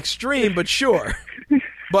little extreme, but sure.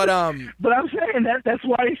 But I'm saying that's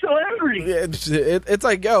why he's so angry. It's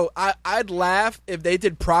like, yo, I'd laugh if they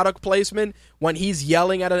did product placement when he's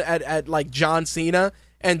yelling at like John Cena,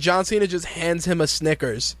 and John Cena just hands him a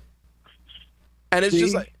Snickers, and it's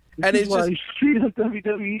just like, and it's just. be on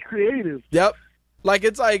WWE Creative. Yep. Like,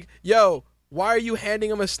 it's like, yo, why are you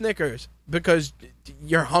handing him a Snickers? Because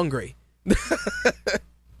you're hungry.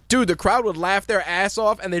 Dude, the crowd would laugh their ass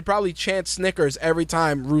off, and they'd probably chant Snickers every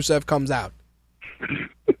time Rusev comes out.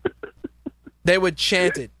 They would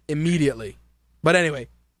chant it immediately. But anyway,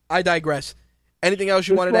 I digress. Anything else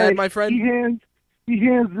you wanted to add, my friend? He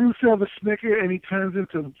hands Rusev a Snicker, and he turns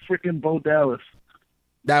into freaking Bo Dallas.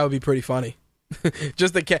 That would be pretty funny.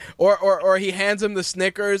 Just or he hands him the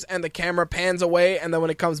Snickers, and the camera pans away, and then when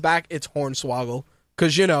it comes back, it's Hornswoggle.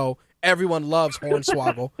 Because, you know, everyone loves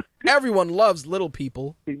Hornswoggle. Everyone loves little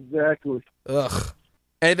people. Exactly. Ugh.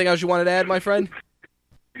 Anything else you wanted to add, my friend?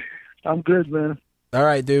 I'm good, man. All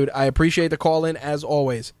right, dude. I appreciate the call in, as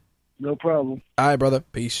always. No problem. All right, brother.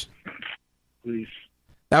 Peace. Peace.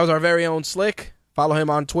 That was our very own Slick. Follow him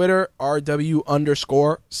on Twitter,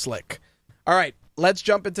 RW_Slick. All right, let's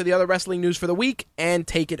jump into the other wrestling news for the week and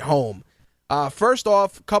take it home. First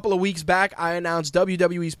off, a couple of weeks back, I announced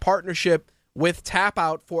WWE's partnership with Tap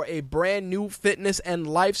Out for a brand new fitness and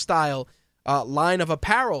lifestyle line of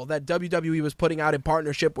apparel that WWE was putting out in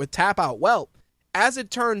partnership with Tap Out. Well, as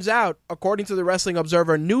it turns out, according to the Wrestling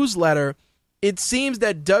Observer newsletter, it seems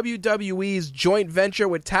that WWE's joint venture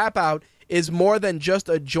with Tap Out is more than just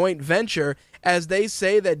a joint venture, as they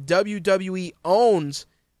say that WWE owns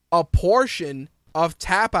a portion of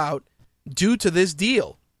Tap Out due to this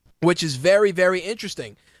deal, which is very, very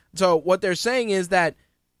interesting. So what they're saying is that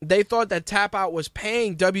they thought that Tap Out was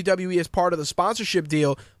paying WWE as part of the sponsorship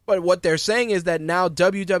deal, but what they're saying is that now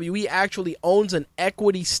WWE actually owns an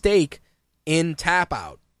equity stake in Tap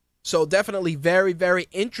Out. So definitely very, very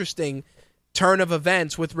interesting turn of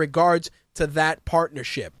events with regards to that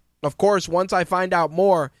partnership. Of course, once I find out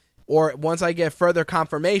more, or once I get further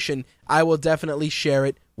confirmation, I will definitely share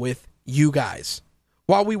it with you guys.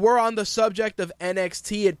 While we were on the subject of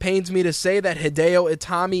NXT, it pains me to say that Hideo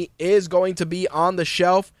Itami is going to be on the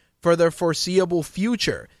shelf for the foreseeable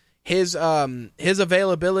future. His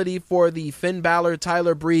availability for the Finn Balor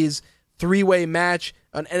Tyler Breeze three-way match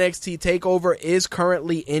on NXT TakeOver is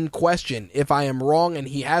currently in question. If I am wrong and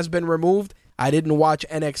he has been removed, I didn't watch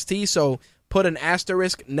NXT, so put an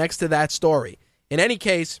asterisk next to that story. In any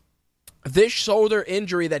case, this shoulder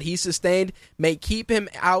injury that he sustained may keep him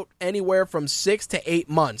out anywhere from 6 to 8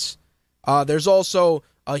 months. There's also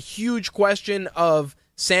a huge question of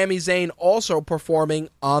Sami Zayn also performing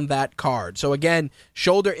on that card. So again,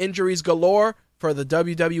 shoulder injuries galore for the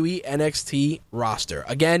WWE NXT roster.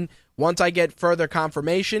 Again, once I get further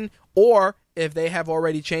confirmation, or if they have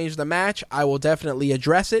already changed the match, I will definitely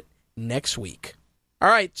address it next week. All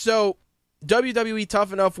right, so WWE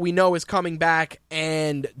Tough Enough, we know, is coming back,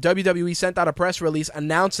 and WWE sent out a press release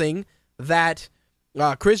announcing that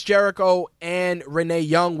Chris Jericho and Renee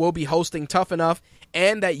Young will be hosting Tough Enough,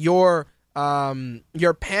 and that your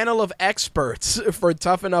panel of experts for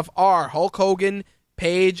Tough Enough are Hulk Hogan,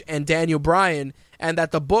 Paige, and Daniel Bryan, and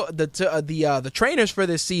that the trainers for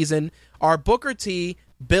this season are Booker T,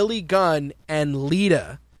 Billy Gunn, and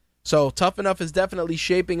Lita. So Tough Enough is definitely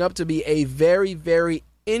shaping up to be a very, very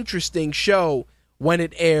interesting show when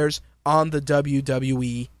it airs on the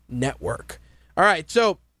WWE Network. All right,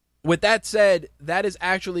 so with that said, that is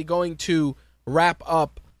actually going to wrap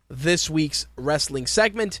up this week's wrestling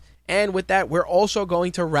segment, and with that, we're also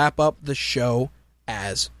going to wrap up the show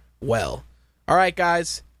as well. All right,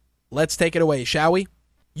 guys, let's take it away, shall we?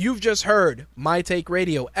 You've just heard My Take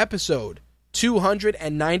Radio episode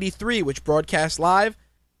 293, which broadcast live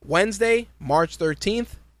Wednesday, March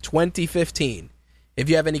 13th, 2015. If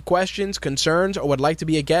you have any questions, concerns, or would like to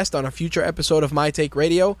be a guest on a future episode of My Take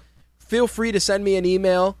Radio, feel free to send me an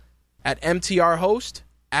email at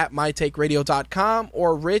mtrhost@mytakeradio.com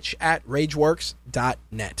or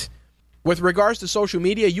rich@rageworks.net. With regards to social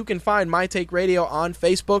media, you can find My Take Radio on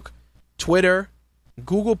Facebook, Twitter,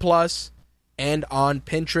 Google+, and on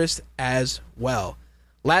Pinterest as well.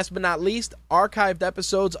 Last but not least, archived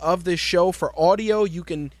episodes of this show for audio, you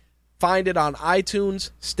can find it on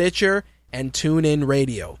iTunes, Stitcher, and TuneIn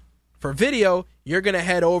Radio. For video, you're going to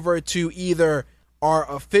head over to either our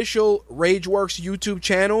official Rageworks YouTube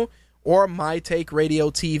channel or My Take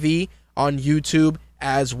Radio TV on YouTube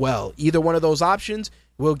as well. Either one of those options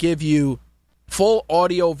will give you full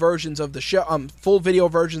audio versions of the show, full video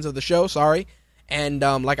versions of the show, And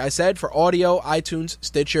like I said, for audio, iTunes,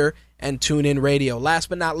 Stitcher, and TuneIn Radio. Last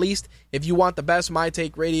but not least, if you want the best My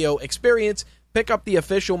Take Radio experience, pick up the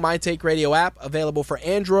official My Take Radio app, available for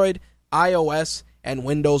Android, iOS, and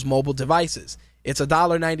Windows mobile devices. It's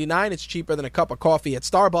 $1.99. It's cheaper than a cup of coffee at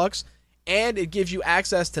Starbucks, and it gives you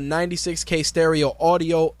access to 96K stereo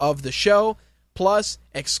audio of the show, plus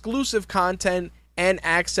exclusive content and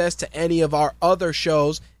access to any of our other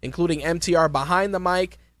shows, including MTR Behind the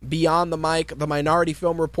Mic, Beyond the Mic, the Minority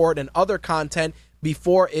Film Report, and other content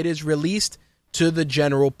before it is released to the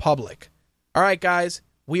general public. All right, guys,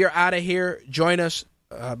 we are out of here. Join us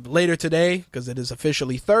later today, because it is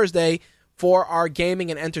officially Thursday, for our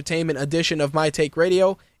gaming and entertainment edition of My Take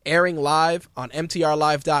Radio, airing live on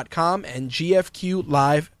mtrlive.com and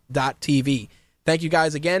gfqlive.tv. Thank you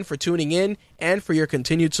guys again for tuning in and for your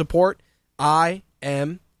continued support. I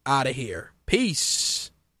am out of here. Peace.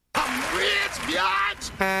 I'm rich, biatch.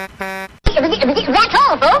 That's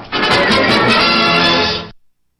all, folks.